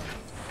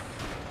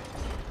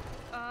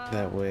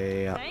 That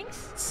way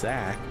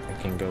Zach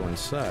can go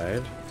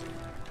inside,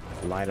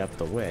 light up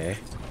the way.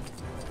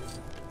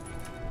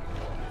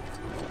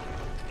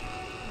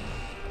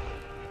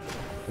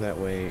 That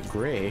way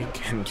Gray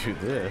can do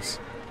this.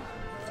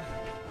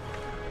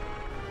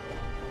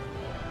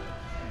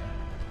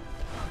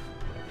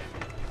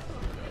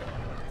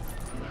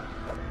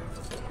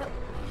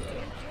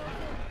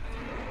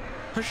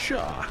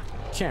 Pshaw!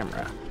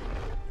 Camera.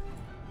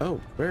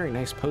 Oh, very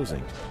nice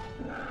posing.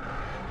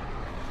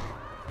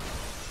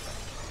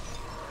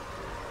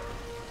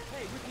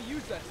 Hey, we can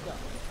use that stuff.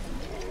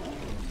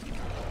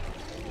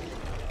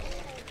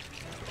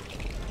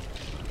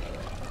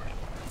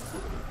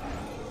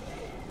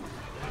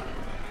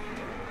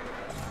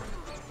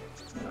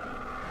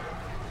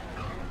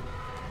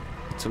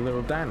 It's a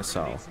little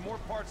dinosaur. Need some more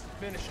parts to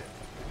finish it.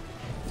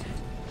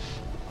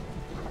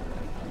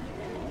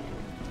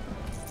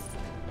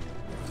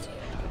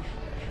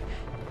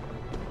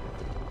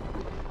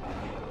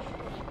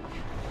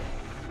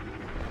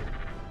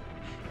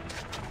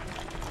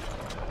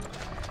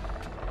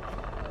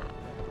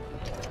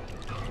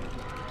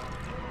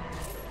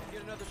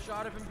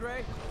 shot of him,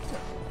 Gray?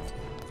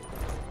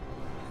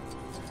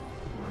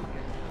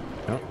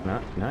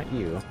 No, not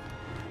you.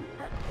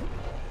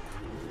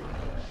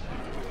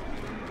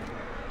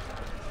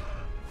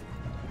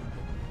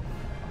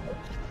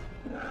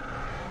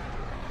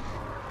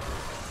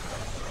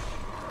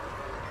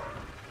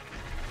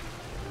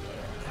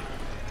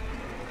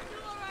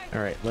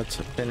 Alright, let's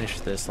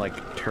finish this,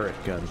 like, turret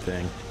gun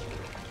thing.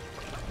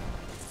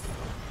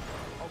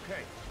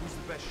 Okay, who's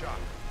the best shot?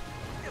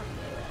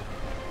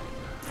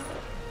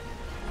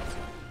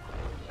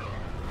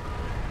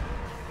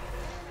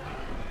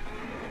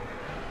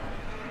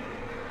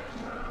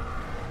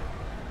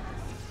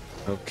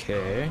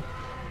 Okay.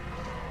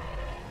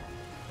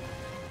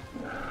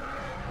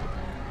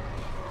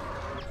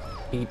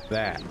 Eat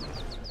that.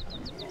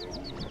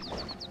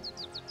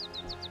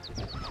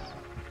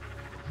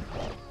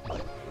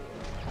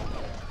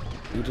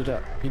 Eat it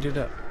up. Eat it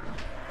up.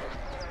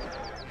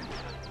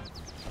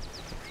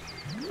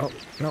 Oh,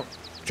 no.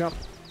 Jump.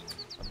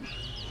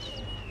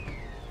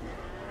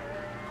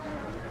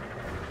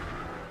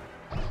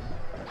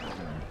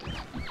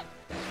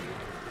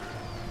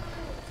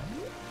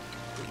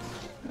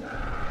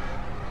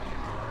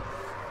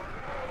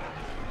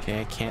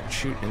 Okay, I can't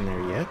shoot in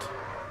there yet.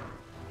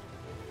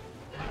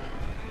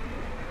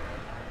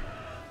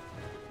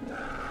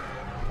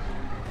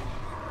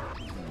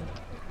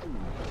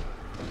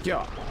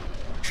 Yeah.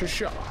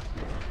 Sha-sha.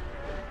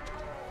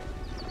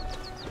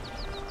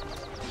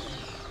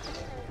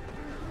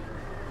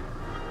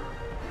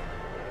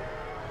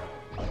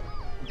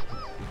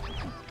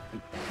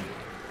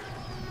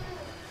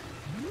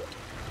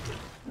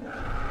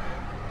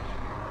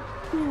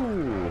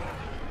 Ooh.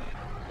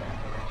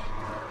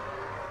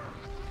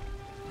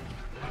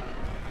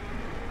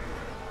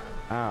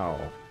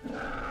 Ow.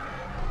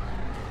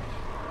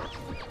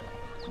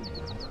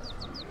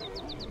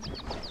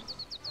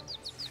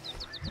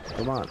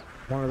 Come on,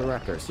 one of the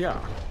raptors. Yeah.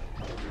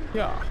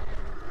 Yeah.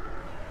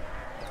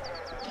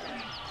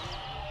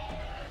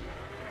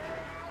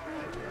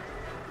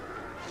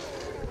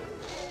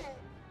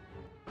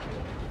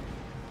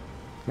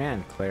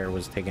 Man, Claire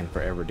was taking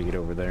forever to get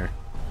over there.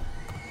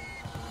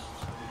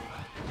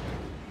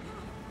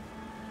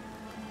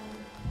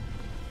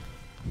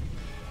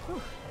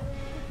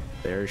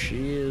 There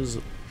she is,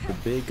 the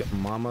big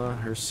mama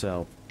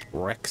herself,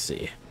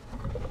 Rexy.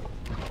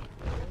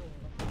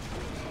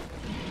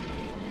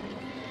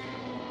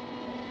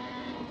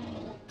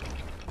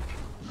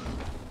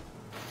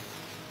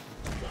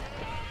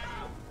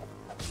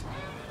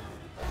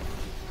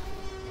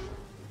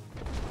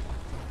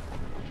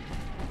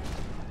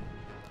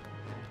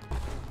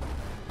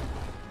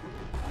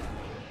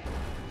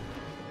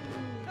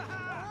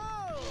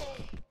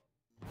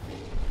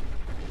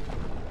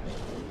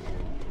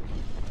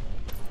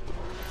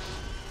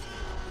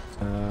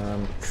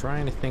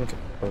 Trying to think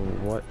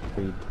of what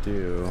we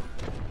do.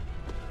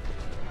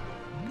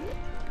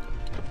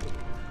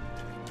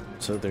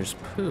 So there's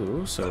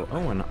poo, so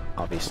Owen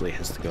obviously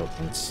has to go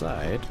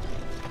inside.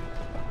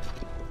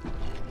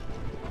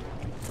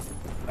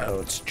 Oh,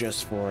 it's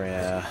just for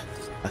a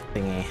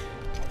thingy.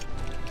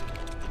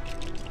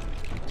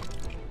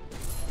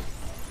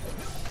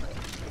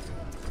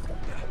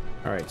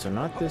 Alright, so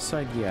not this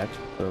side yet,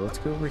 so let's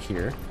go over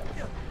here.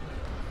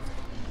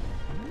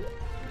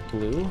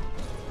 Blue.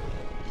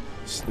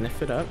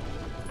 Sniff it up.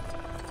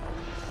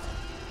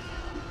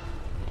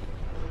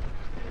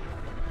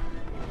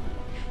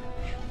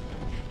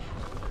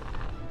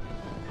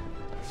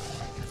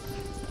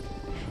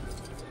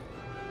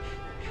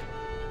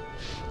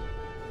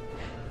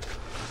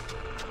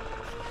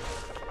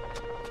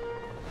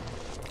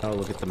 Oh,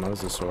 look at the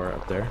mosasaur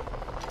up there.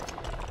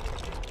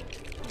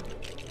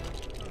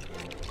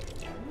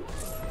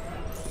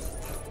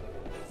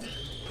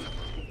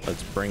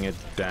 Let's bring it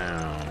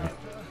down.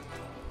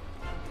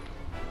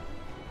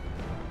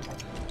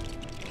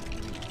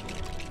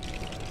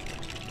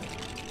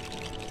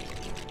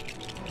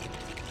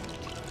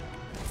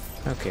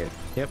 Okay,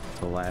 yep,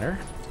 the ladder.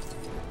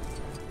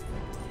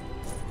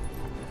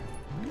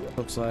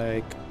 Looks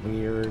like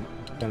we're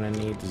gonna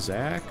need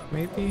Zach,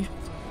 maybe?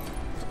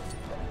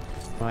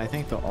 Well, I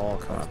think they'll all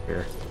come up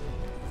here.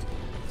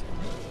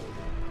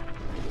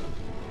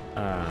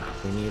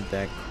 We need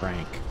that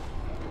crank.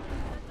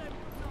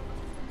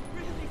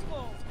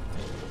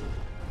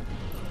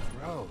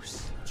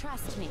 Gross.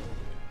 Trust me,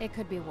 it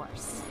could be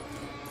worse.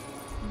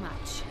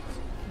 Much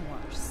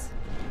worse.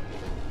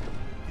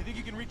 You think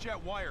you can reach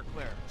that wire,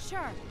 Claire?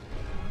 Sure.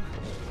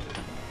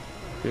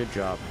 Good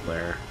job,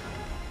 Claire.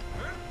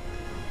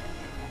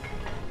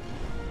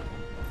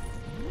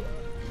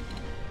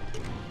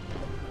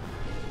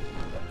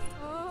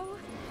 Oh,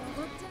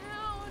 look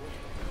down.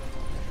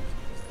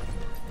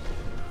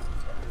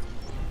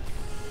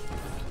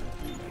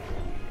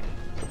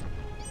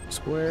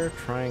 Square,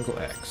 triangle,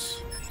 X.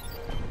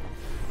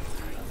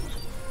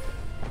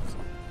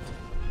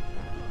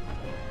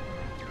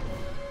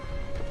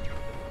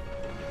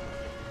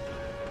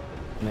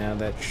 Now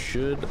that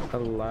should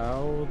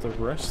allow the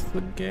rest of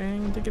the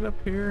gang to get up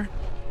here.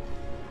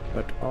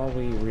 But all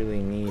we really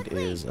need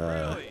is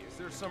Really? Is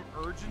there's some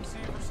urgency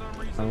for some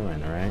reason. Oh,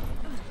 and alright.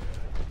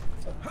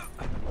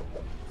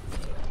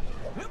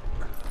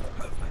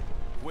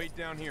 Wait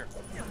down here.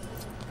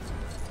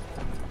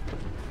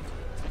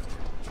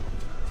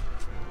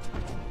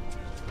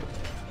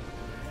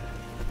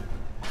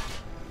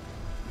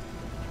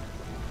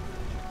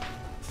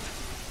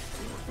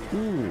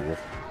 Ooh.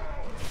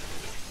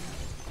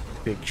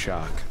 Big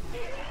shock.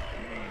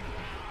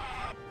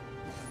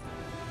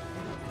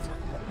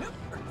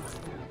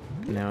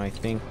 Now I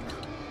think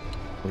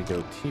we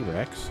go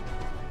T-Rex.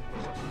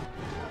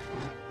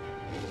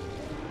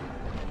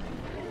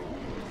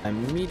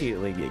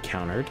 Immediately get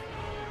countered.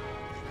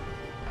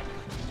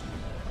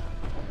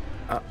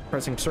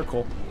 Pressing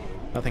circle.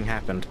 Nothing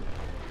happened.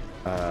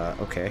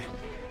 Okay.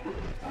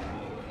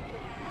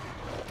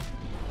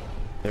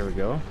 There we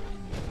go.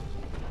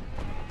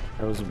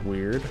 That was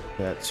weird.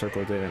 That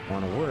circle didn't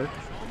want to work.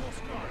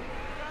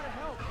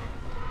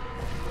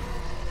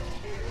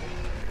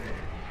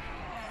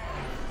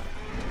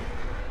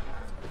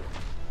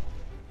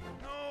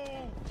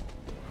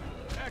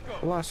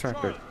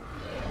 Velociraptor.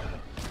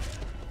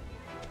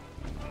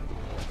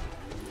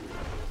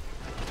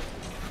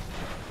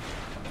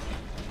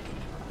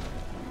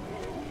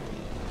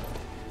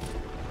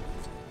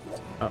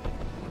 Oh.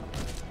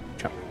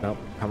 Jump. Nope.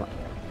 Come on.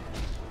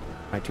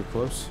 Am I too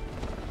close?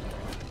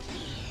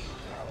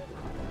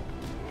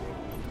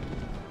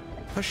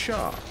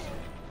 Pasha!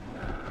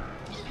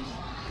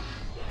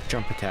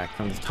 Jump attack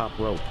from the top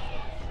rope.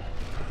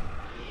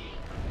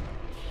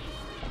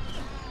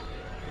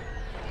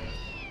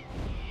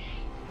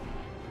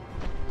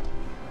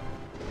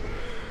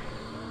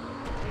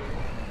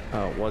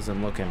 Oh,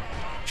 wasn't looking.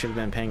 Should have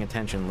been paying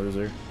attention,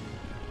 loser.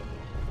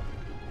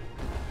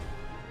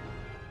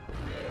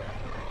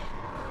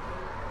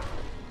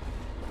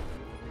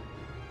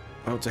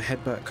 Oh, it's a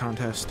headbutt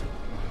contest.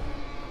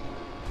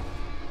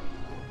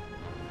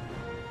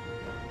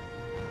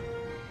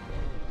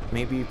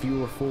 Maybe if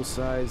you were full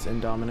size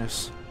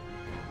Indominus.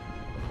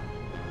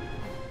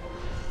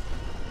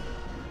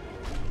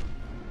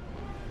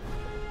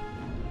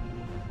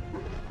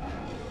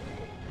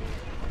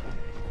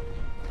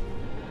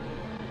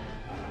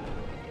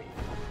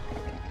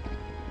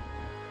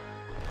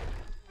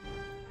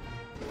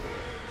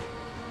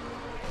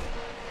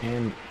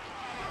 And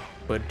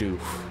Badoof.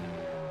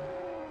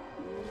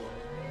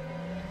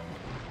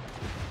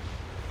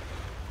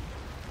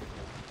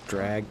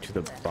 Dragged to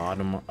the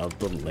bottom of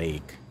the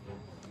lake.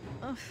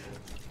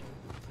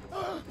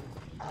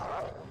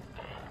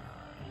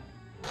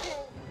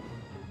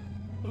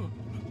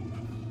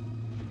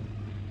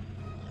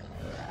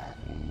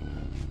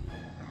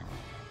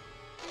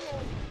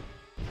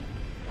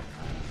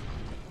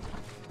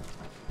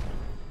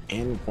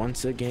 And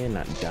once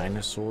again,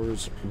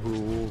 dinosaurs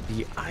rule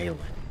the island.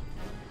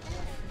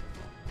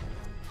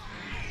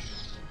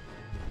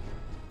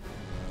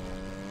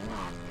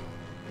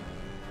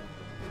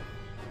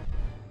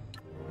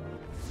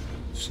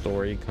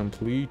 Story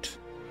complete.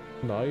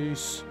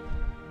 Nice.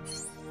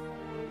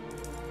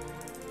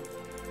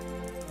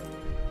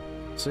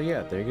 So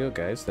yeah, there you go,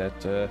 guys.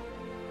 That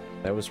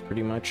was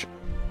pretty much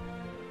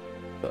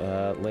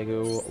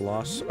Lego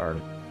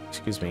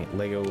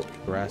Lego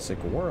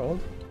Jurassic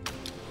World.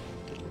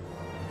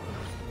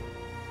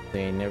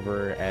 They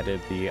never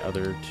added the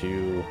other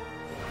two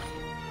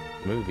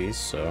movies,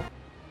 so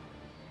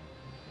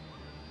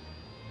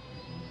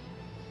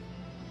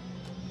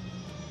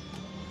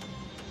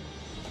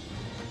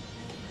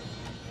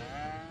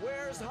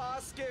Where's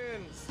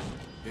Hoskins?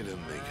 He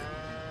didn't make it.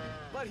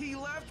 But he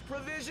left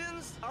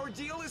provisions? Our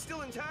deal is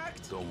still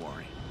intact? Don't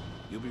worry.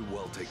 You'll be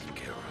well taken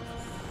care of.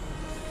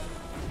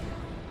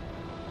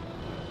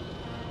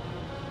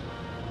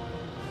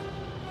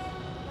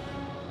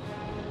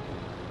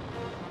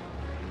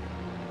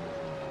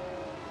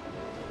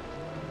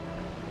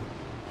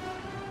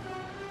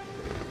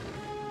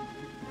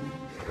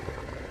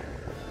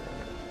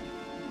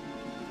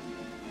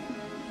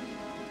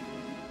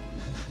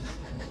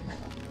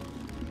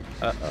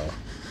 Uh-oh.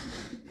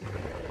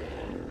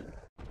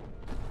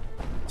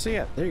 So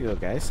yeah, there you go,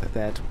 guys.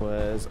 That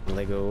was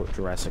Lego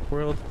Jurassic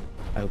World.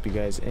 I hope you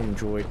guys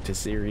enjoyed the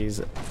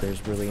series.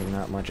 There's really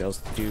not much else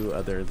to do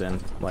other than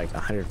like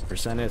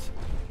 100% it,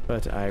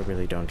 but I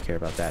really don't care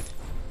about that.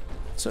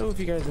 So if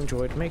you guys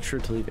enjoyed, make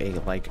sure to leave a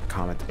like,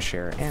 comment,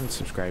 share, and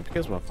subscribe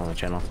because well on the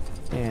channel,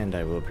 and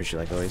I will appreciate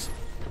it like always.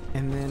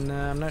 And then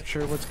I'm not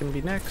sure what's going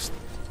to be next,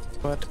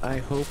 but I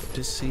hope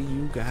to see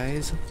you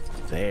guys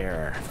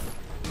there.